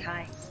stat's really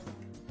high.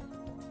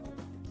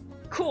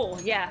 Cool,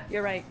 yeah,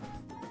 you're right.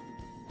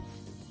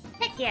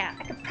 Heck yeah,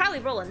 I could probably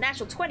roll a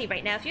natural 20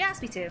 right now if you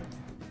ask me to.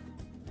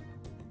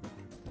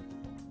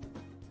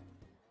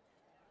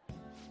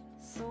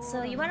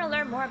 So you want to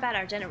learn more about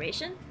our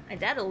generation? I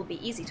doubt it will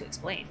be easy to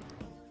explain.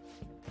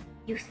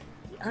 Youth,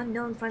 the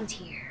unknown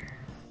frontier.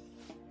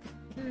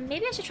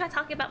 Maybe I should try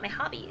talking about my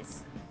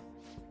hobbies.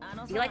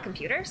 Do you like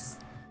computers?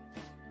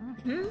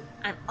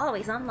 I'm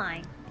always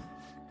online.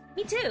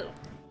 Me too.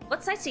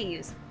 What sites do you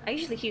use? I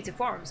usually hew to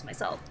forums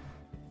myself.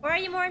 Or are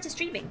you more into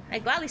streaming?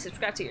 I'd gladly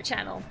subscribe to your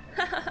channel.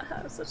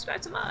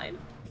 Subscribe to mine.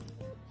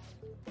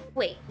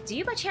 Wait, do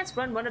you by chance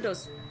run one of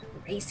those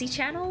racy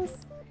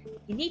channels?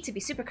 You need to be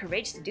super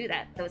courageous to do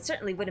that, though it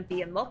certainly wouldn't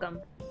be unwelcome.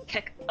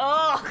 Kek.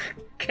 Oh,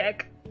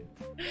 kek.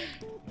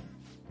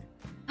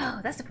 Oh,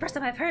 that's the first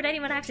time I've heard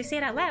anyone actually say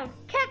it out loud.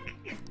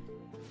 Kek!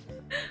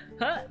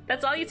 Huh?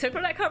 That's all you took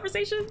from that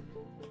conversation?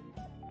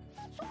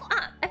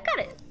 I've got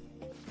it!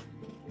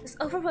 This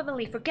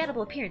overwhelmingly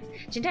forgettable appearance,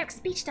 generic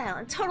speech style,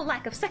 and total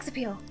lack of sex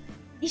appeal.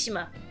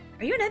 Nishima,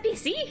 are you an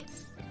NPC?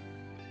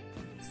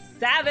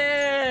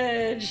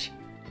 Savage!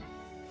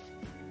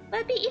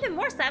 But it'd be even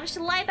more savage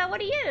to lie about what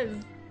he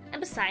is. I'm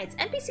besides,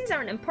 NPCs are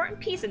an important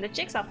piece in the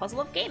jigsaw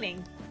puzzle of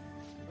gaming.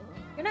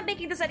 You're not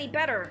making this any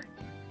better.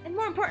 And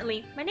more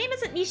importantly, my name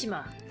isn't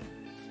Nishima.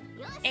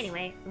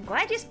 Anyway, I'm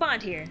glad you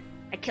spawned here.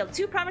 I killed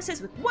 2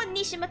 promises with 1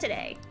 Nishima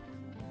today.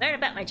 Learn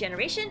about my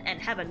generation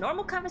and have a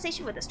normal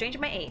conversation with a stranger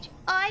my age.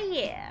 Oh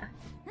yeah!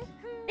 I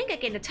think I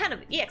gained a ton of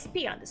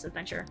EXP on this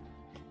adventure.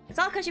 It's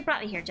all because you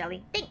brought me here,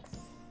 Jelly. Thanks!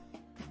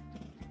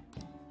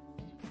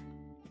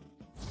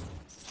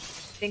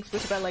 Thanks,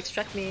 which about like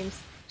Shrek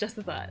memes. Just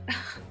a thought.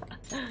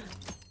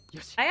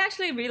 I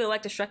actually really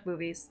like the Shrek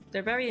movies.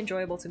 They're very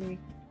enjoyable to me.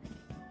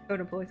 Oh,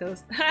 don't bully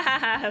those.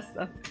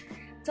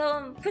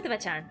 So,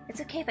 Futaba-chan, it's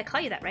okay if I call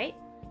you that, right?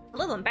 A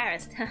little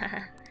embarrassed.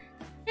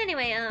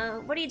 Anyway,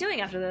 what are you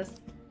doing after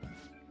this?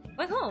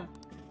 Going home.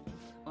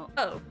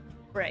 Oh,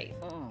 right.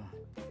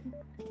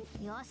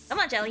 Come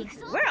on, Jelly.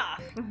 We're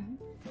off!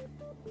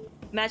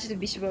 Imagine if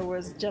Mishima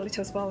was Jelly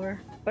Toast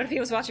follower. What if he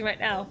was watching right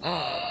now?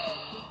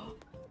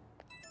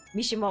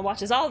 Mishima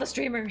watches all the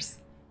streamers!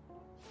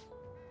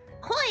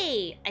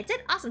 Hoi! I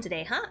did awesome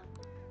today, huh?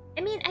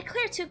 I mean, I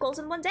cleared 2 goals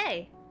in 1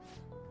 day.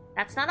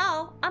 That's not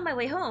all. On my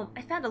way home,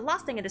 I found a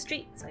lost thing in the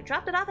street, so I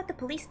dropped it off at the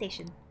police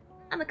station.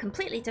 I'm a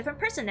completely different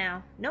person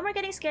now. No more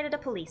getting scared of the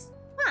police.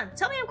 Come on,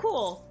 tell me I'm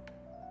cool!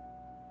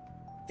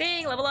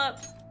 Dang, level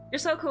up! You're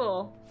so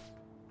cool!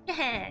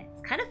 Yeah,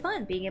 it's kind of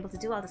fun being able to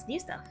do all this new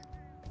stuff.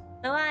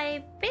 Though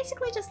I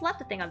basically just left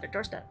the thing on their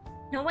doorstep.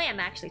 No way I'm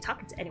actually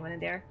talking to anyone in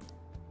there.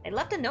 I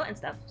left a note and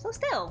stuff, so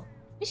still.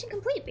 Mission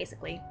complete,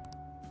 basically.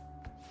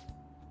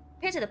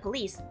 Compared to the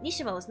police,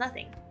 Nishima was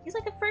nothing. He's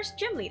like a first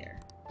gym leader.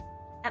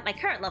 At my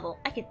current level,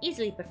 I can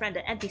easily befriend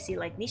an NPC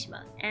like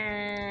Nishima,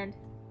 and...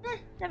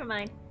 never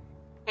mind.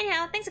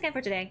 Anyhow, thanks again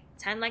for today.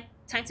 Time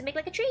to make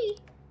like a tree!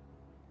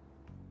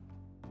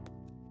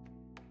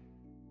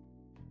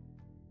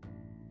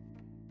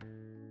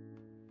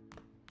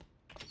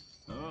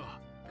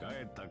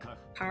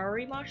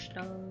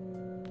 Harimashita.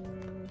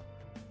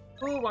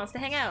 Who wants to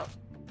hang out?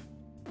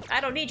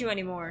 I don't need you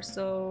anymore,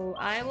 so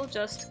I will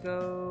just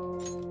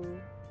go...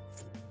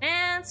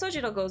 And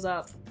Sojiro goes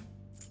up.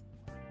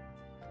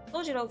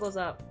 Sojiro goes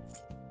up.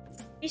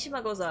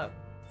 Mishima goes up.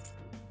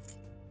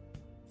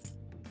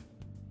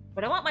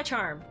 But I want my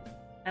charm.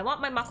 I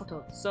want my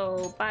Makoto,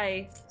 so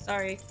bye.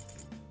 Sorry.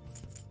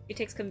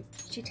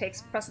 She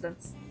takes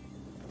precedence.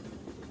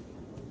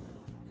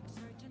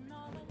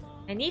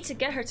 I need to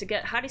get her to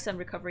get Harisan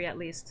recovery at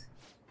least.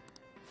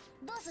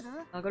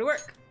 I'll go to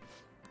work.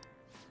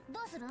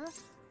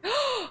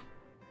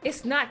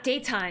 It's not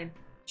daytime.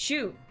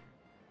 Shoot.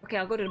 Okay,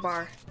 I'll go to the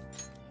bar.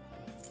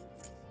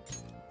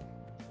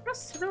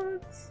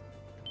 Crossroads.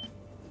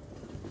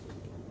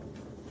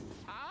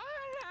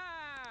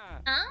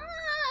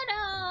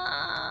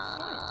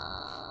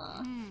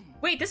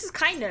 Wait, this is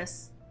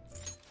kindness.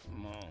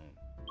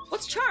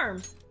 What's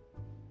charm?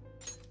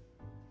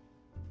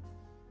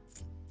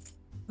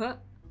 Huh?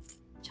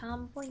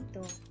 Charm point.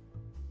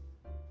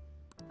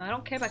 I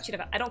don't care about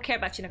Chinaga. I don't care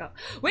about Chinaga.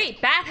 Wait,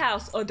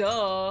 bathhouse. Oh,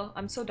 duh.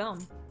 I'm so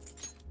dumb.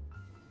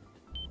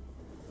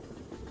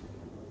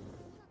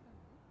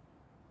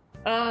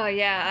 Oh,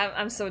 yeah.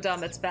 I'm so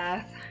dumb. It's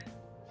bath.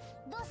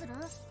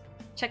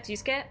 Check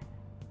Yusuke.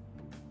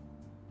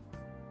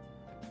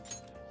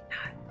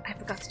 I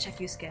forgot to check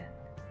Yusuke.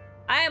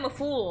 I am a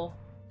fool.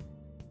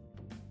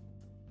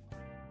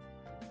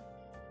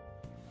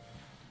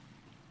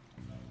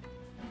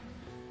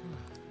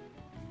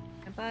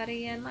 My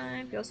body and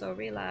mind feel so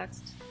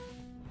relaxed.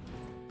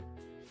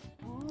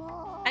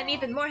 I'm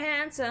even more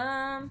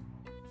handsome.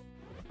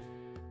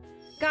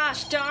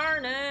 Gosh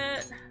darn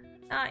it.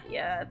 Not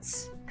yet.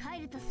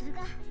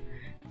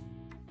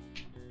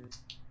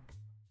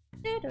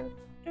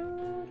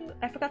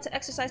 I forgot to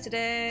exercise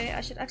today.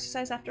 I should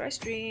exercise after I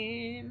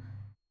stream.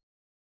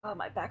 Oh,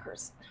 my back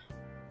hurts.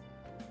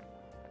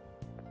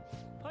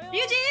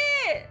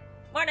 Yuji!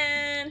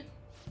 Morning!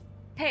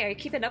 Hey, are you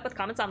keeping up with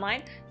comments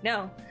online?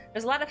 No.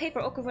 There's a lot of hate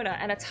for Okura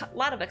and a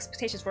lot of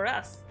expectations for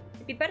us.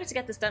 It'd be better to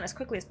get this done as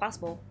quickly as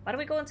possible. Why don't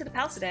we go into the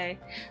palace today?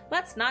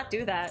 Let's not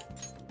do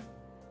that.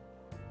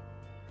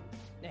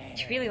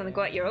 You really want to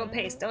go at your own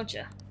pace, don't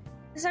you?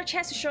 This is our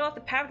chance to show off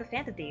the power of the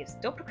Phantom Thieves.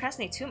 Don't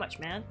procrastinate too much,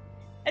 man.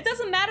 It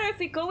doesn't matter if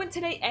we go in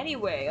today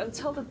anyway.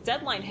 Until the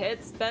deadline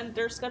hits, then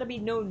there's gonna be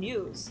no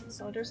news.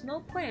 So there's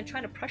no point in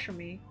trying to pressure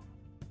me.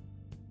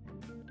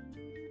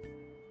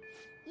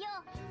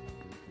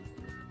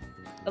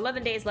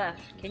 11 days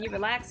left. Can you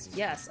relax?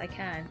 Yes, I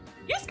can.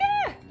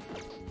 Yusuke!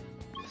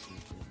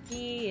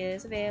 He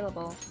is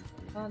available.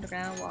 On the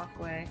ground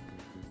walkway.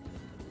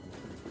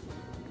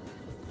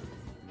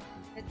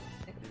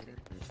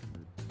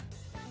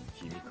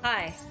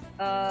 Hi.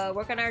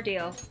 Work on our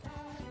deal.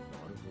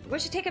 We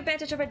should take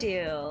advantage of our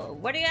deal.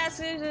 What do you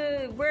ask?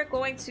 We're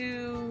going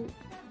to...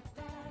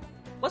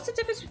 What's the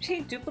difference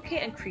between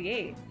duplicate and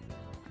create?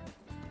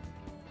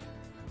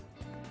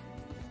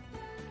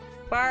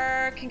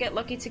 Bar can get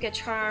lucky to get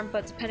charm,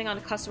 but depending on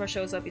the customer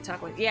shows up, you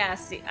talk with. Yeah,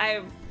 see,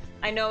 I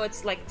know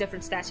it's like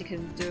different stats you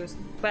can do,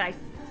 but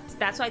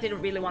that's why I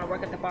didn't really want to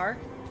work at the bar.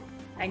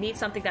 I need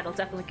something that'll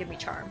definitely give me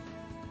charm.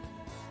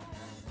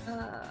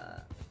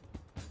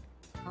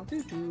 How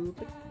to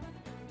duplicate?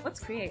 What's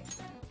create?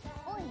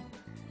 Oi.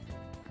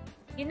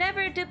 You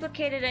never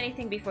duplicated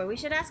anything before. We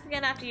should ask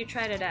again after you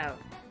tried it out.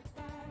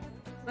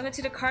 Limit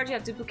to the cards you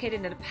have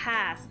duplicated in the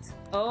past.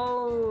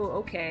 Oh,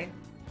 okay.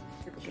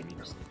 Duplicate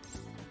first.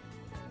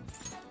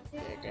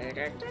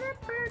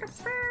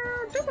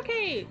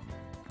 Duplicate!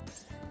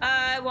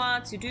 I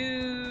want to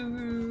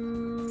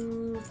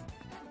do...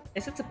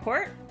 Is it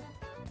support?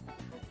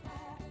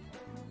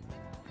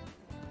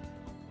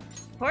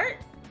 Support?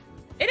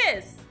 It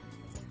is!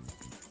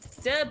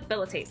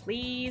 Debilitate,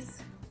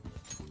 please.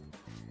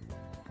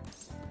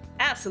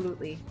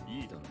 Absolutely.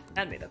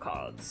 Hand me the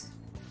cards.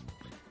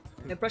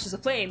 It brushes a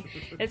flame.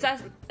 It's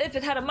as if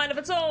it had a mind of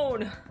its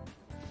own.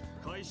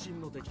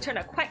 Turned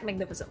out quite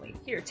magnificently.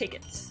 Here, take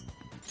it.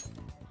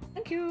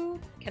 Thank you.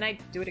 Can I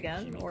do it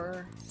again,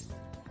 or...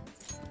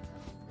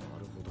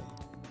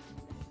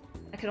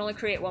 I can only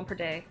create one per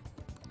day.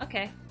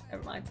 Okay,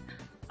 never mind.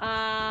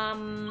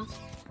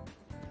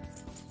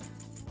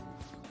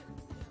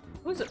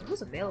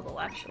 Who's available,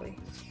 actually?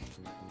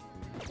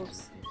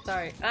 Oops.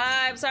 Sorry.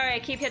 I'm sorry, I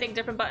keep hitting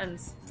different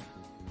buttons.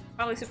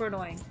 Probably super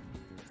annoying.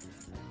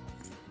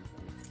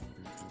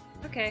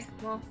 Okay,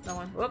 well, no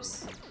one.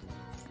 Whoops.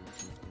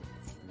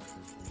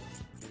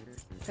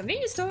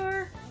 Convenience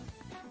store!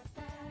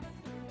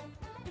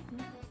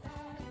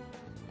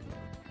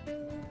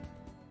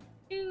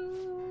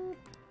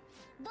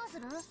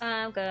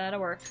 I'm gonna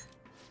work.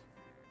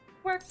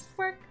 Work,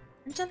 work,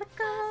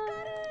 Angelica!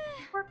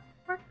 Work,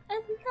 work,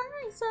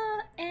 Eliza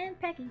and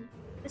Peggy.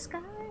 The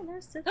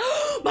Skylar says.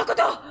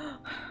 Makoto!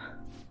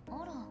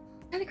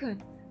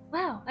 Tani-kun,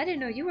 wow, I didn't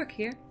know you work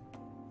here.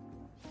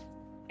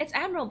 It's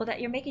admirable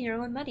that you're making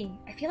your own money.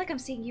 I feel like I'm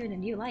seeing you in a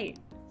new light.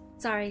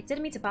 Sorry,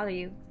 didn't mean to bother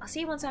you. I'll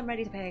see you once I'm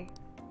ready to pay.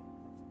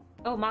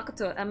 Oh,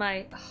 Makoto, am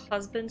I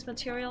husband's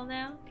material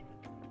now?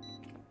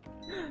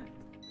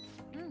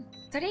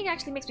 Studying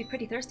actually makes me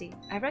pretty thirsty.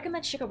 I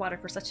recommend sugar water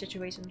for such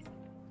situations.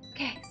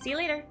 Okay, see you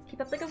later. Keep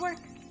up the good work.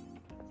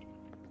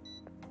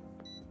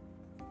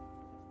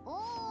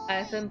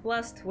 I've been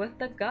blessed with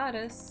the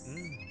goddess.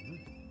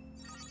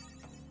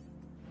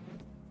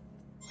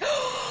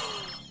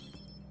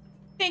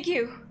 Thank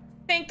you.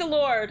 Thank the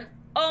Lord.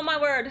 Oh my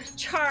word.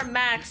 Charm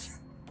max.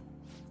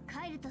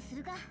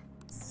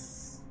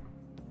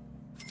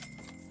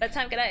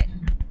 Bedtime, good night.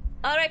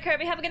 Alright,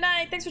 Kirby, have a good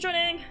night. Thanks for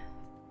joining.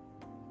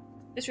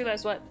 Just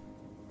realized what?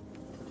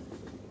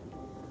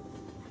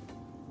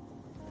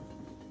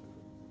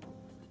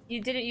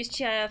 You didn't use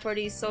Chia for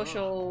these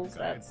socials.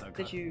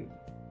 Did you?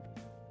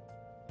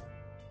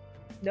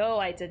 No,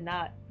 I did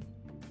not.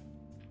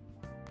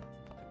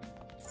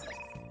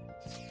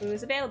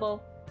 Who's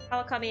available?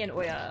 Kawakami and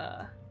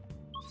Oya.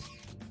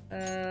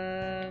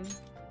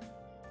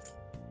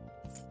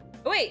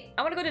 Oh wait,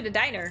 I want to go to the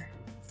diner.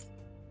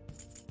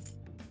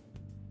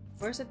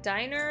 Where's the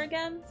diner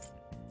again?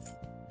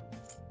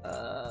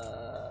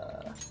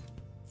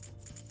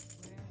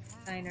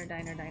 Diner.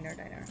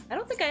 I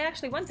don't think I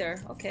actually went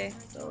there. Okay,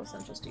 so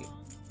Central Street.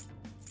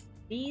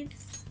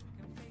 These.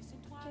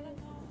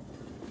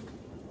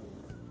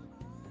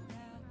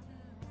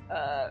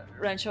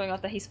 Ren showing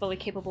off that he's fully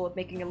capable of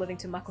making a living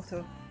to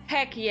Makoto.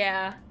 Heck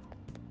yeah!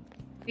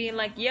 Being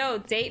like, yo,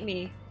 date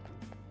me.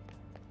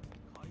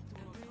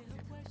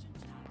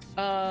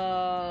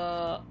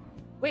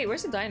 Wait,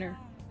 where's the diner?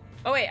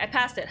 Oh wait, I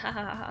passed it. Ha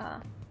ha ha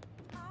ha.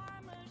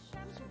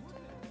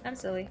 I'm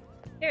silly.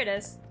 Here it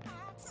is.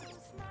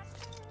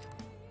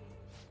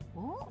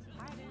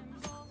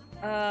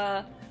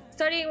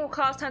 Studying will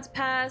cause time to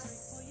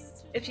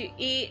pass. If you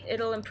eat,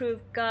 it'll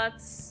improve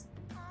guts.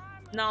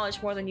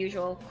 Knowledge more than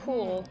usual.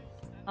 Cool.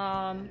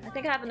 I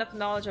think I have enough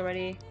knowledge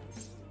already.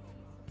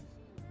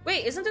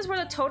 Wait, isn't this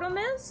where the totem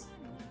is?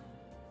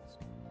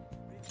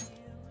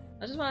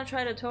 I just want to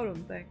try the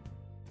totem thing.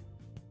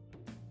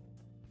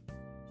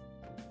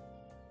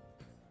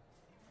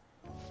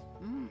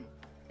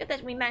 Good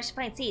that we managed to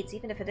find seats,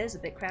 even if it is a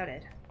bit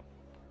crowded.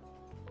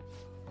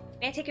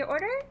 May I take your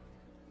order?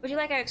 Would you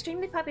like our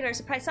extremely popular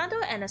surprise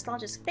sando and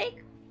nostalgic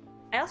steak?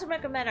 I also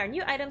recommend our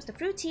new items, the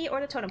fruit tea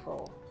or the totem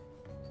pole.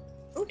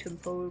 Totem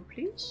pole,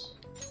 please.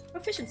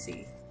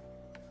 Proficiency.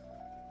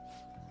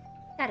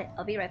 Got it.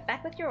 I'll be right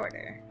back with your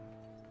order.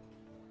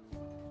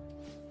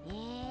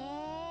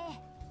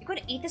 You're going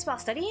to eat this while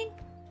studying?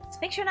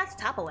 Just make sure not to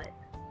topple it.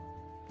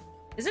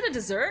 Is it a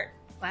dessert?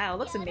 Wow,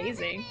 looks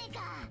amazing.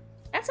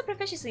 That's a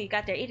proficiency you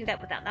got there, eating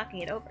that without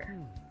knocking it over.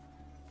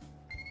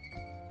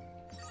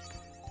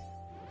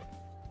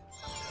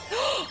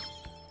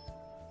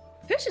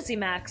 Proficiency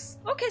max.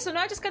 Okay, so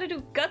now I just gotta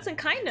do guts and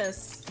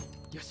kindness.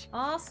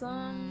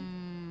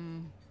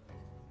 Awesome.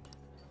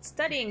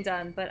 Studying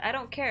done, but I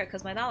don't care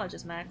because my knowledge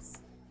is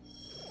max.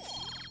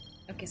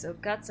 Okay, so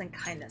guts and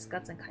kindness,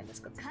 guts and kindness,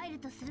 guts and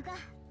kindness.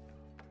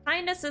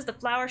 Kindness is the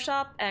flower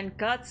shop, and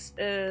guts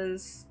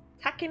is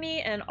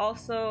Takemi, and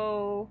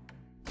also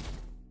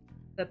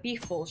the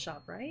beef bowl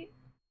shop, right?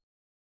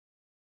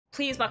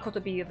 Please,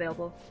 Makoto, be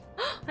available.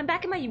 I'm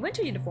back in my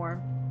winter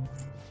uniform.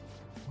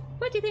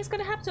 What do you think's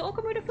gonna happen to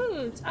Okamura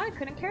Foods? I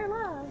couldn't care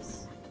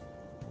less.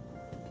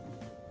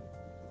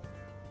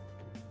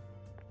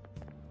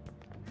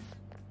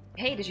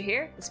 Hey, did you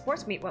hear? The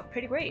sports meet went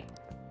pretty great.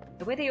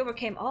 The way they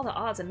overcame all the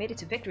odds and made it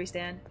to victory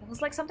stand, it was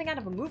like something out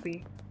of a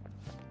movie.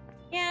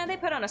 Yeah, they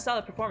put on a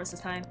solid performance this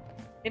time.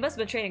 They must have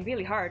been training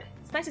really hard.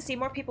 It's nice to see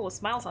more people with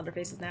smiles on their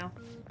faces now.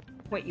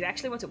 Wait, you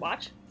actually went to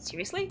watch?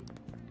 Seriously?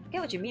 I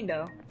get what you mean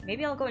though.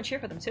 Maybe I'll go and cheer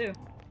for them too.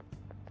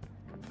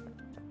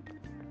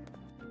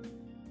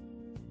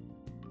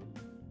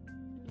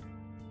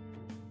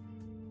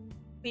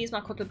 Please,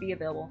 Makoto, be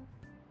available.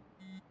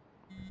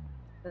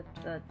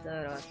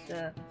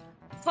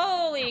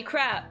 Holy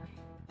crap!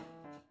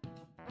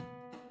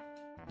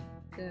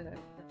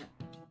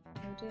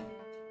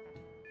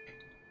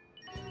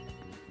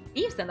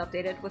 Eve's then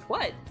updated with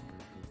what?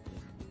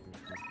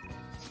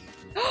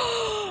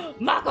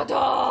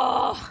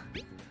 Makoto!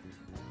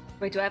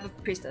 Wait, do I have a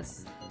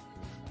priestess?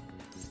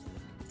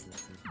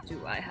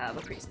 Do I have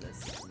a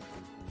priestess?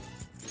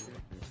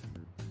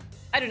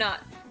 I do not.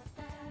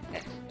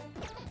 Okay.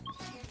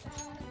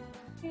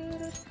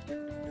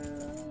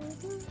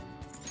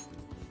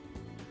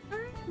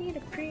 I need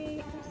a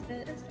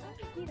priestess.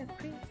 I need a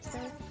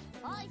priestess.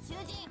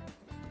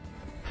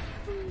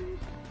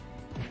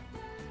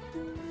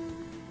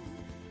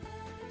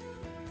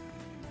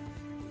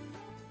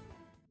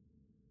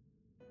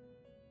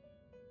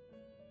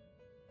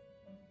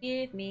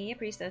 Give me a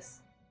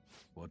priestess.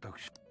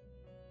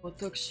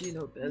 Watashi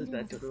no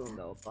velvet room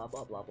no blah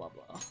blah blah blah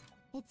blah.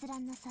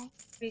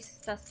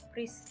 Priestess,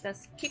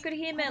 priestess.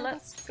 Kikurihime,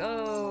 let's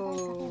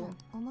go.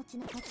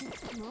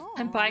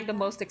 I'm buying the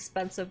most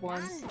expensive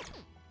ones.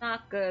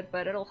 Not good,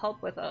 but it'll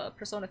help with a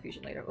Persona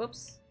fusion later.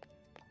 Oops.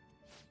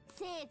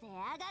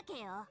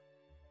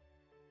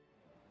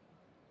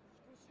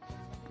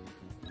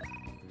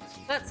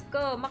 Let's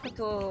go,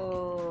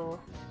 Makoto.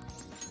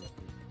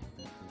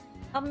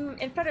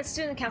 In front of the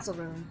student council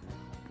room.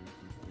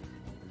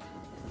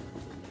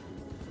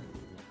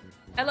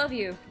 I love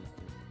you.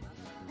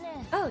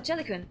 Oh,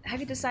 Jelly-kun, have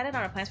you decided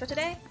on our plans for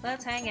today?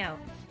 Let's hang out.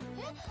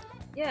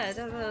 Yeah,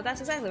 that's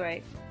exactly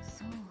right.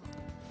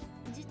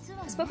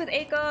 I spoke with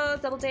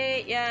Eiko, double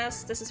date,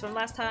 yes, this is from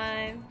last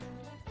time.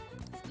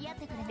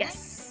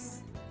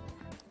 Yes!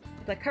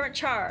 With my current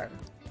charm,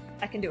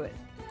 I can do it.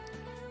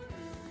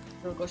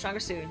 We'll go stronger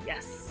soon,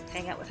 yes.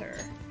 Hang out with her.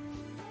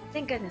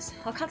 Thank goodness,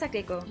 I'll contact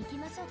Eiko.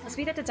 Let's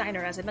meet at the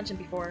diner, as I mentioned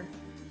before.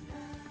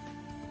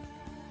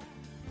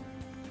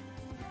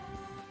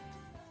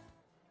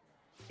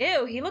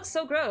 Ew, he looks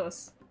so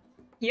gross.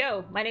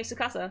 Yo, my name's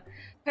Tsukasa.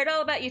 Heard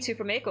all about you two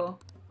from Eiko.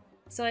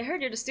 So I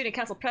heard you're the student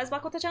council pres,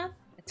 Makoto-chan?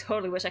 I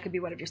totally wish I could be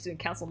one of your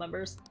student council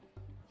members.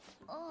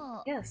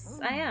 Yes,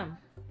 I am.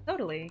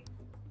 Totally.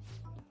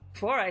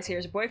 Four Eyes here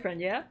is your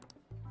boyfriend, yeah?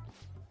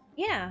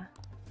 Yeah.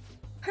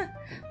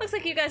 Looks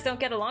like you guys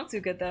don't get along too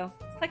good, though.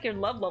 It's like your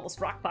love level's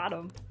rock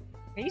bottom.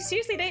 Are you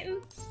seriously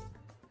dating?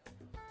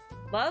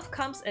 Love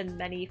comes in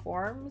many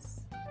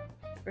forms.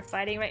 We're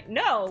fighting right-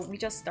 No! We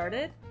just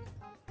started?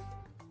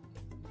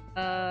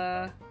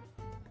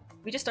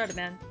 We just started,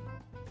 man.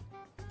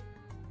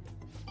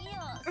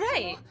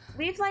 Right!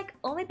 We've, like,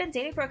 only been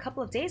dating for a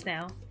couple of days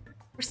now.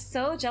 We're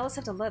so jealous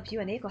of the love you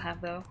and Eiko have,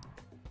 though.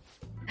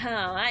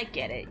 Oh, I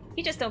get it.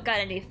 You just don't got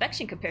any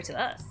affection compared to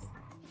us.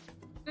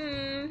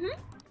 Mm-hmm.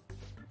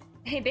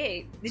 Hey,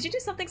 babe, did you do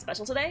something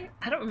special today?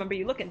 I don't remember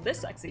you looking this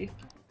sexy.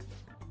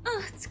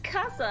 Oh, it's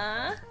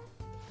Kasa.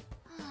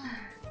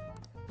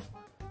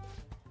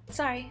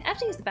 Sorry, I have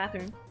to use the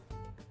bathroom.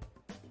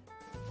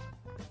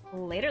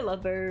 Later,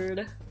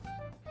 lovebird.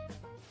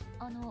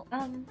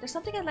 There's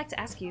something I'd like to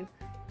ask you.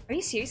 Are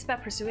you serious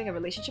about pursuing a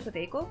relationship with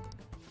Eiko?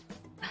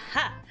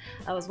 Aha!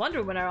 I was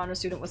wondering when our honor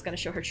student was gonna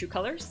show her true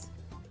colors.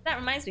 That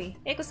reminds me,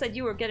 Eiko said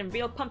you were getting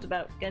real pumped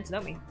about getting to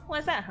know me.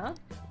 Why's that, huh?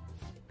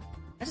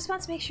 I just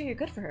want to make sure you're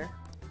good for her.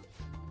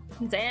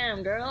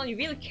 Damn, girl, you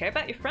really care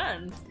about your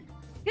friends.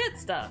 Good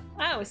stuff.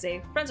 I always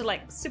say, friends are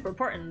like super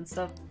important and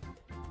stuff.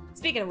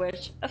 Speaking of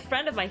which, a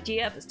friend of my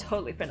GF is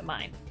totally a friend of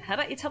mine. How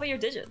about you tell me your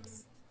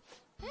digits?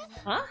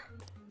 Huh?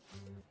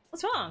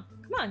 What's wrong?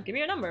 Come on, give me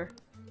your number.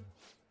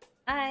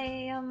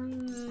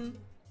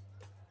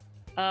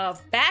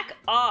 Back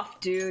off,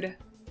 dude.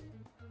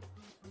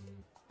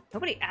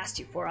 Nobody asked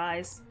you, Four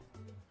Eyes.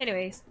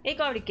 Anyways, Eiko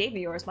already gave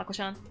me yours,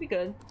 Mako-chan. We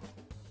good.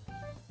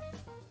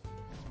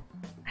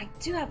 I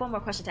do have one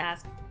more question to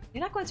ask.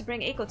 You're not going to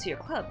bring Eiko to your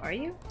club, are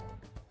you?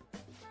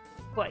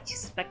 What, you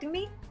suspecting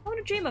me? I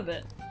wouldn't dream of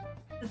it.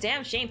 It's a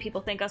damn shame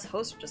people think us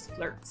hosts are just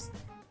flirts.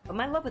 But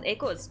my love with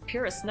Eiko is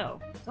pure as snow.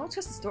 Don't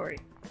twist the story.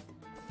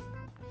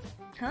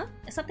 Huh?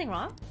 Is something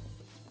wrong?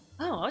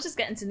 Oh, I was just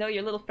getting to know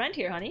your little friend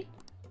here, honey.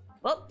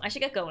 Well, I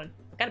should get going.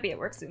 I gotta be at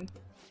work soon.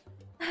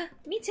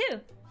 Me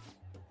too.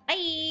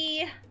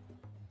 Bye!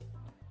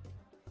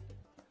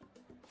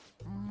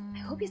 I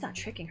hope he's not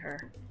tricking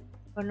her.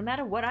 But no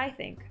matter what I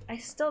think, I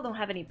still don't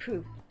have any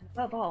proof. And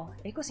above all,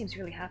 Eiko seems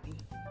really happy.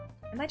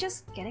 Am I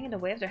just getting in the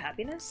way of their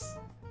happiness?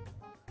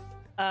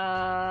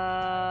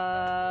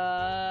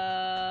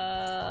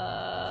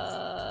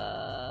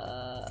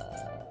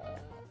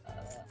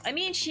 I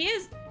mean, she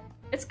is...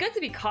 It's good to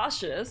be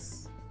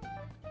cautious.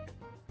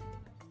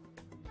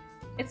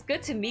 It's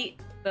good to meet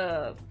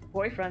the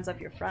boyfriends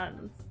of your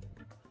friends.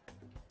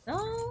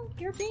 Oh,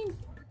 you're being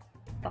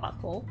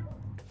thoughtful.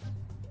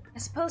 I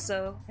suppose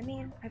so. I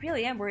mean, I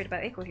really am worried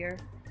about Eiko here.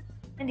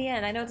 In the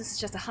end, I know this is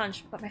just a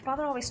hunch, but my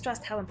father always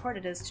stressed how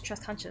important it is to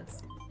trust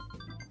hunches.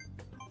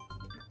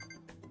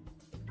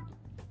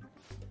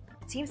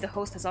 It seems the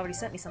host has already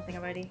sent me something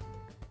already.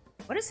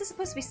 What is this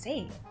supposed to be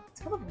saying?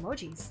 It's full of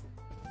emojis.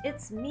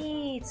 It's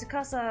me,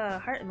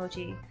 Tsukasa, heart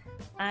emoji.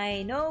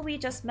 I know we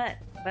just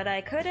met, but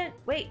I couldn't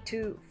wait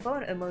to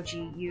phone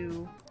emoji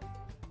you.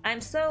 I'm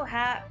so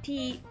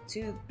happy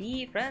to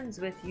be friends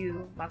with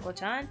you,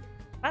 Mako-chan.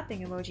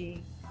 Clapping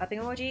emoji. Clapping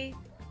emoji.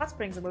 Hot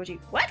springs emoji.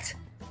 What?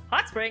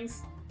 Hot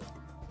springs?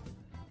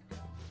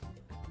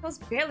 That was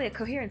barely a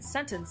coherent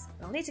sentence.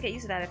 I'll need to get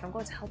used to that if I'm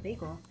going to help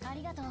Eiko.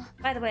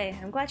 By the way,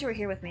 I'm glad you were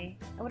here with me.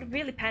 I would have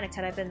really panicked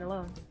had I been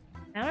alone.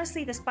 I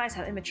honestly despise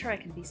how immature I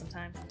can be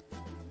sometimes.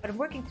 But I'm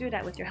working through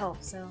that with your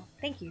help, so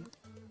thank you.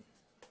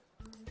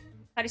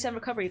 How do you send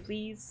recovery,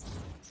 please?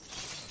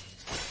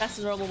 That's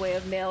the normal way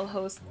of male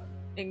hosts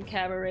in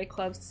cabaret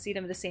clubs to see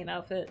them in the same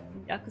outfit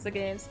in Yakuza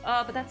games.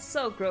 Oh, but that's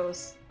so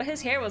gross. But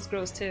his hair was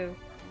gross too.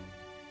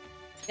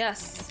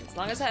 Yes, as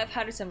long as I have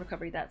Harusen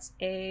recovery, that's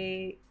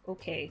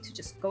okay to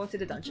just go into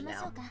the dungeon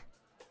now.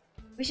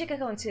 We should get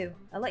going too.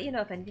 I'll let you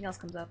know if anything else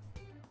comes up.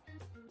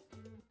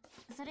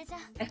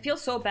 I feel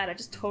so bad, I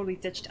just totally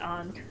ditched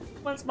on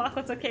once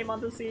Makoto came on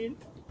the scene.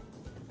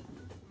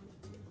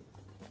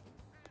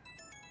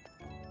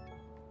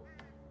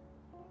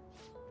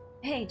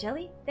 Hey,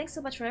 Jelly. Thanks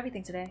so much for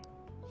everything today.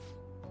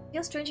 I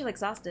feel strangely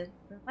exhausted.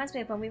 It reminds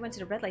me of when we went to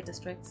the red light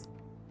district.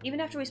 Even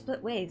after we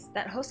split ways,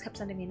 that host kept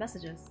sending me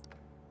messages.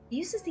 He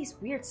uses these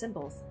weird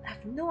symbols. I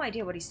have no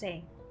idea what he's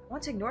saying. I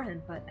want to ignore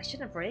him, but I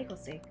shouldn't for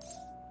Eiko's sake.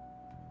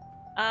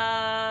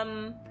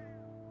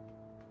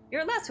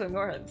 You're allowed to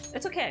ignore him.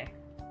 It's okay.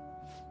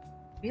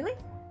 Really?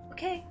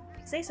 Okay,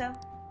 if you say so.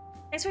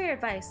 Thanks for your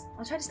advice.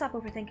 I'll try to stop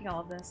overthinking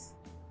all of this.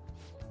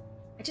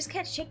 I just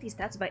can't shake these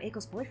doubts about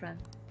Eiko's boyfriend.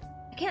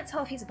 I can't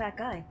tell if he's a bad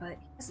guy, but he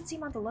doesn't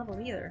seem on the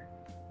level either.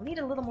 We'll need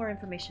a little more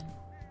information.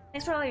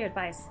 Thanks for all your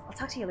advice. I'll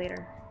talk to you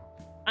later.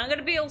 I'm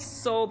gonna feel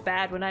so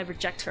bad when I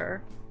reject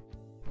her.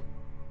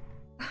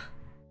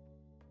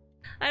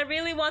 I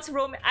really want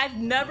to I've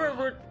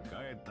never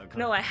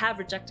No, I have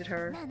rejected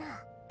her.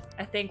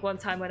 I think one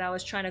time when I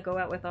was trying to go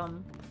out with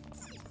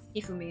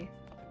Ifumi.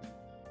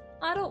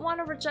 I don't want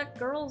to reject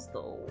girls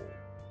though.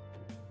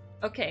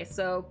 Okay,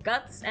 so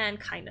guts and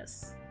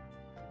kindness.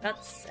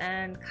 Guts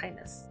and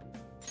kindness.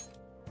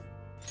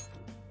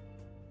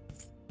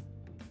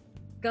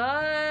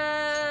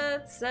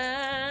 Guts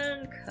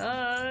and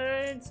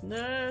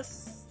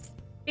kindness.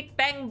 Big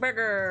Bang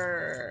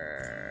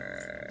Burger.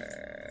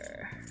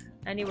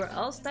 Anywhere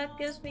else that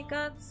gives me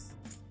guts?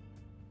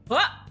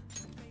 What?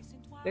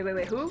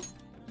 Wait, who?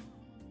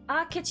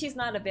 Kichi's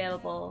not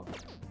available.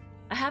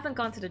 I haven't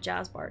gone to the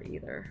jazz bar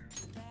either.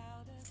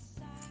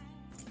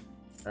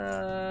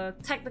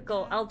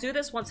 Technical. I'll do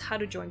this once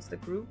Haru joins the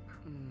group.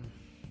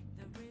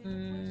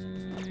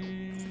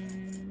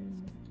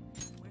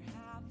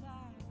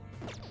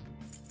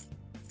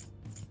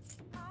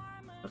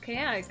 Okay,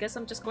 yeah, I guess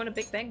I'm just going to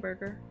Big Bang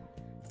Burger.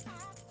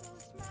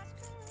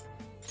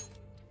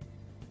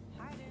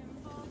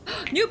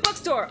 New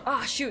bookstore!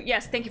 Ah, shoot,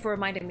 yes, thank you for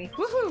reminding me.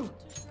 Woohoo!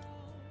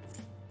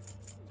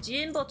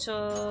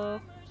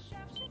 Jinbocho.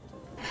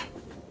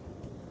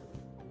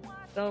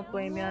 Don't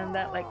blame me on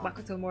that, like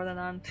Makoto more than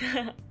on.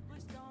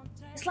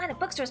 This line of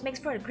bookstores makes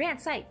for a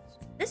grand sight.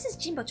 This is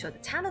Jinbocho, the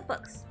town of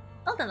books.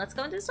 Well then, let's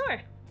go into the store.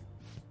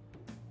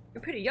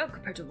 You're pretty young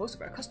compared to most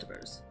of our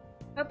customers.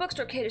 Our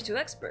bookstore caters to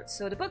experts,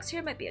 so the books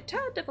here might be a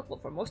tad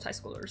difficult for most high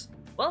schoolers.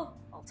 Well,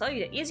 I'll tell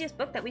you the easiest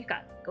book that we've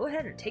got. Go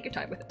ahead and take your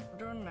time with it.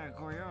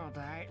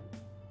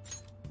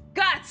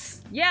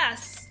 Guts!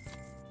 Yes!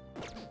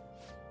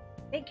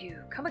 Thank you.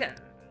 Come again.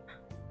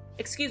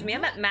 Excuse me,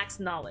 I'm at max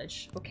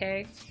knowledge,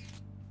 okay?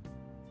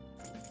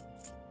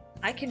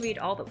 I can read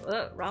all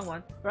the- wrong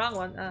one. Wrong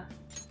one,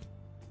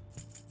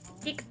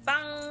 Big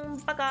Bang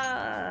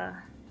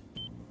Baga!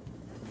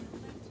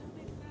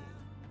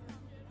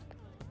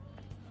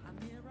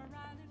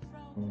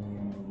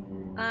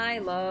 I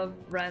love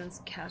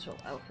Ren's casual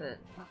outfit.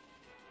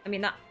 I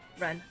mean, not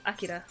Ren,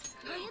 Akira.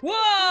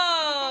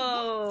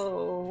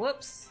 Whoa!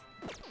 Whoops.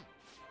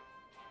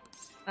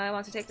 I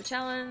want to take the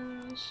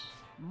challenge.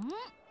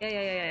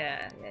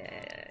 Yeah.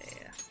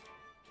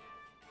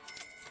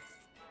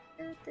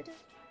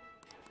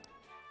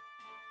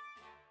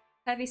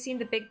 Have you seen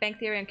The Big Bang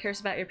Theory and curious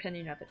about your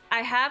opinion of it?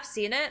 I have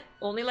seen it,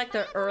 only like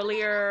the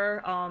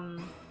earlier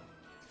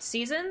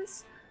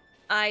seasons.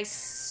 I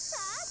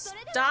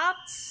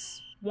stopped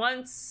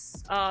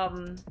once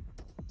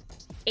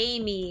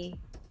Amy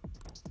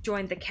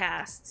joined the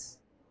cast.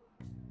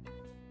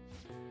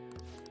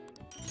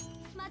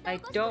 I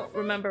don't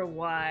remember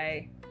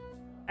why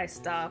I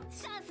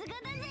stopped.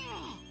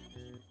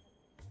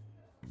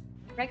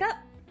 Rank up?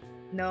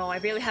 No, I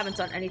really haven't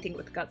done anything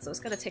with guts, so it's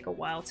gonna take a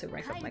while to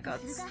rank up my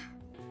guts.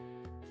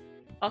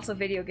 Also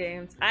video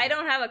games. I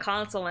don't have a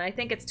console and I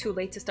think it's too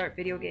late to start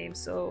video games,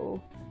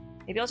 so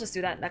maybe I'll just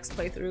do that next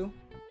playthrough.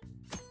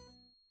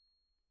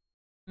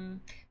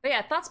 But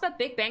yeah, thoughts about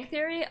Big Bang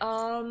Theory? It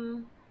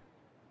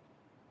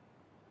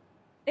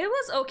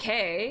was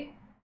okay.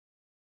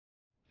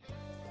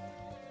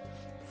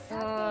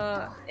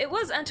 It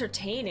was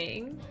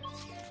entertaining.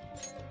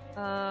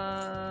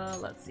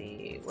 Let's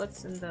see.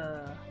 What's in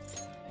the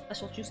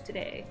special juice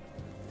today?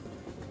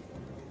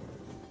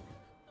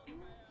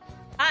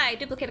 Hi,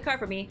 duplicate a card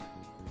for me.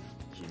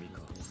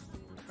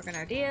 Work on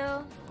our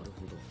deal.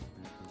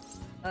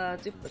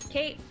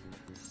 Duplicate.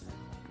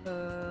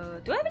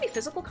 Do I have any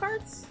physical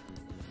cards?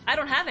 I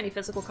don't have any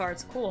physical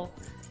cards. Cool.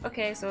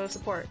 Okay, so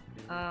support.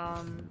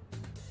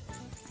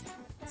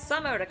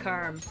 Summer to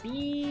Karm.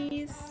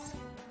 Bees.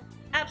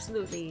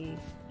 Absolutely.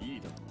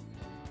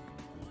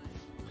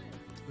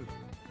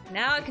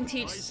 Now I can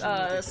teach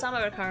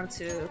Summer to Karm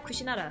to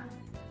Kushinara.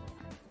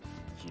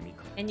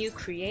 Can you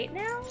create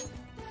now?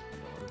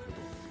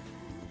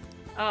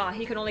 Oh,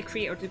 he can only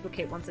create or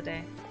duplicate once a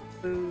day.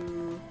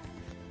 Boo.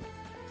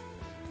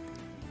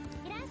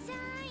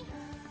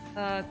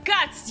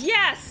 Guts!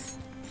 Yes!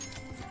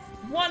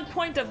 1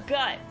 point of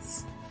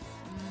guts!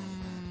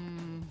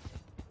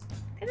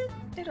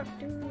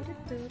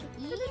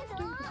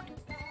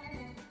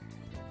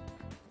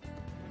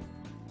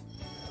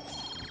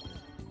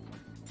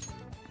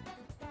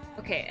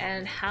 Okay,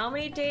 and how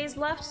many days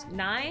left?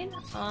 9?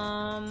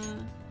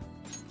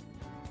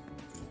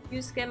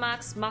 Yusuke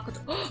Max,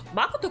 Makoto.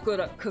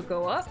 Makoto could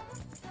go up.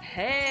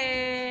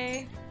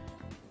 Hey!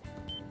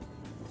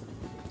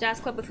 Jazz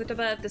Club with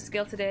Futaba at the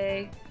scale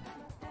today.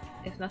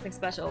 If nothing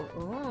special.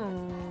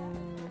 Ooh.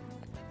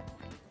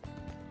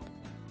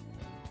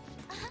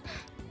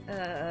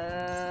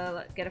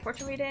 Get a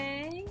fortune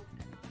reading.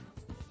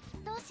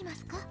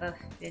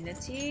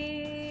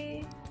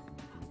 Affinity.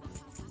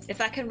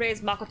 If I can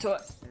raise Makoto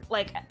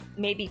like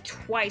maybe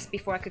twice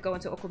before I could go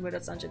into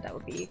Okumura's dungeon, that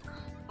would be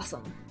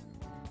awesome.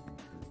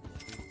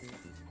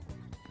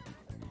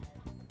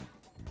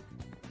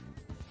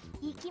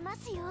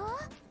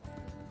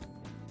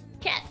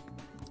 Cat!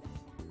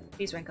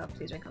 Please rank up,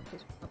 please rank up,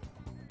 please rank up.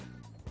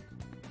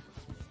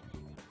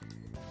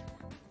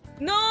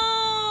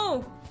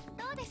 No!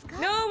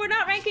 No, we're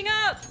not ranking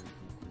up!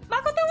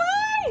 Makoto,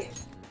 why?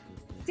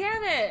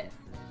 Damn it!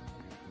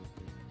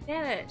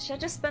 Damn it, should I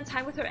just spend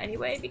time with her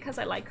anyway because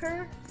I like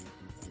her?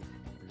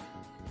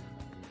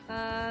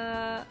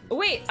 Oh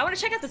wait, I want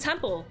to check out the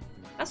temple.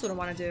 That's what I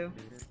want to do.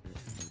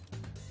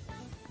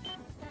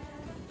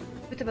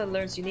 Futaba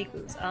learns unique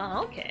moves.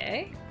 Oh,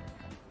 okay.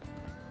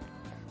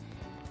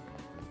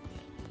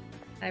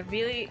 I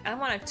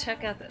want to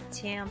check out the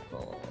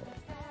temple.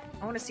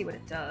 I want to see what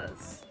it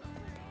does.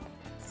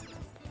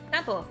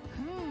 Temple!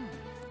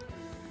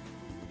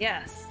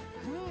 Yes.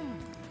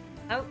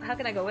 How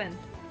can I go in?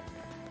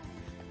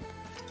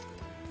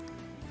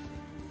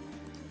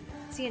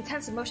 See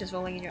intense emotions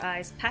rolling in your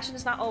eyes. Passion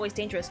is not always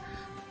dangerous.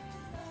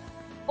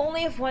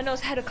 Only if one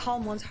knows how to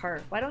calm one's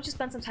heart. Why don't you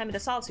spend some time in the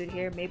solitude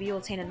here? Maybe you'll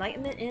attain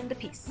enlightenment in the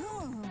peace.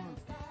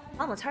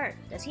 Calm one's heart.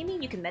 Does he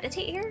mean you can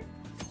meditate here?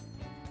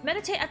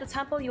 Meditate at the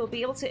temple, you will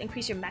be able to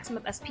increase your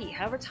maximum SP.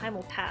 However, time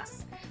will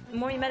pass. The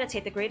more you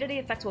meditate, the greater the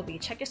effect will be.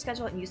 Check your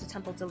schedule and use the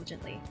temple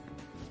diligently.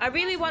 I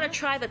really want to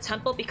try the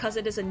temple because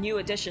it is a new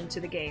addition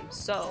to the game.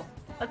 So,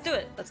 let's do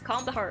it. Let's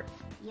calm the heart.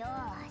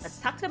 Let's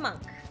talk to the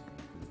monk.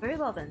 Very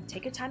well then,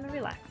 take your time and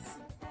relax.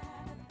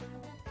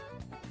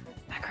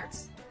 Back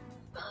hurts.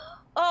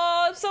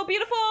 Oh, it's so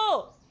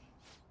beautiful!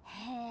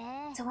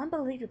 It's so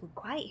unbelievably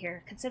quiet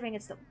here, considering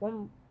it's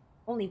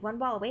only one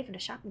wall away from the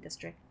shopping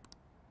district.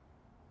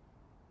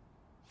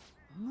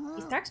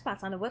 These dark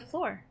spots on the wood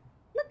floor.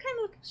 Kind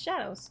of look like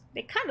shadows.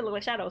 They kind of look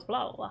like shadows,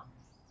 blah blah blah.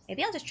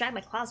 Maybe I'll just drag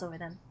my claws over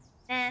them.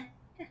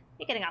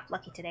 You're getting off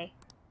lucky today.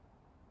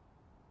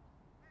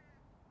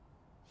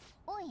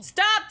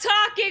 Stop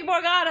talking,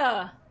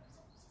 Morgana!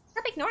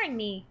 Stop ignoring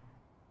me.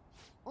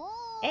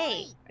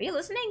 Hey, are you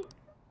listening?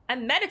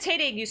 I'm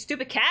meditating, you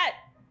stupid cat!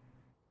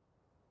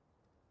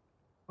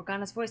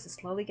 Morgana's voice is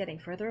slowly getting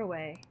further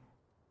away.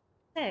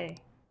 Hey,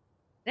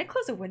 did I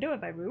close a window in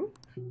my room?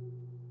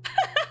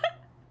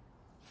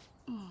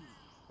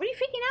 What are you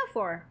freaking out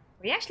for?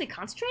 Were you actually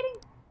concentrating?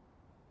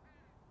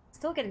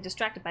 Still getting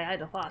distracted by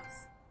idle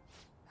thoughts.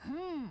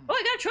 Oh,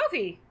 I got a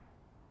trophy!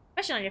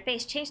 The expression on your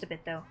face changed a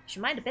bit, though. Is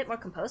your mind a bit more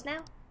composed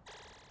now?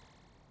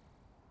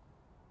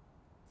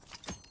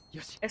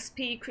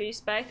 XP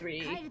increased by 3.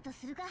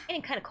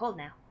 Getting kind of cold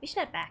now. We should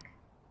head back.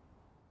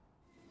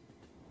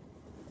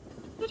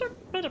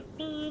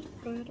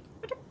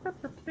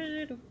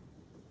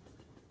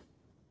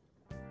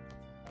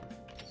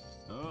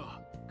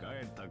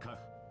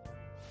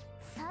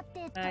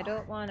 I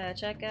don't want to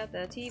check out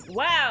the TV.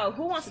 Wow,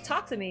 who wants to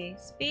talk to me?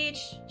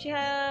 Speech,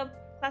 Chihab,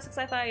 classic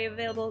sci-fi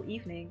available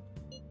evening.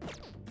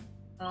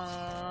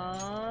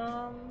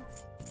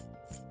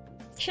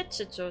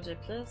 Chichichoji,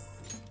 please.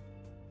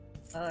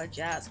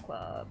 Jazz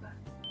club.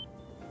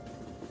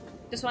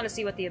 Just want to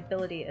see what the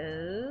ability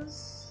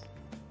is.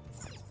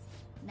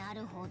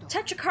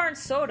 Tetracarn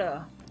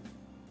soda.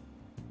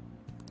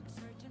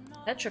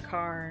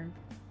 Tetracarn.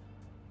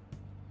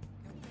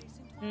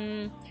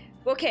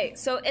 Okay,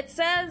 so it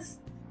says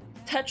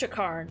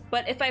Tetrakarn.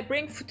 But if I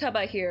bring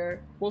Futaba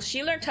here, will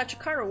she learn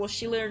Tetrakarn or will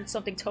she learn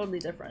something totally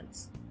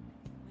different?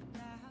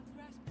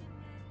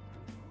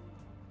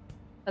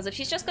 Because if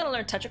she's just gonna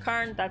learn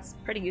Tetrakarn, that's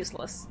pretty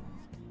useless.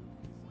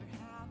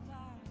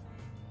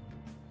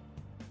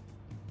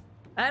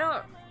 I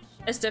don't...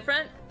 It's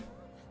different?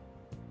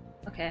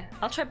 Okay,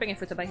 I'll try bringing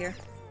Futaba here.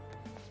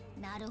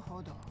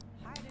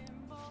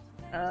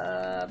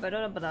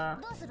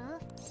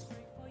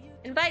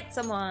 Invite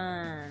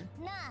someone!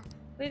 Who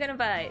are you gonna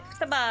invite?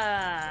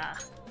 Futaba!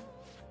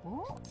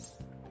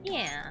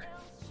 Yeah.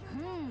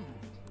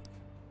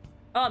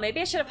 Oh,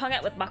 maybe I should have hung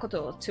out with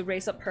Makoto to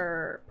raise up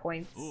her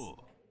points.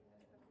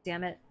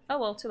 Damn it. Oh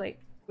well, too late.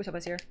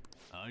 Futaba's here.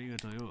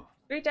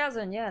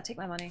 3,000, yeah, take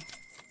my money.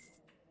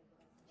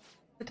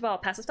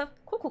 Futaba, passive stuff?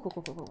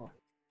 Cool.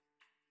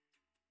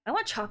 I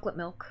want chocolate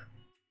milk.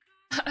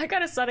 I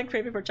got a sudden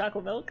craving for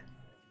chocolate milk.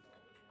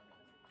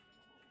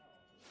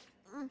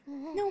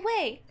 No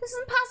way! This is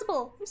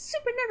impossible! I'm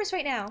super nervous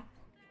right now.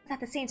 But at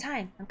the same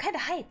time, I'm kinda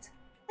hyped.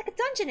 Like a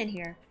dungeon in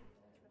here.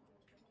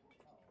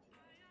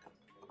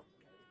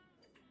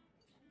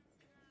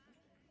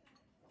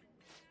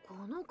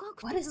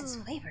 What is this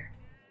flavor?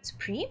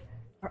 Supreme?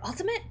 Or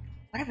ultimate?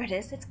 Whatever it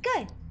is, it's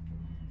good!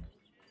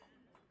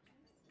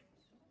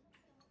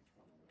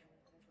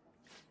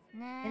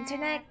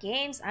 Internet,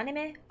 games,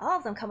 anime, all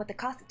of them come with the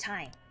cost of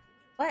time.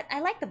 But I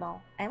like them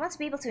all. I want to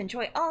be able to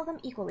enjoy all of them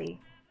equally.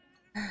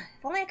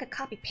 If only I could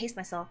copy-paste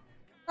myself.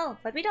 Oh,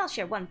 but we'd all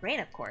share one brain,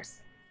 of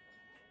course.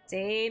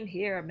 Same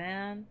here,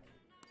 man.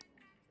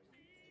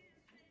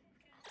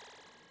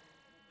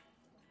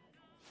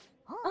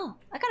 Oh,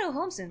 I gotta go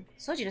home soon.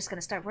 Soji's just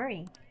gonna start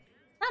worrying.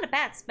 Not a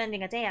bad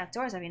spending a day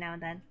outdoors every now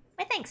and then.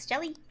 My thanks,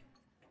 Jelly.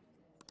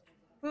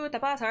 Ooh, the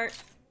boss heart.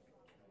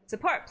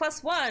 Support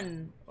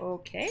 +1.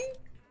 Okay.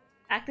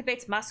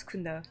 Activates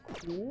Masukunda.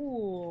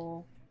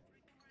 Ooh.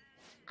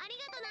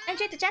 I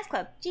enjoyed the jazz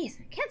club. Jeez,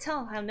 I can't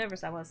tell how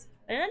nervous I was.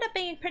 It ended up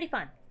being pretty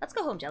fun. Let's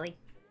go home, Jelly.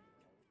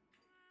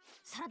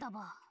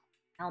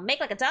 I'll make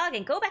like a dog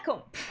and go back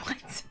home.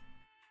 What?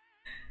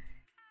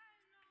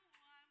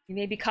 You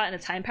may be caught in a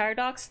time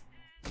paradox?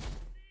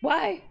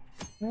 Why?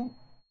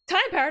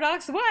 Time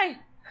paradox? Why?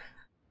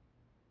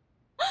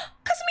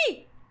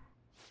 Kasumi!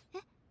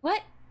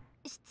 What?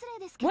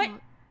 What?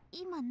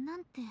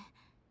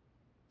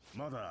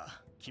 まだ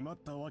決まっ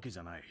たわけじ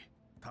ゃない。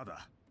た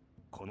だ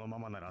このま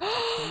まなら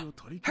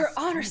Her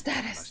honor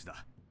status.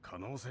 可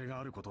能性が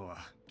あることは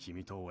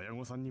君と親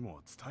御さんに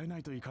も伝えな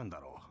いといかんだ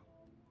ろ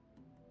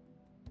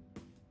う。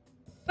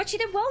 But she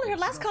did well in her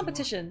last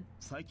competition.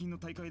 最近の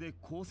大会で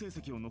好成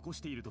績を残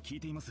していると聞い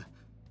ています。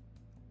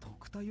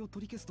特待を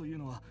取り消すという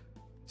のは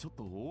ちょっ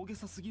と大げ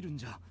さすぎるん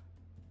じゃ。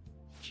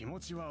気持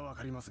ちはわ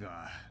かります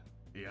が、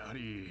やは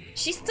り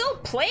She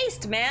still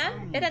placed,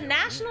 man, in a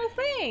national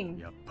thing.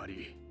 やっぱ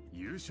り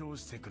優勝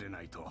してくれ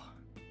ないと。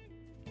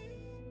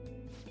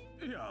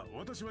いや、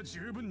私は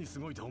十分にす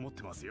ごいと思っ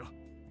てますよ。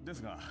で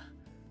すが、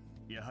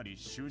やはり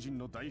囚人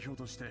の代表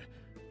として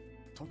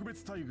特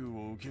別待遇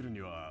を受ける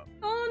には。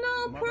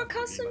Oh no, poor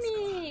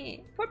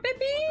Kasumi, poor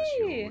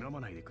baby. 私を恨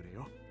まないでくれ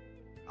よ。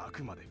あ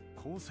くまで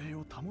公正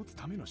を保つ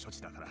ための処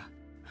置だから。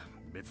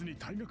別に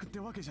退学って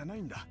わけじゃな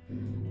いんだ。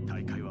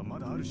大会はま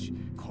だあるし。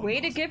Way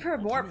to give her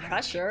more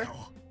pressure.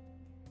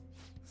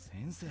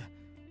 先生、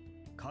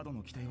過度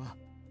の期待は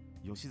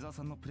吉沢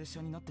さんのプレッシ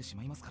ャーになってし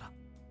まいますから。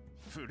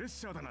プレッ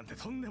シャーだなんて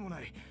とんでも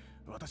ない。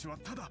私は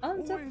ただ応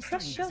援したい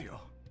んです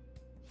よ。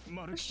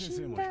丸木先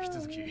生も引き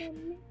続き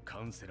カ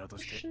ウンセラーと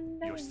して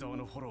吉沢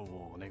のフォロー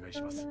をお願い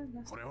します。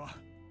これは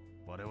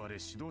我々指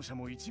導者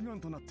も一丸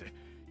となって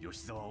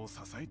吉沢を支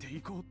えて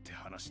いこうって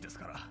話です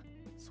から、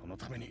その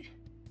ために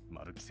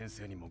丸木先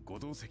生にもご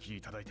同席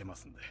いただいてま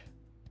すんで。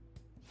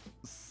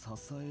支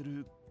え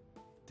る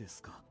で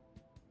すか。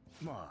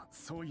まあ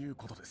そういう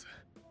ことです。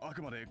あ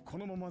くまでこ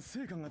のまま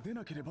成果が出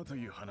なければと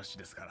いう話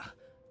ですから。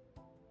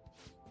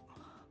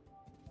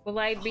 Will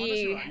I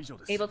be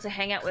able to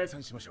hang out with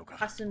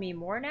Kasumi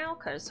more now?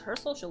 Because her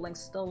social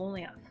link's still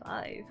only at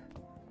 5.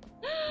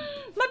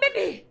 My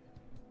baby!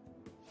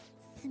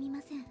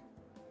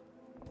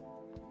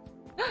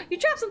 You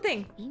dropped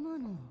something!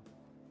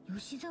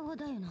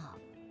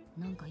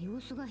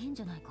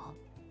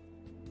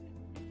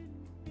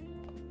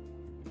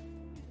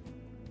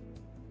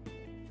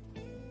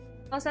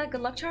 How's that?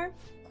 Good luck charm?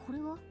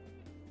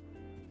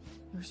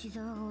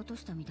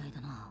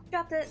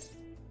 Dropped it.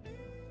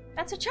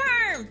 That's a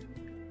charm!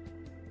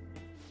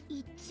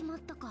 言っちまっ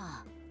た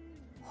か。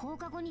放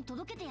課後に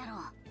届けてやろ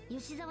う。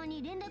吉沢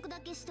に連絡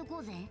だけしとこ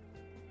うぜ。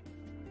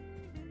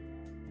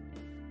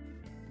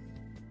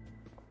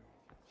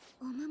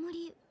お守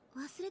り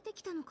忘れて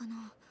きたのか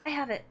な。I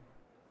have it.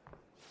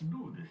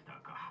 どうでした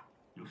か、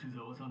吉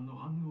沢さんの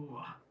反応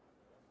は。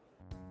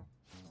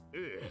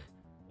ええ、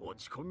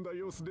落ち込んだ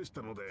様子でし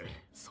たので、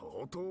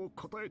相当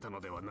答えた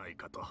のではない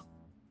かと。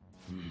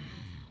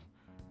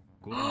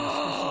これも少し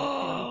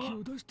や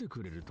る気を出して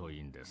くれるとい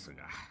いんです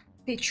が。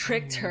They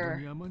tricked her.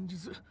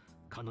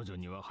 彼女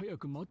には早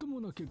くまとも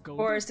な結果を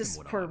Or is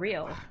this for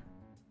real?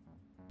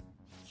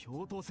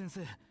 教頭先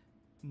生、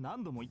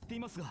何度も言ってい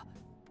ますが、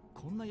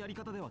こんなやり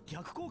方では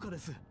逆効果で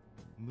す。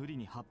無理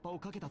に葉っぱを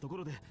かけたとこ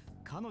ろで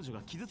彼女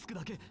が傷つく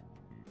だけ。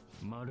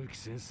丸木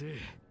先生、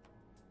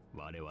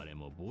我々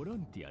もボラ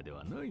ンティアで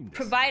はないんで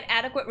す。 Provide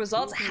adequate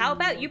results? How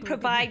about you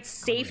provide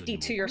safety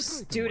to your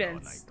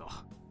students?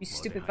 You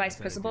stupid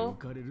vice principal. 浮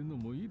かれるの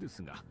もいいで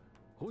すが、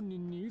本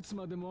人にいつ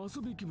までも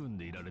遊び気分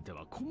でいられて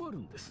は困る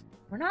んです。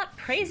 We're not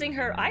praising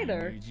her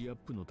either. イメージアッ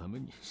プのため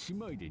に姉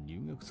妹で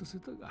入学させ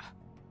たが、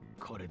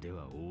これで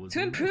は大 To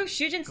勢 improve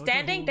Shujin's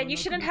standing, then you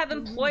shouldn't have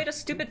employed a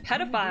stupid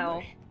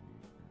pedophile.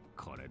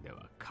 これで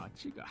は価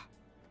値が。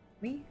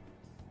 Me?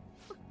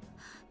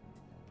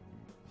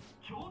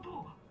 ちょう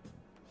ど。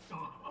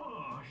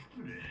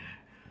失礼。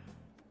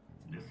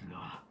です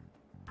が、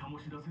鴨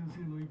志田先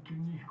生の一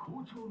件に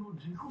校長の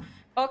事故死。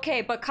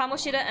 Okay, but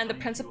Kamoshida and the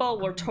principal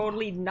were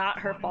totally not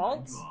her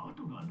fault.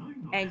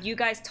 And you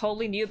guys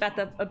totally knew about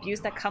the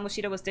abuse that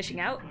Kamoshida was dishing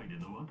out.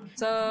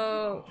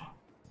 So,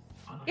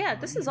 yeah,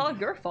 this is all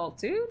your fault,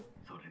 dude.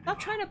 Stop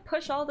trying to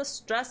push all the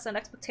stress and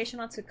expectation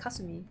onto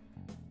Kasumi.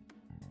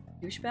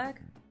 Douchebag.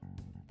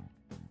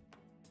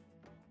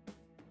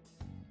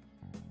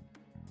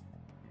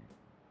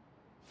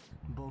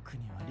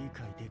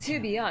 To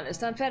be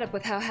honest, I'm fed up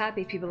with how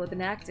happy people have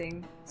been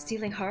acting.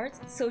 Stealing hearts?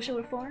 Social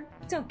reform?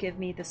 Don't give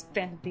me this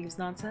Phantom Thieves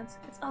nonsense.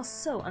 It's all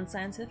so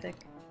unscientific.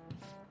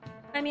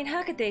 I mean,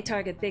 how could they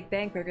target Big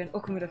Bang Burger and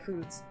Okumura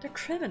Foods? They're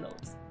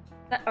criminals.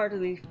 That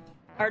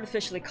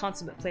artificially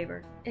consummate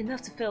flavor,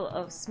 enough to fill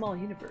a small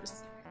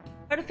universe.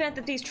 Are the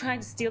Phantom Thieves trying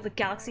to steal the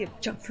galaxy of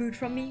junk food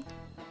from me?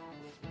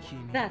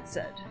 That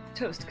said,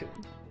 Toast-kun.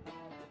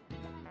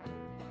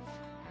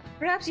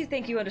 Perhaps you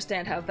think you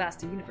understand how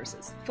vast the universe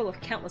is, full of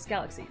countless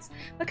galaxies,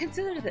 but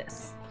consider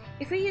this.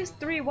 If we use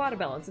 3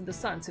 watermelons in the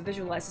sun to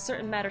visualize a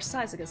certain matter's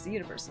size against the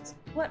universes,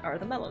 what are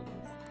the melons?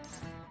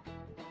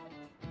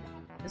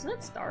 Isn't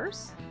it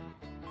stars?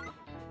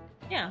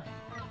 Yeah.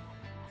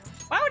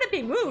 Why would it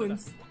be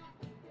moons?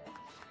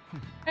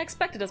 I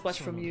expected as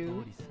much from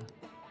you.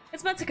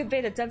 It's meant to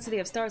convey the density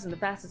of stars in the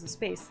vastness of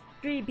space.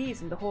 3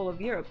 B's in the whole of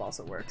Europe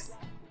also works.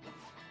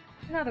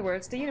 In other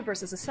words, the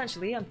universe is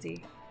essentially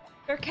empty.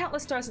 There are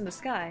countless stars in the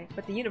sky,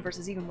 but the universe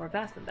is even more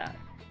vast than that.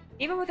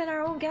 Even within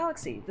our own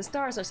galaxy, the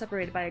stars are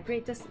separated by a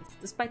great distance,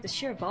 despite the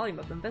sheer volume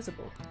of them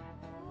visible.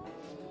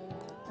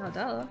 Oh,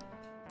 duh.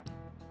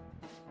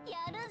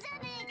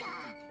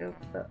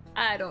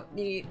 I don't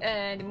need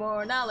any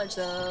more knowledge,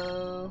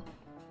 though.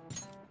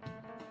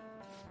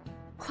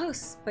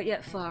 Close, but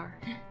yet far.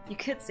 You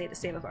could say the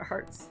same of our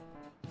hearts.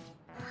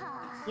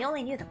 You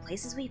only knew the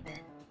places we've been.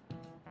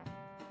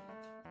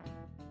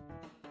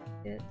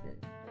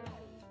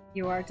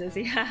 You are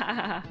dizzy.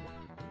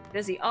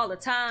 Dizzy all the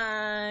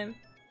time.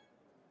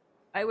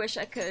 I wish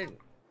I could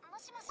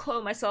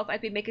clone myself.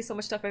 I'd be making so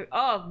much stuff.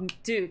 Oh,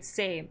 dude,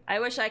 same. I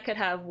wish I could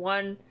have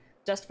one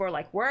just for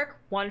like work,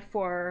 one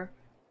for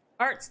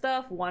art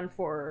stuff, one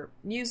for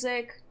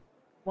music,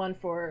 one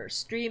for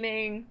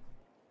streaming.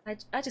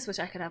 I just wish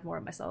I could have more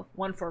of myself.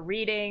 One for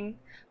reading,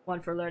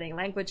 one for learning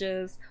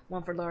languages,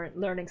 one for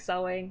learning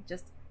sewing.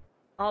 Just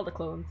all the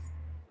clones.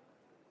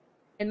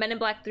 In Men in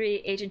Black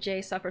 3, Agent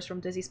J suffers from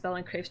dizzy spell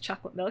and craves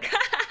chocolate milk.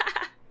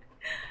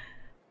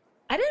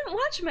 I didn't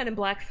watch Men in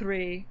Black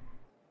 3.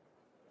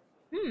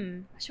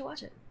 I should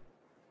watch it.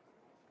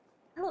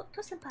 Hello,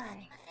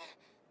 To-senpai.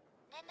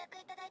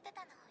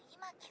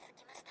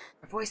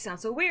 Her voice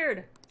sounds so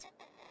weird.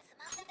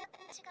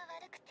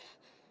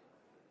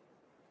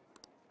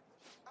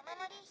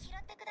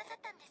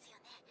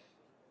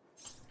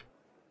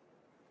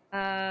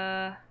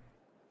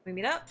 We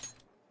meet up?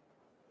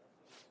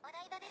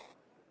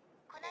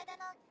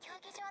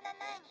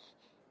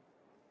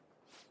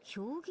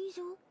 競技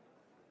場？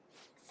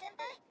先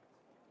輩、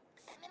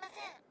すみませ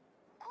ん。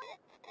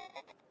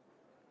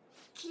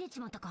切れち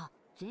まったか。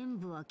全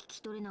部は聞き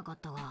取れなかっ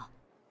たが、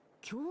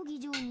競技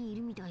場にい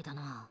るみたいだ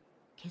な。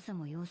今朝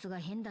も様子が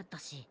変だった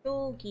し。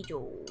競技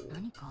場。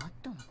何かあっ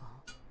たの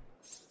か？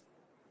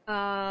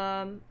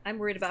 I'm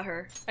worried about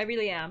her. I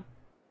really am.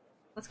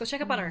 Let's go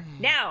check up on her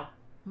now.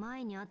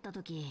 前に会った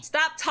時。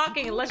Stop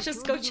talking and let's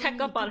just go check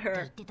up on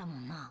her.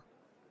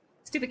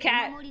 Stupid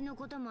cat. お守りの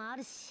こともあ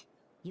るし。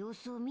様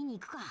子を見に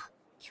行くか。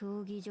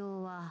競技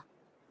場は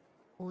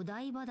お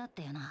台場だっ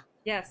たよな。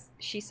Yes,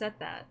 she said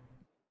that.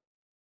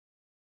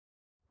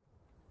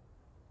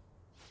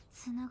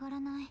 繋が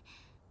らない。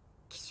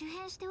機種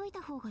変しておい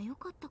た方が良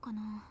かったか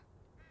な。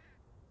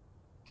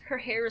Her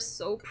hair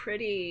is so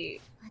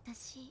pretty.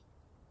 私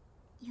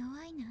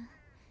弱いな。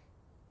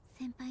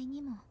先輩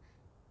にも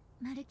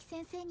丸木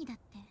先生にだっ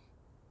て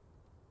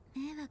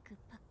迷惑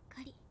ばっ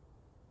かり。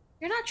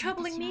You're not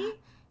troubling me.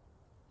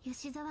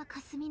 吉沢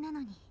かすみなの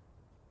に。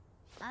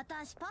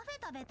私パフェ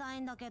食べたい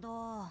んだけ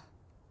ど。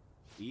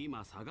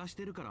今探し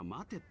てるから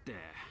待てって。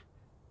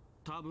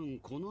多分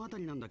この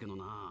辺りなんだけど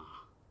な。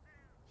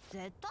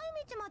絶対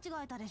道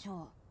間違えたでし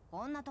ょ。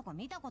こんなとこ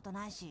見たこと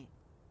ないし。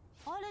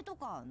あれと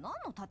か何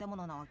の建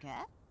物なわけ？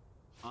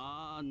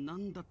な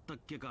んだったっ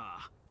け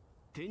か。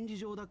展示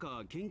場だ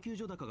か研究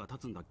所だかが立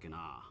つんだっけ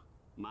な。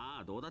ま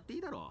あどうだってい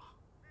いだろう。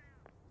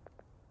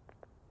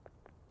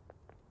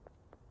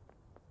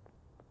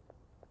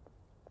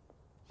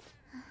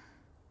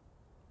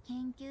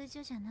研究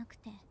所じゃなく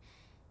て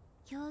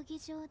競技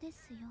場で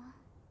すよ。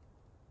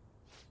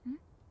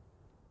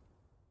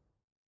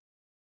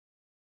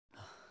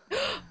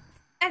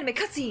Anime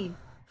cutscene!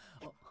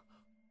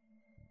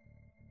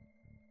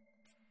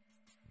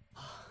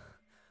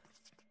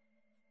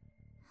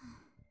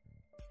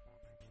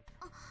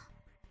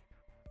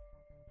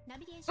 ナ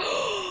ビゲーションを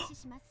開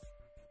始します。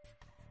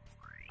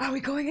 Are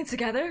we going in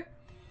together?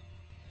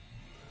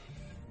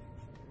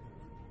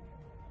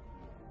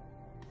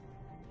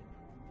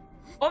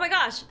 Oh my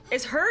gosh!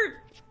 Is her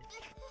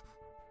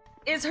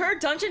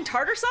dungeon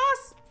tartar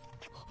sauce?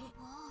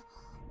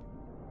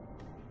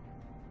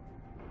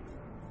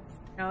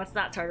 No, it's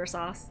not tartar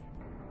sauce.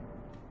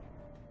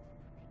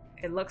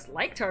 It looks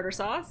like tartar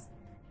sauce.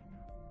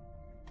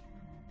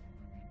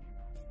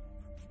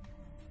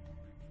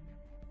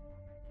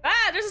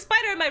 Ah, there's a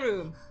spider in my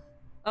room.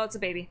 Oh, it's a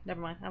baby. Never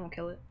mind. I won't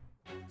kill it.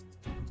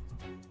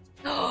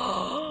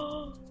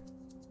 Oh!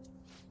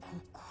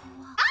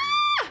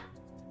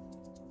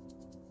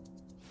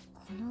 こ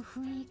の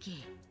雰囲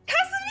気。カ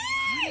ス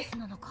ミー！パレス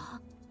なのか？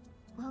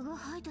我が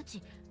輩た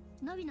ち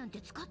ナビなんて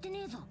使って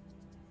ねえぞ。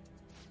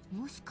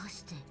もしか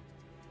して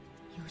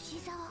吉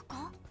沢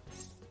か？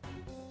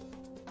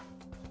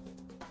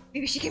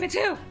 Maybe she came in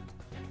too.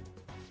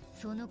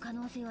 その可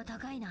能性は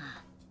高い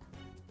な。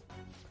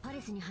パ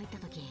レスに入った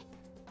時、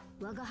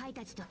我が輩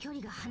たちと距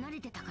離が離れ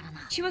てたから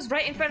な。She was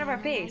right in front of our あ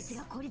い face. つ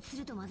が孤立す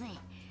るとまずい。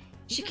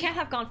She can't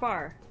have gone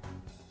far.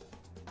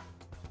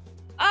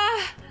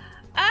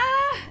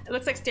 It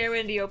looks like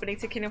Stairway in the opening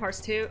to Kingdom Hearts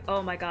 2.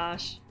 Oh my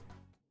gosh.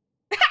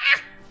 I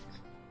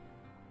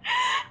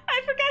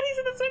forgot he's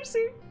in the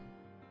swimsuit.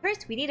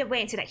 First, we need a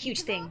way into that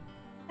huge thing.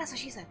 That's what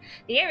she said.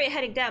 The area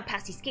heading down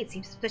past these gates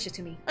seems suspicious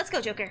to me. Let's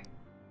go, Joker.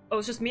 Oh,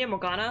 it's just me and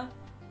Morgana?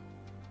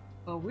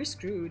 Oh, we're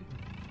screwed.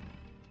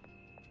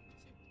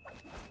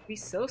 We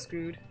so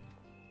screwed.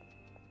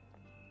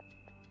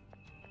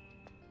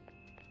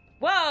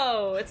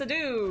 Whoa! It's a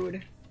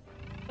dude!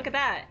 Look at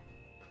that.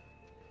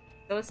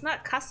 So it's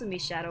not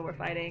Kasumi's shadow we're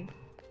fighting.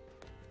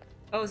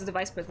 Oh, is it the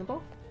vice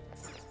principal?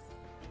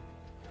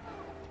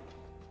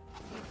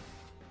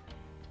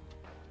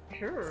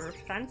 Sure,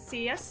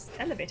 fancy-ass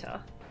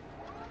elevator.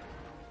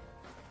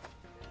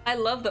 I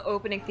love the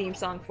opening theme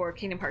song for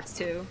Kingdom Hearts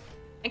 2.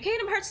 And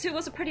Kingdom Hearts 2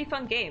 was a pretty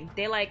fun game.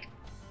 They like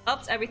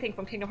upped everything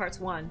from Kingdom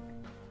Hearts 1.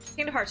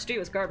 Kingdom Hearts 3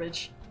 was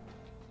garbage.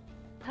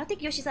 I don't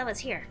think Yoshizawa's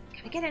here.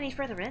 Can we get any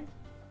further in?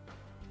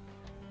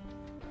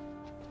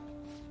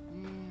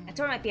 That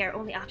door might be our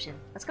only option.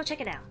 Let's go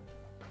check it out.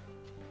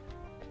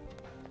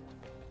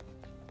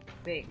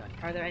 Wait,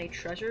 are there any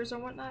treasures or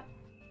whatnot?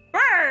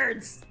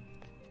 Birds!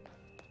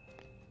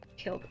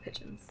 Kill the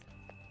pigeons.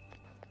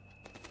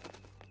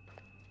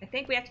 I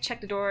think we have to check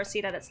the door, see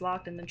that it's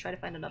locked, and then try to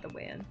find another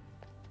way in.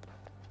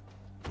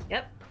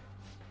 Yep.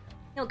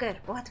 No good.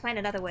 We'll have to find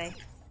another way.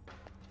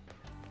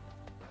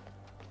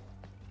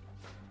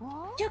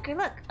 Joker,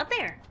 look! Up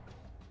there!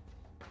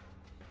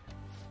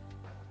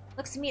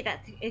 Looks to me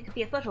that it could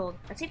be a foothold.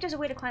 Let's see if there's a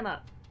way to climb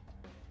up.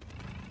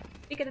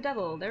 Speak of the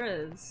devil, there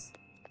is.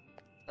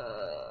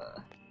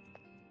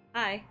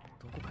 Hi.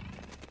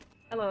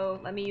 Hello,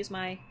 let me use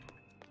my...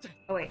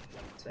 Oh wait,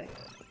 this way.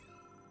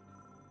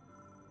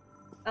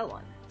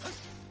 L1.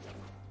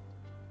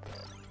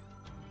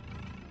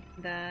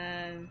 And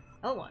then...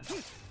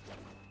 L1.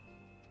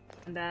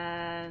 And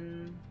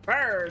then...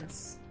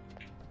 Birds!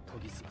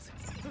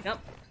 Yep.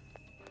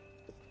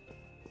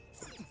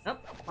 Nope,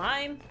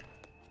 climb.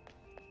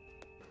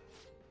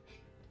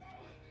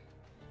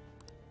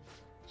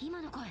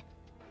 今の声、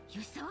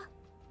吉沢？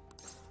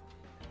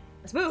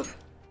 Let's move!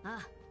 あ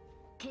あ、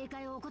警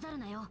戒を怠る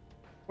なよ。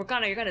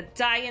Morgana, you're gonna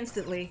die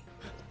instantly.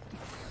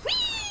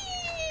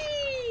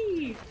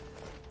 Whee!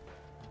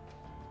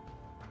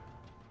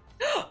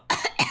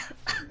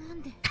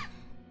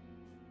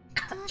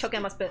 Choke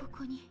on my spit.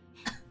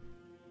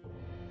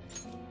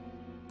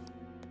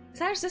 Is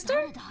that her sister?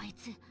 誰だあい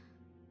つ？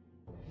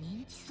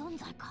認知存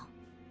在か。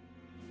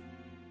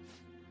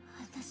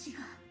私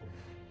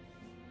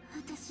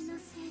の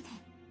せいで。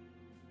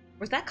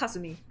 Where's that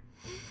Kasumi?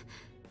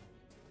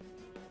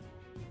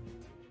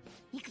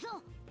 行く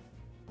ぞ。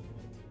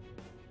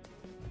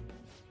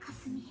か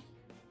すみ、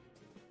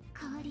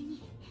代わり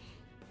に。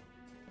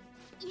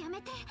や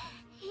めてよ。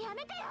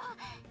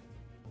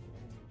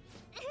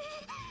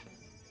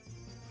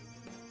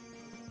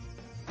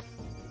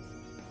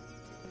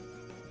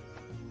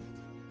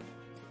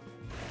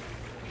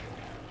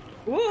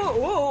Whoa,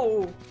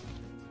 whoa!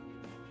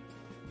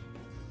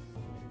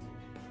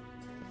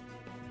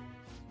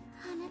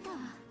 あなたは。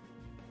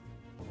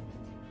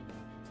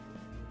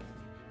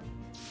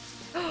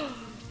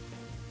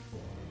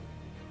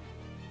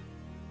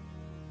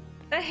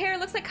 That hair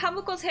looks like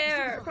Hamuko's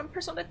hair from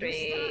Persona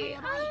 3.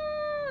 Ah.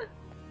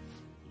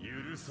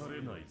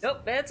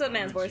 Nope, it's a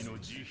man's voice.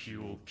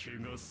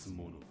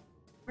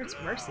 Where's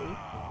Mercy?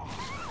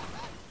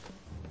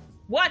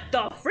 What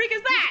the freak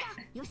is that?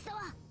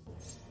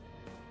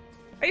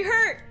 Are you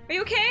hurt? Are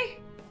you okay?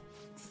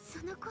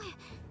 その声、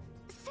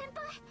先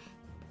輩。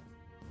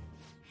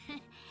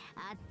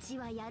あっち主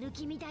はやる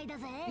気みたいだ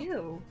ぜ。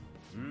 Ew.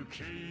 受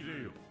け入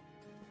れよ。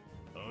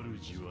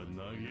主は嘆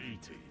い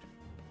ている。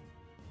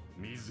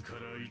自ら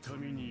痛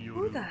みによ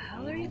Who る the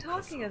hell are you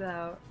talking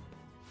about?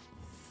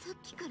 さっ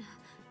きから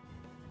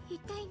一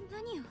体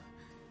何を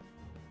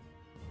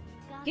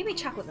Give me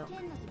chocolate milk. 試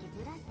験の時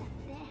ずらしたっ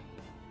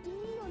てい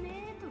いよ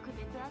ね、特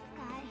別扱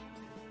い。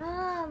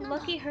 Ah,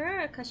 lucky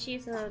her, cause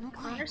she's a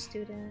honor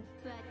student.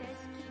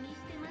 私気に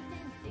してませ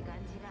んって感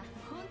じが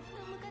ほんと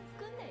ムカつ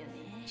くんだよ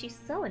ね。 She's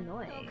so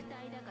annoying. 特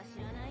待だか知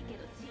らないけ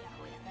どチヤ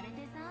ホヤされ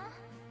てさ、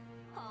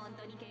本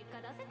当に結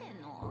果出せて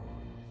んの？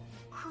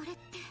これっ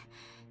て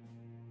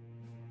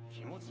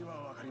気持ちは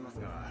わかります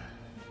が、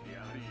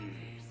やはり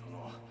そ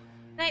の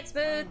Night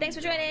Smooth, thanks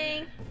for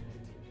joining.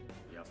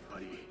 やっぱ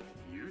り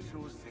優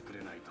勝してく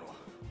れないと。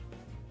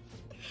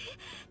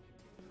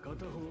片方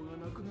が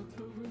なくなっ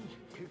た上に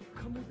結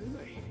果も出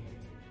ない。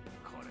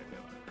これで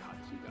は勝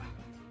ちだ。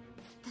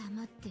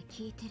黙って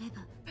聞いてれ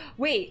ば。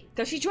 Wait,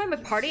 does she join my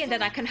party and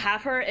then I can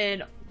have her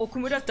in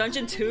Okumura's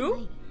dungeon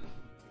too?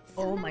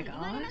 Oh my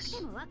gosh.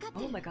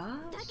 Oh my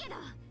gosh. だけど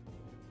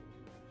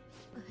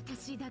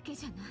私だけ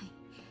じゃない。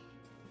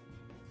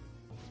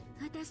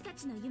私た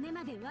ちの夢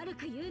まで悪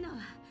く言うのは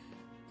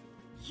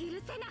許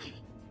せない。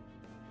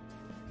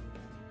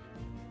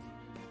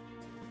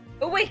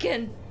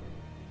 Awaken!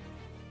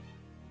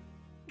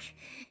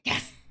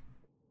 Yes!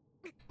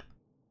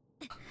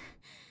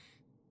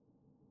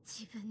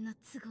 自分の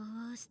都合を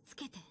押し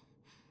付けて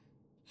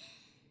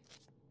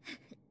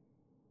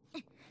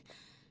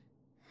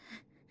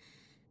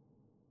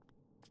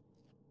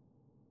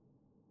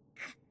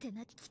勝手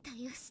な期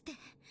待をして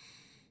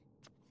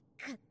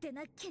勝手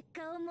な結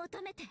果を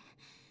求めて。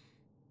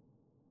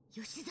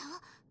吉沢、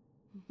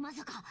ま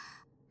さか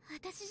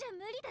私じゃ無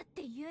理だっ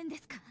て言うんで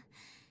すか？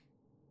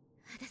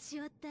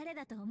私を誰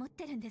だと思っ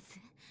てるんです？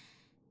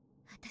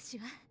私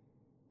は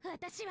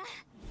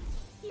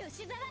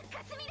吉沢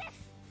かすみで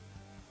す。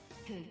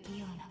不器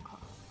用な子。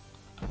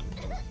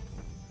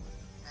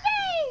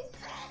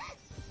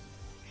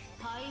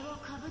灰を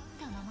かぶっ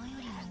たままよ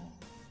りも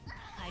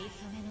灰染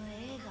めの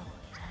映画を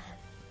選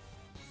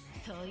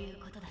ぶ。そういう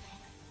ことだね。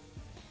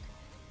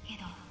け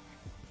ど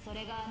そ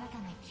れがあなた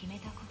の決め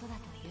たことだ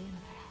というのな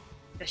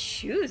ら The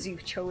shoes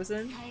you've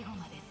chosen? 最後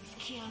まで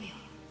付き合うよ。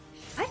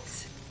 What?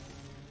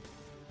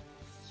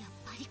 やっ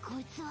ぱりこ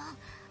いつは。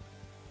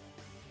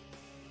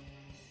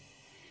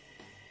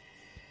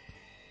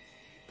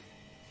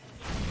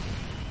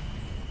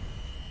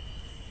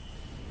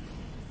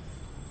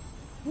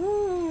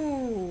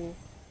 Ooh.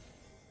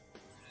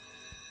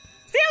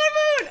 Sailor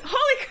Moon!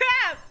 Holy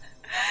crap!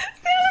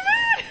 Sailor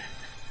Moon!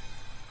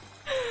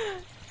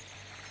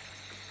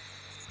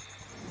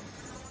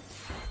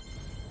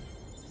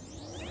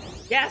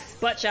 Yes,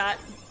 butt shot.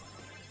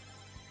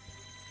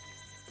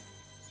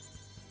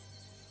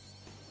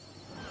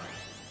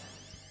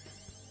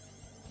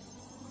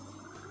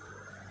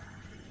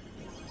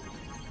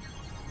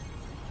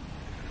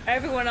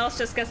 Everyone else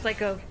just gets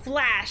like a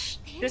flash.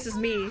 This is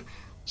me.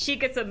 She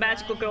gets a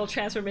magical girl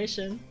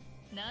transformation.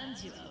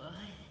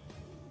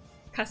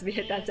 Kasumi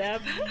hit that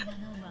dab.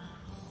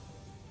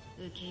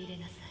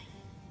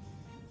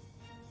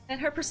 And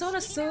her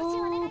persona's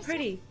so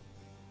pretty.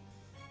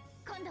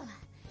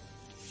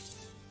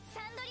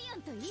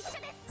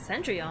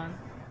 Cendrillon?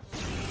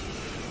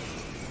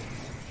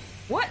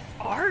 What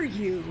are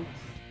you?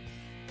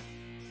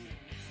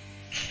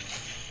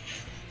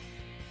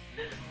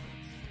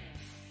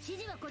 指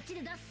示はこっち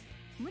で出す。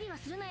無理は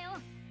するなよ。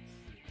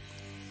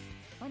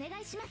お願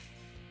いします。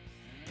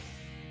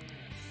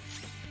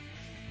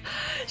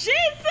 She's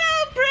so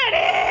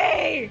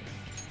pretty!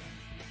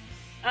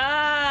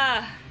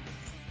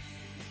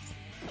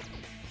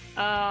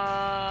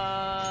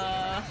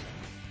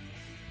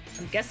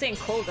 I'm guessing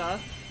Koga.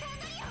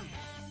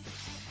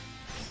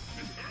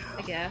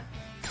 Yeah.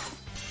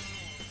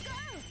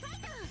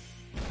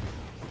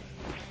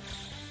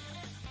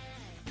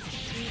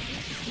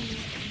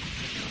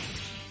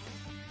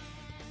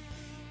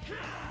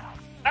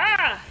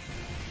 Ah!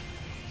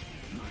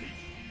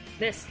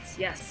 Missed,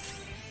 yes.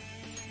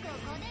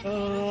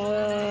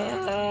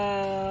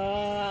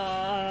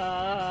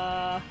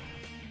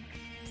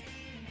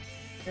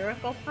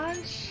 Miracle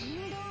Punch?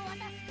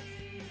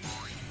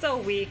 So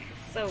weak,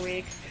 so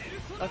weak.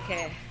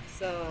 Okay,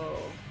 so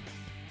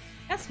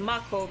that's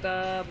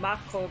Makoga,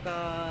 Makoha.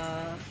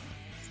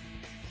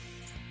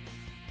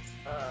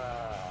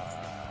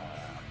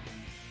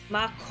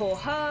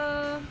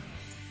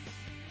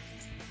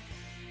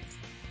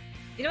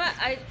 You know what?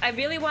 I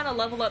really want to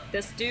level up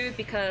this dude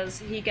because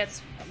he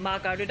gets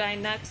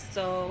Magarudine next,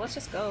 so let's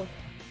just go.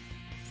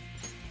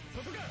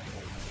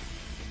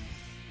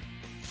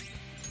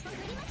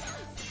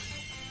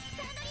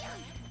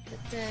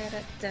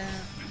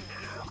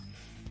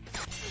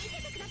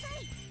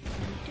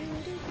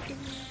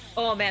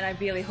 Oh man, I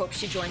really hope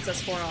she joins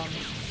us for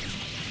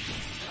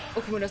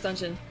Okumura's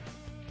dungeon.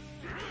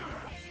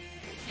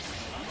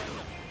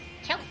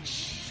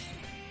 Couch.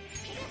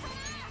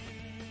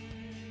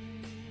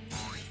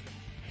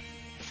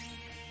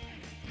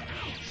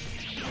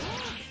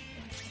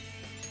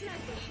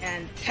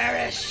 And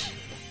perish!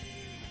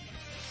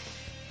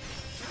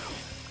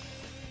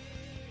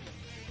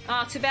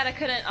 Ah, too bad I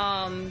couldn't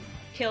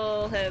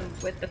kill him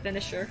with the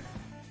finisher.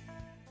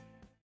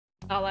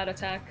 All out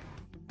attack.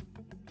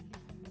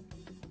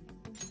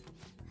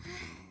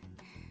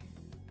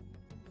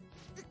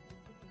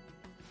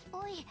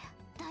 おい、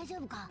大丈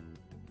夫か？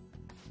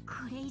こ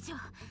れ以上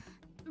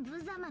無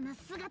様な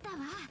姿は。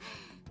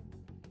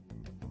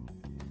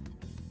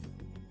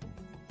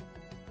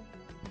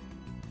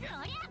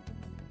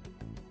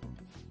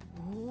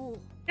おお、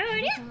目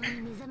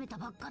覚めた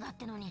ばっかだっ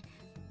てのに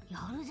や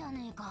るじゃ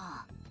ねえ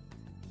か。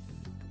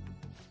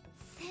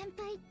先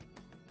輩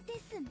で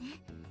す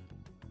ね。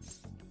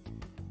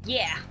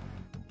Yeah.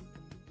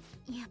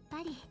 やっ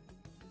ぱり。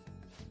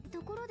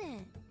ところで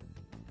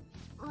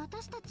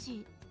私た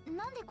ち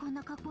なんでこん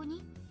な格好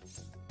に？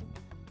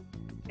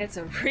 It's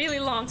a really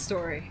long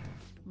story.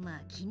 ま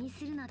あ気に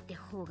するなって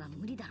方が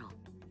無理だろう。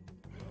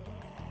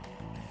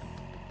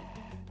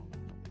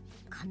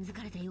感づ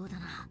かれたようだ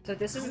な。 So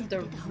this isn't the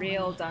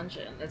real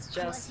dungeon. It's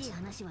just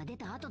話は出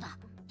た後だ。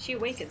 she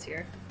awakens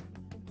here.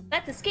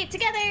 Let's escape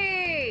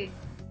together!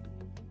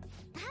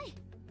 はい。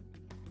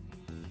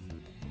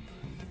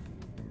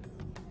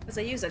 As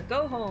I use a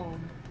go home.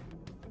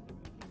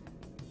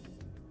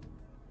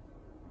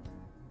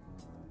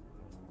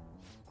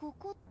 こ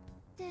こっ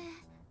て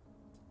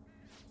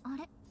あ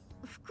れ、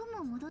服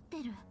も戻っ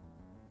てる。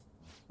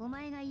お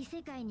前が異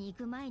世界に行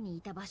く前に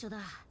いた場所だ。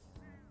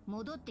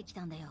戻ってき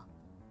たんだよ。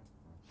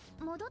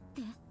戻っ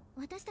て？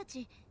私た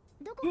ち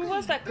どこか Who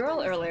was that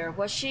girl earlier?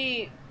 Was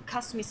she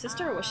Kasumi's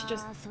sister or was she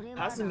just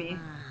Kasumi?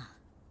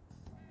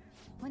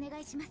 お願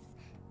いします。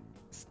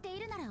知ってい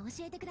るなら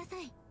教えてくださ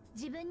い。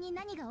自分に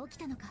何が起き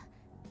たのか。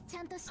ち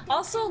ゃんと知って。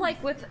 Also,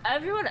 like with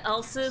everyone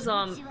else's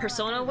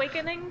persona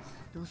awakenings.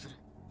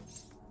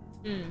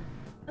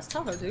 Let's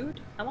tell her,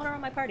 dude. I want her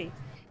on my party.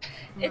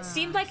 It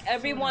seemed like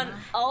everyone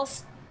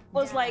else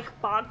was like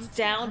bogged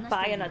down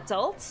by an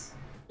adult.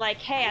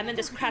 Like, hey, I'm in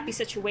this crappy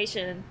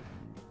situation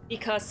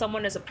because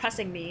someone is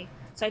oppressing me,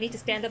 so I need to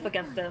stand up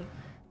against them.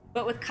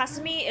 But with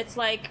Kasumi, it's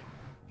like,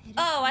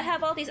 oh, I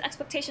have all these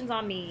expectations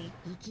on me,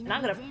 and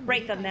I'm gonna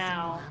break them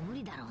now.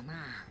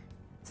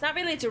 It's not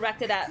really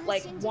directed at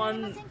like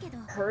one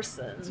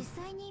person.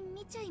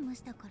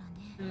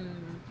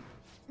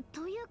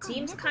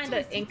 Seems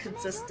kinda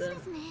inconsistent.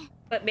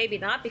 But maybe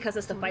not, because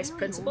it's the vice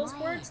principal's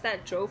words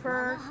that drove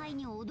her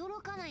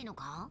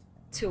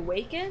to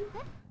awaken?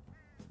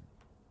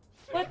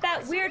 But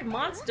that weird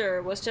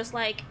monster was just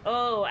like,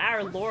 oh,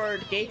 our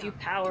lord gave you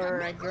power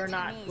and you're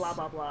not blah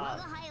blah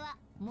blah.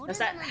 Does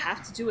that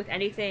have to do with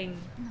anything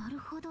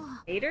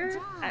later?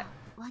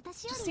 It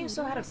just seems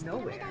so out of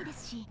nowhere.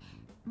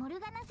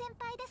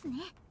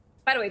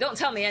 By the way, don't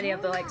tell me any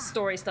of the like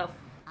story stuff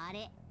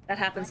that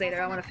happens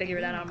later. I want to figure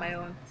it out on my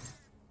own.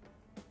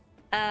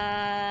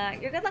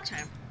 Your good luck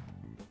charm.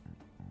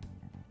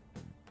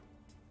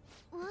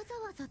 わざ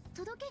わざ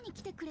届けに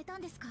来てくれた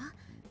んですか？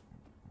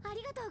あ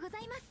りがとうござ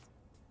います。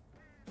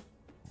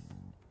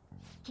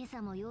今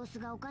朝も様子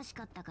がおかし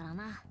かったから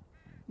な。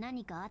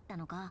何かあった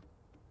のか？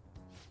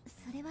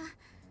それは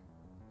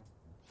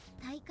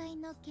大会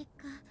の結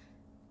果、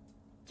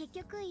結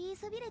局言い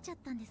そびれちゃっ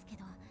たんですけ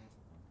ど、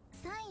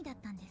3位だっ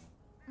たんです。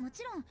も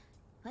ちろん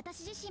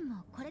私自身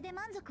もこれで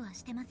満足は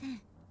してませ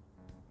ん。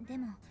で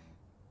も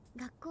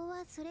学校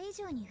はそれ以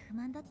上に不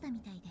満だったみ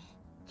たいで、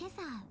今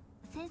朝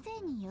先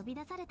生に呼び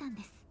出されたん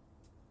です。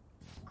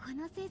こ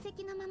の成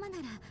績のままな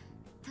ら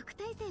特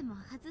待生も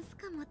外す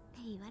かもっ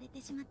て言われ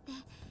てしまって、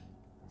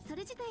そ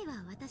れ自体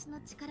は私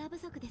の力不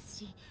足です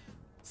し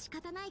仕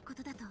方ないこ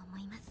とだと思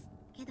います。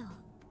けど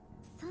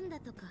損だ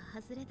とか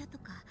外れだと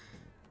か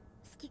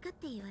好き勝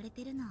手言われ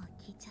てるのを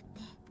聞いちゃっ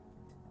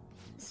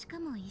て、しか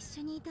も一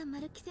緒にいた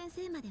丸木先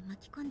生まで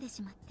巻き込んで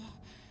しまって、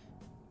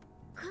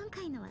今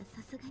回のは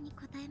さすがに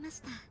答えま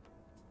した。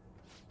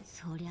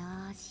そり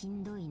ゃあし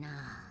んどい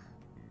な。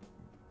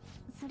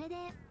それで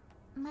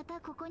また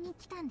ここに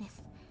来たんで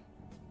す。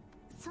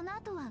その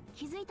後は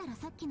気づいたら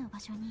さっきの場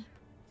所に。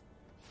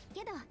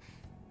けど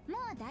も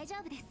う大丈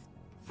夫です。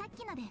さっ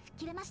きので吹っ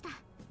切れました。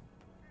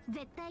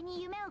絶対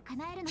に夢を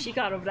叶えるので。 She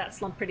got over that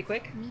slump pretty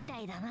quick. みた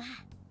いだな。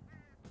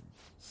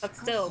 But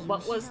still,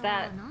 what was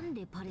that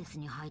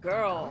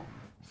girl?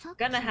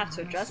 Gonna have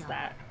to address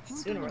that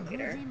sooner or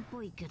later.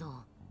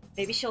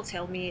 Maybe she'll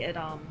tell me it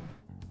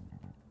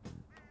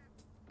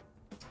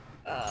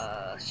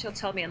she'll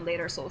tell me in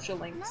later social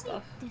link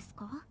stuff.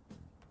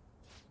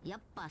 やっ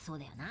ぱそう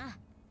だよな。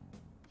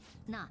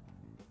なあ、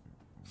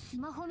ス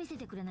マホ見せ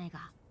てくれない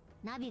か。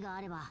ナビが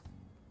あれば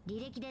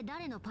履歴で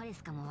誰のパレ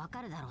スかもわ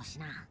かるだろうし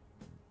な。は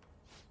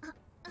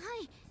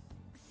い、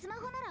スマ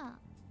ホなら。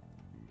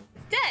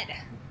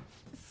 Dead!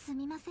 す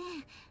みません、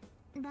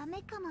ダ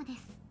メかもで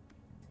す。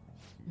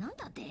なん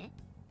だって？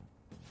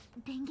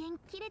電源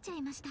切れちゃ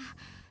いました。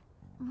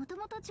もと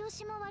もと調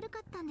子も悪か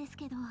ったんです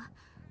けど。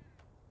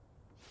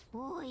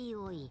おい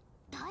おい、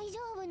大丈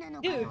夫な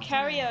のかよ。 Dude,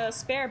 carry a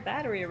spare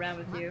battery around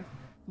with you.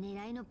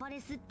 狙いのパ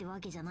レスってわ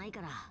けじゃない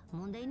から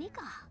問題ねえ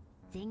か。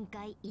全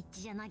会一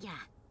致じゃなきゃ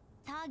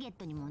ターゲッ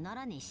トにもな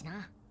らねえし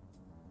な。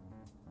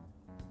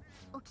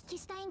お聞き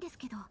したいんです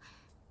けど、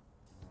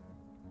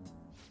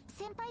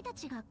先輩た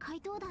ちが怪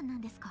盗団な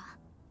んですか？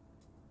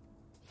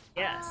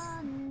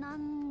 Yes. な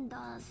ん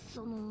だ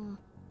その。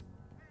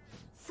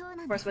そう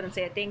なん Of で course, すね。 wouldn't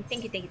say a thing.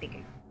 Thank you, thank you, thank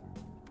you.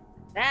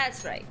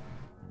 That's right.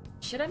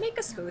 Should I make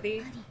a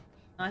smoothie?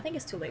 No, I think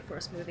it's too late for a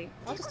smoothie.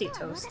 I'll just eat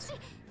toast. 私、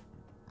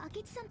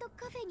明智さんと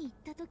カフェに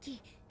行った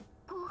時、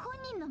ご本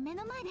人の目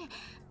の前で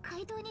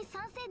怪盗に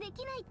賛成で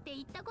きないって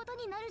言ったこと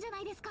になるじゃな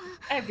いですか。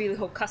 I really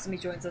hope Kasumi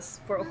joins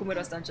us for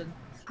Okumura's dungeon.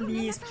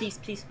 Please, please,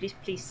 please, please,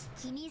 please.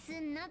 気にす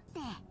んなって。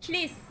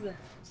 Please.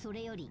 そ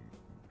れより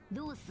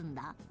どうすん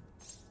だ？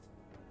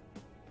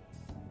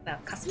 Now,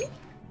 Kasumi?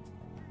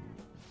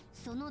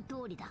 その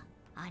通りだ。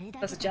あれだ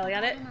Does it jelly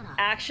on it?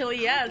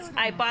 Actually, yes.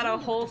 I bought a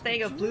whole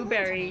thing of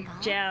blueberry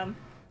jam.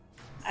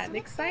 I'm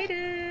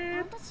excited.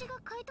 私が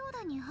怪盗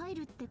団に入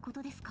るってこ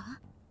とですか？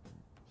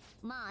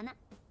まあな。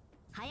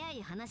早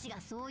い話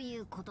がそうい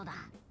うことだ。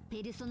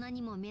ペルソナ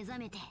にも目覚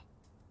めて、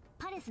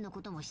パレスの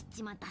ことも知っ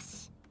ちまった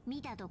し、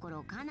見たとこ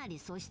ろかなり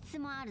素質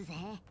もあるぜ。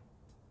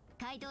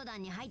怪盗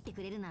団に入って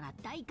くれるなら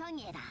大歓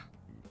迎だ。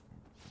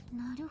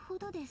なるほ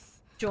どで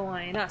す。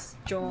Join us,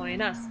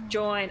 join us,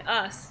 join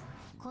us.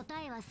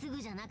 答えはす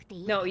ぐじゃなくて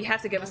いい。 No, you have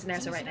to give us an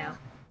answer right now.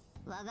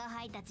 我が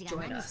輩たちが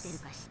何してる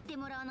か知って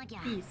もらわなきゃ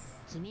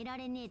決めら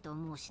れねえと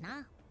思うし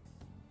な。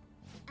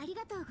あり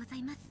がとうござ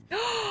います。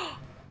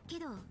け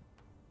ど、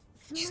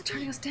すみません。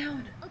 She's turning us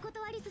down. お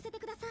断りさせて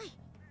ください。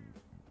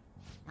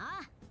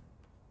ああ、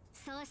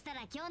そうした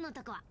ら今日の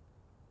とこは。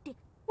Why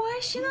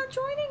is she not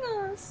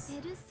joining us?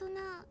 ペルソ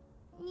ナ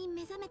に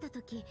目覚めた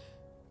時、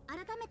改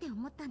めて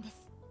思ったんです。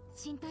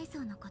新体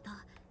操のこと、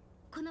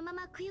このま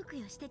まくよく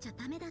よしてちゃ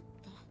ダメだって。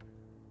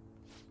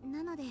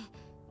なので、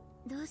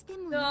どうして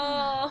も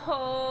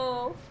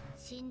No.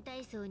 新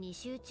体操に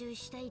集中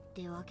したいっ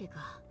てわけ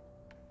か。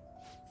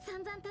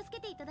散々助け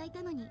ていただい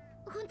たのに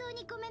本当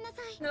にごめんなさ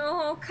い。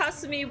 No,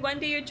 Kasumi, when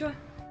do you join?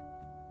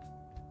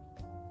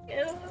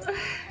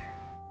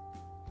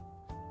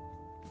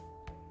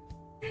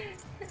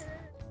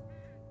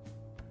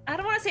 I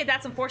don't want to say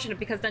that's unfortunate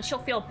because then she'll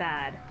feel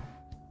bad.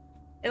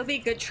 It'll be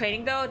good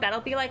training though.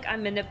 That'll be like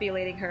I'm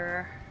manipulating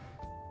her.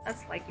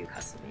 That's like you,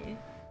 Kasumi.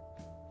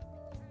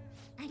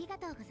 ありが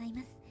とうござい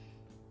ます。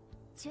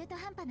中途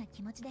半端な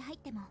気持ちで入っ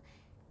ても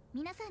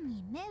皆さん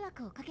に迷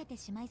惑をかけて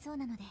しまいそう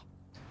なので、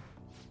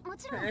も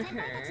ちろん先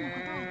輩たちのこ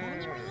とは誰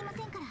にも言いま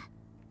せんから。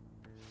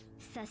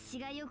察し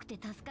が良くて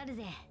助かる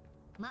ぜ。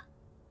ま、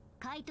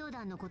怪盗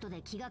団のこと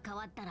で気が変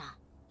わったら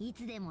い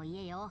つでも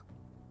言えよ。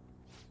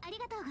あり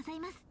がとうござい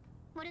ます、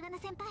モルガナ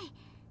先輩。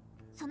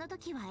その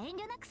時は遠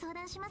慮なく相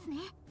談しますね。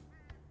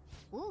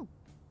おう。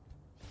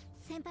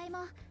先輩も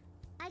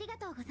ありが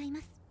とうございま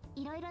す。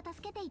いろいろ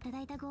助けていた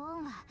だいたご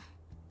恩は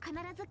必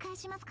ず返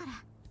しますから。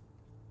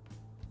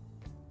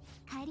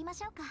帰りま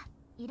しょうか。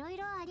いろい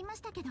ろありま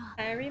したけど、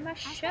帰りま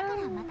しょう。明日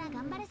からまた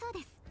頑張れそうで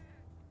す。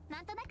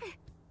なんとなく。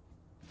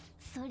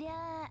そり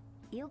ゃ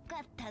よか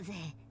ったぜ。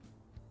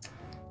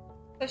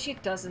 So she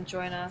doesn't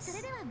join それ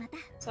us. ではまた。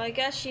 So I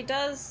guess she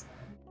does.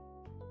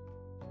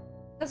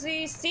 Because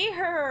we see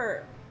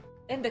her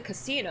in the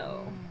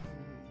casino.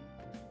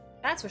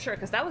 That's for sure,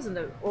 because that was in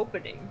the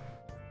opening.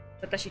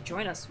 But does she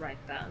join us right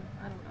then?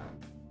 I don't know.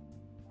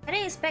 I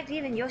didn't expect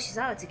even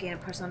Yoshizawa to get in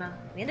Persona.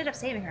 We ended up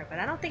saving her, but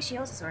I don't think she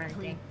owes us or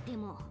anything. で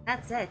も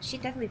That said,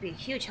 she'd definitely be a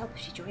huge help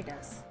if she joined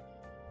us.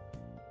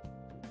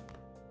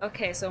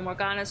 Okay, so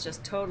Morgana's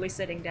just totally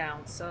sitting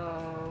down,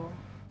 so...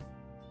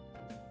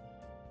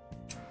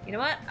 You know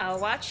what? I'll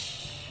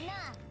watch...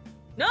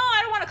 No,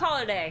 I don't want to call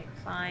it a day!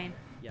 Fine.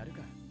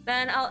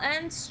 Then I'll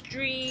end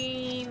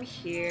stream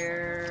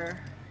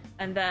here.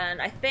 And then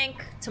I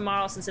think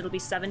tomorrow, since it'll be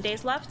 7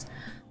 days left,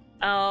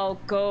 I'll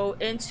go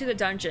into the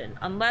dungeon,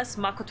 unless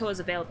Makoto is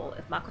available.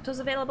 If Makoto's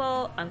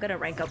available, I'm gonna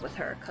rank up with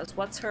her, because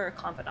what's her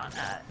confidant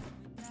at?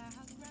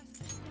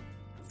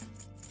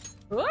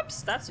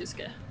 Whoops, that's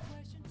Yusuke.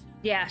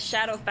 Yeah,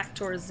 Shadow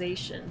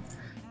Factorization.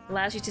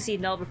 Allows you to see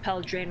null,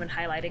 repel, drain when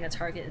highlighting a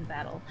target in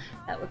battle.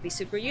 That would be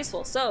super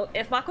useful. So,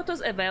 if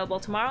Makoto's available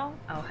tomorrow,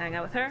 I'll hang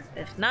out with her.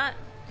 If not,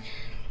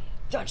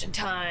 dungeon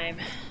time.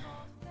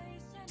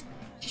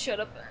 She showed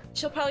up.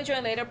 She'll probably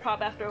join later,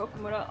 prop after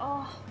Okumura.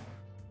 Oh,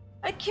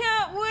 I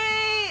can't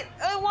wait!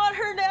 I want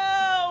her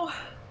now!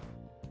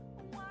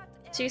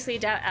 Seriously,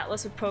 doubt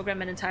Atlas would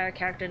program an entire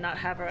character and not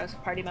have her as a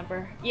party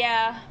member.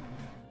 Yeah,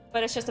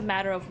 but it's just a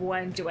matter of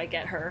when do I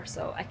get her,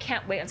 so I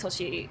can't wait until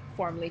she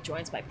formally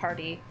joins my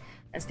party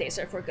and stays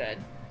there for good.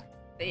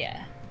 But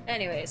yeah.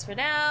 Anyways, for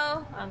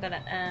now, I'm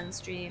gonna end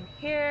stream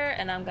here,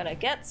 and I'm gonna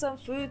get some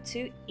food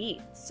to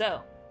eat.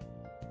 So,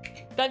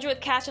 dungeon with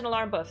cash and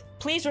alarm buff.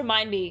 Please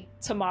remind me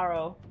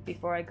tomorrow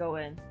before I go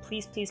in.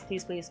 Please, please,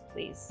 please, please,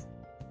 please.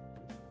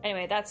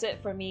 Anyway, that's it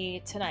for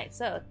me tonight.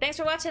 So, thanks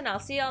for watching.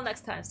 I'll see y'all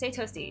next time. Stay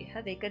toasty.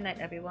 Have a good night,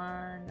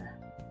 everyone.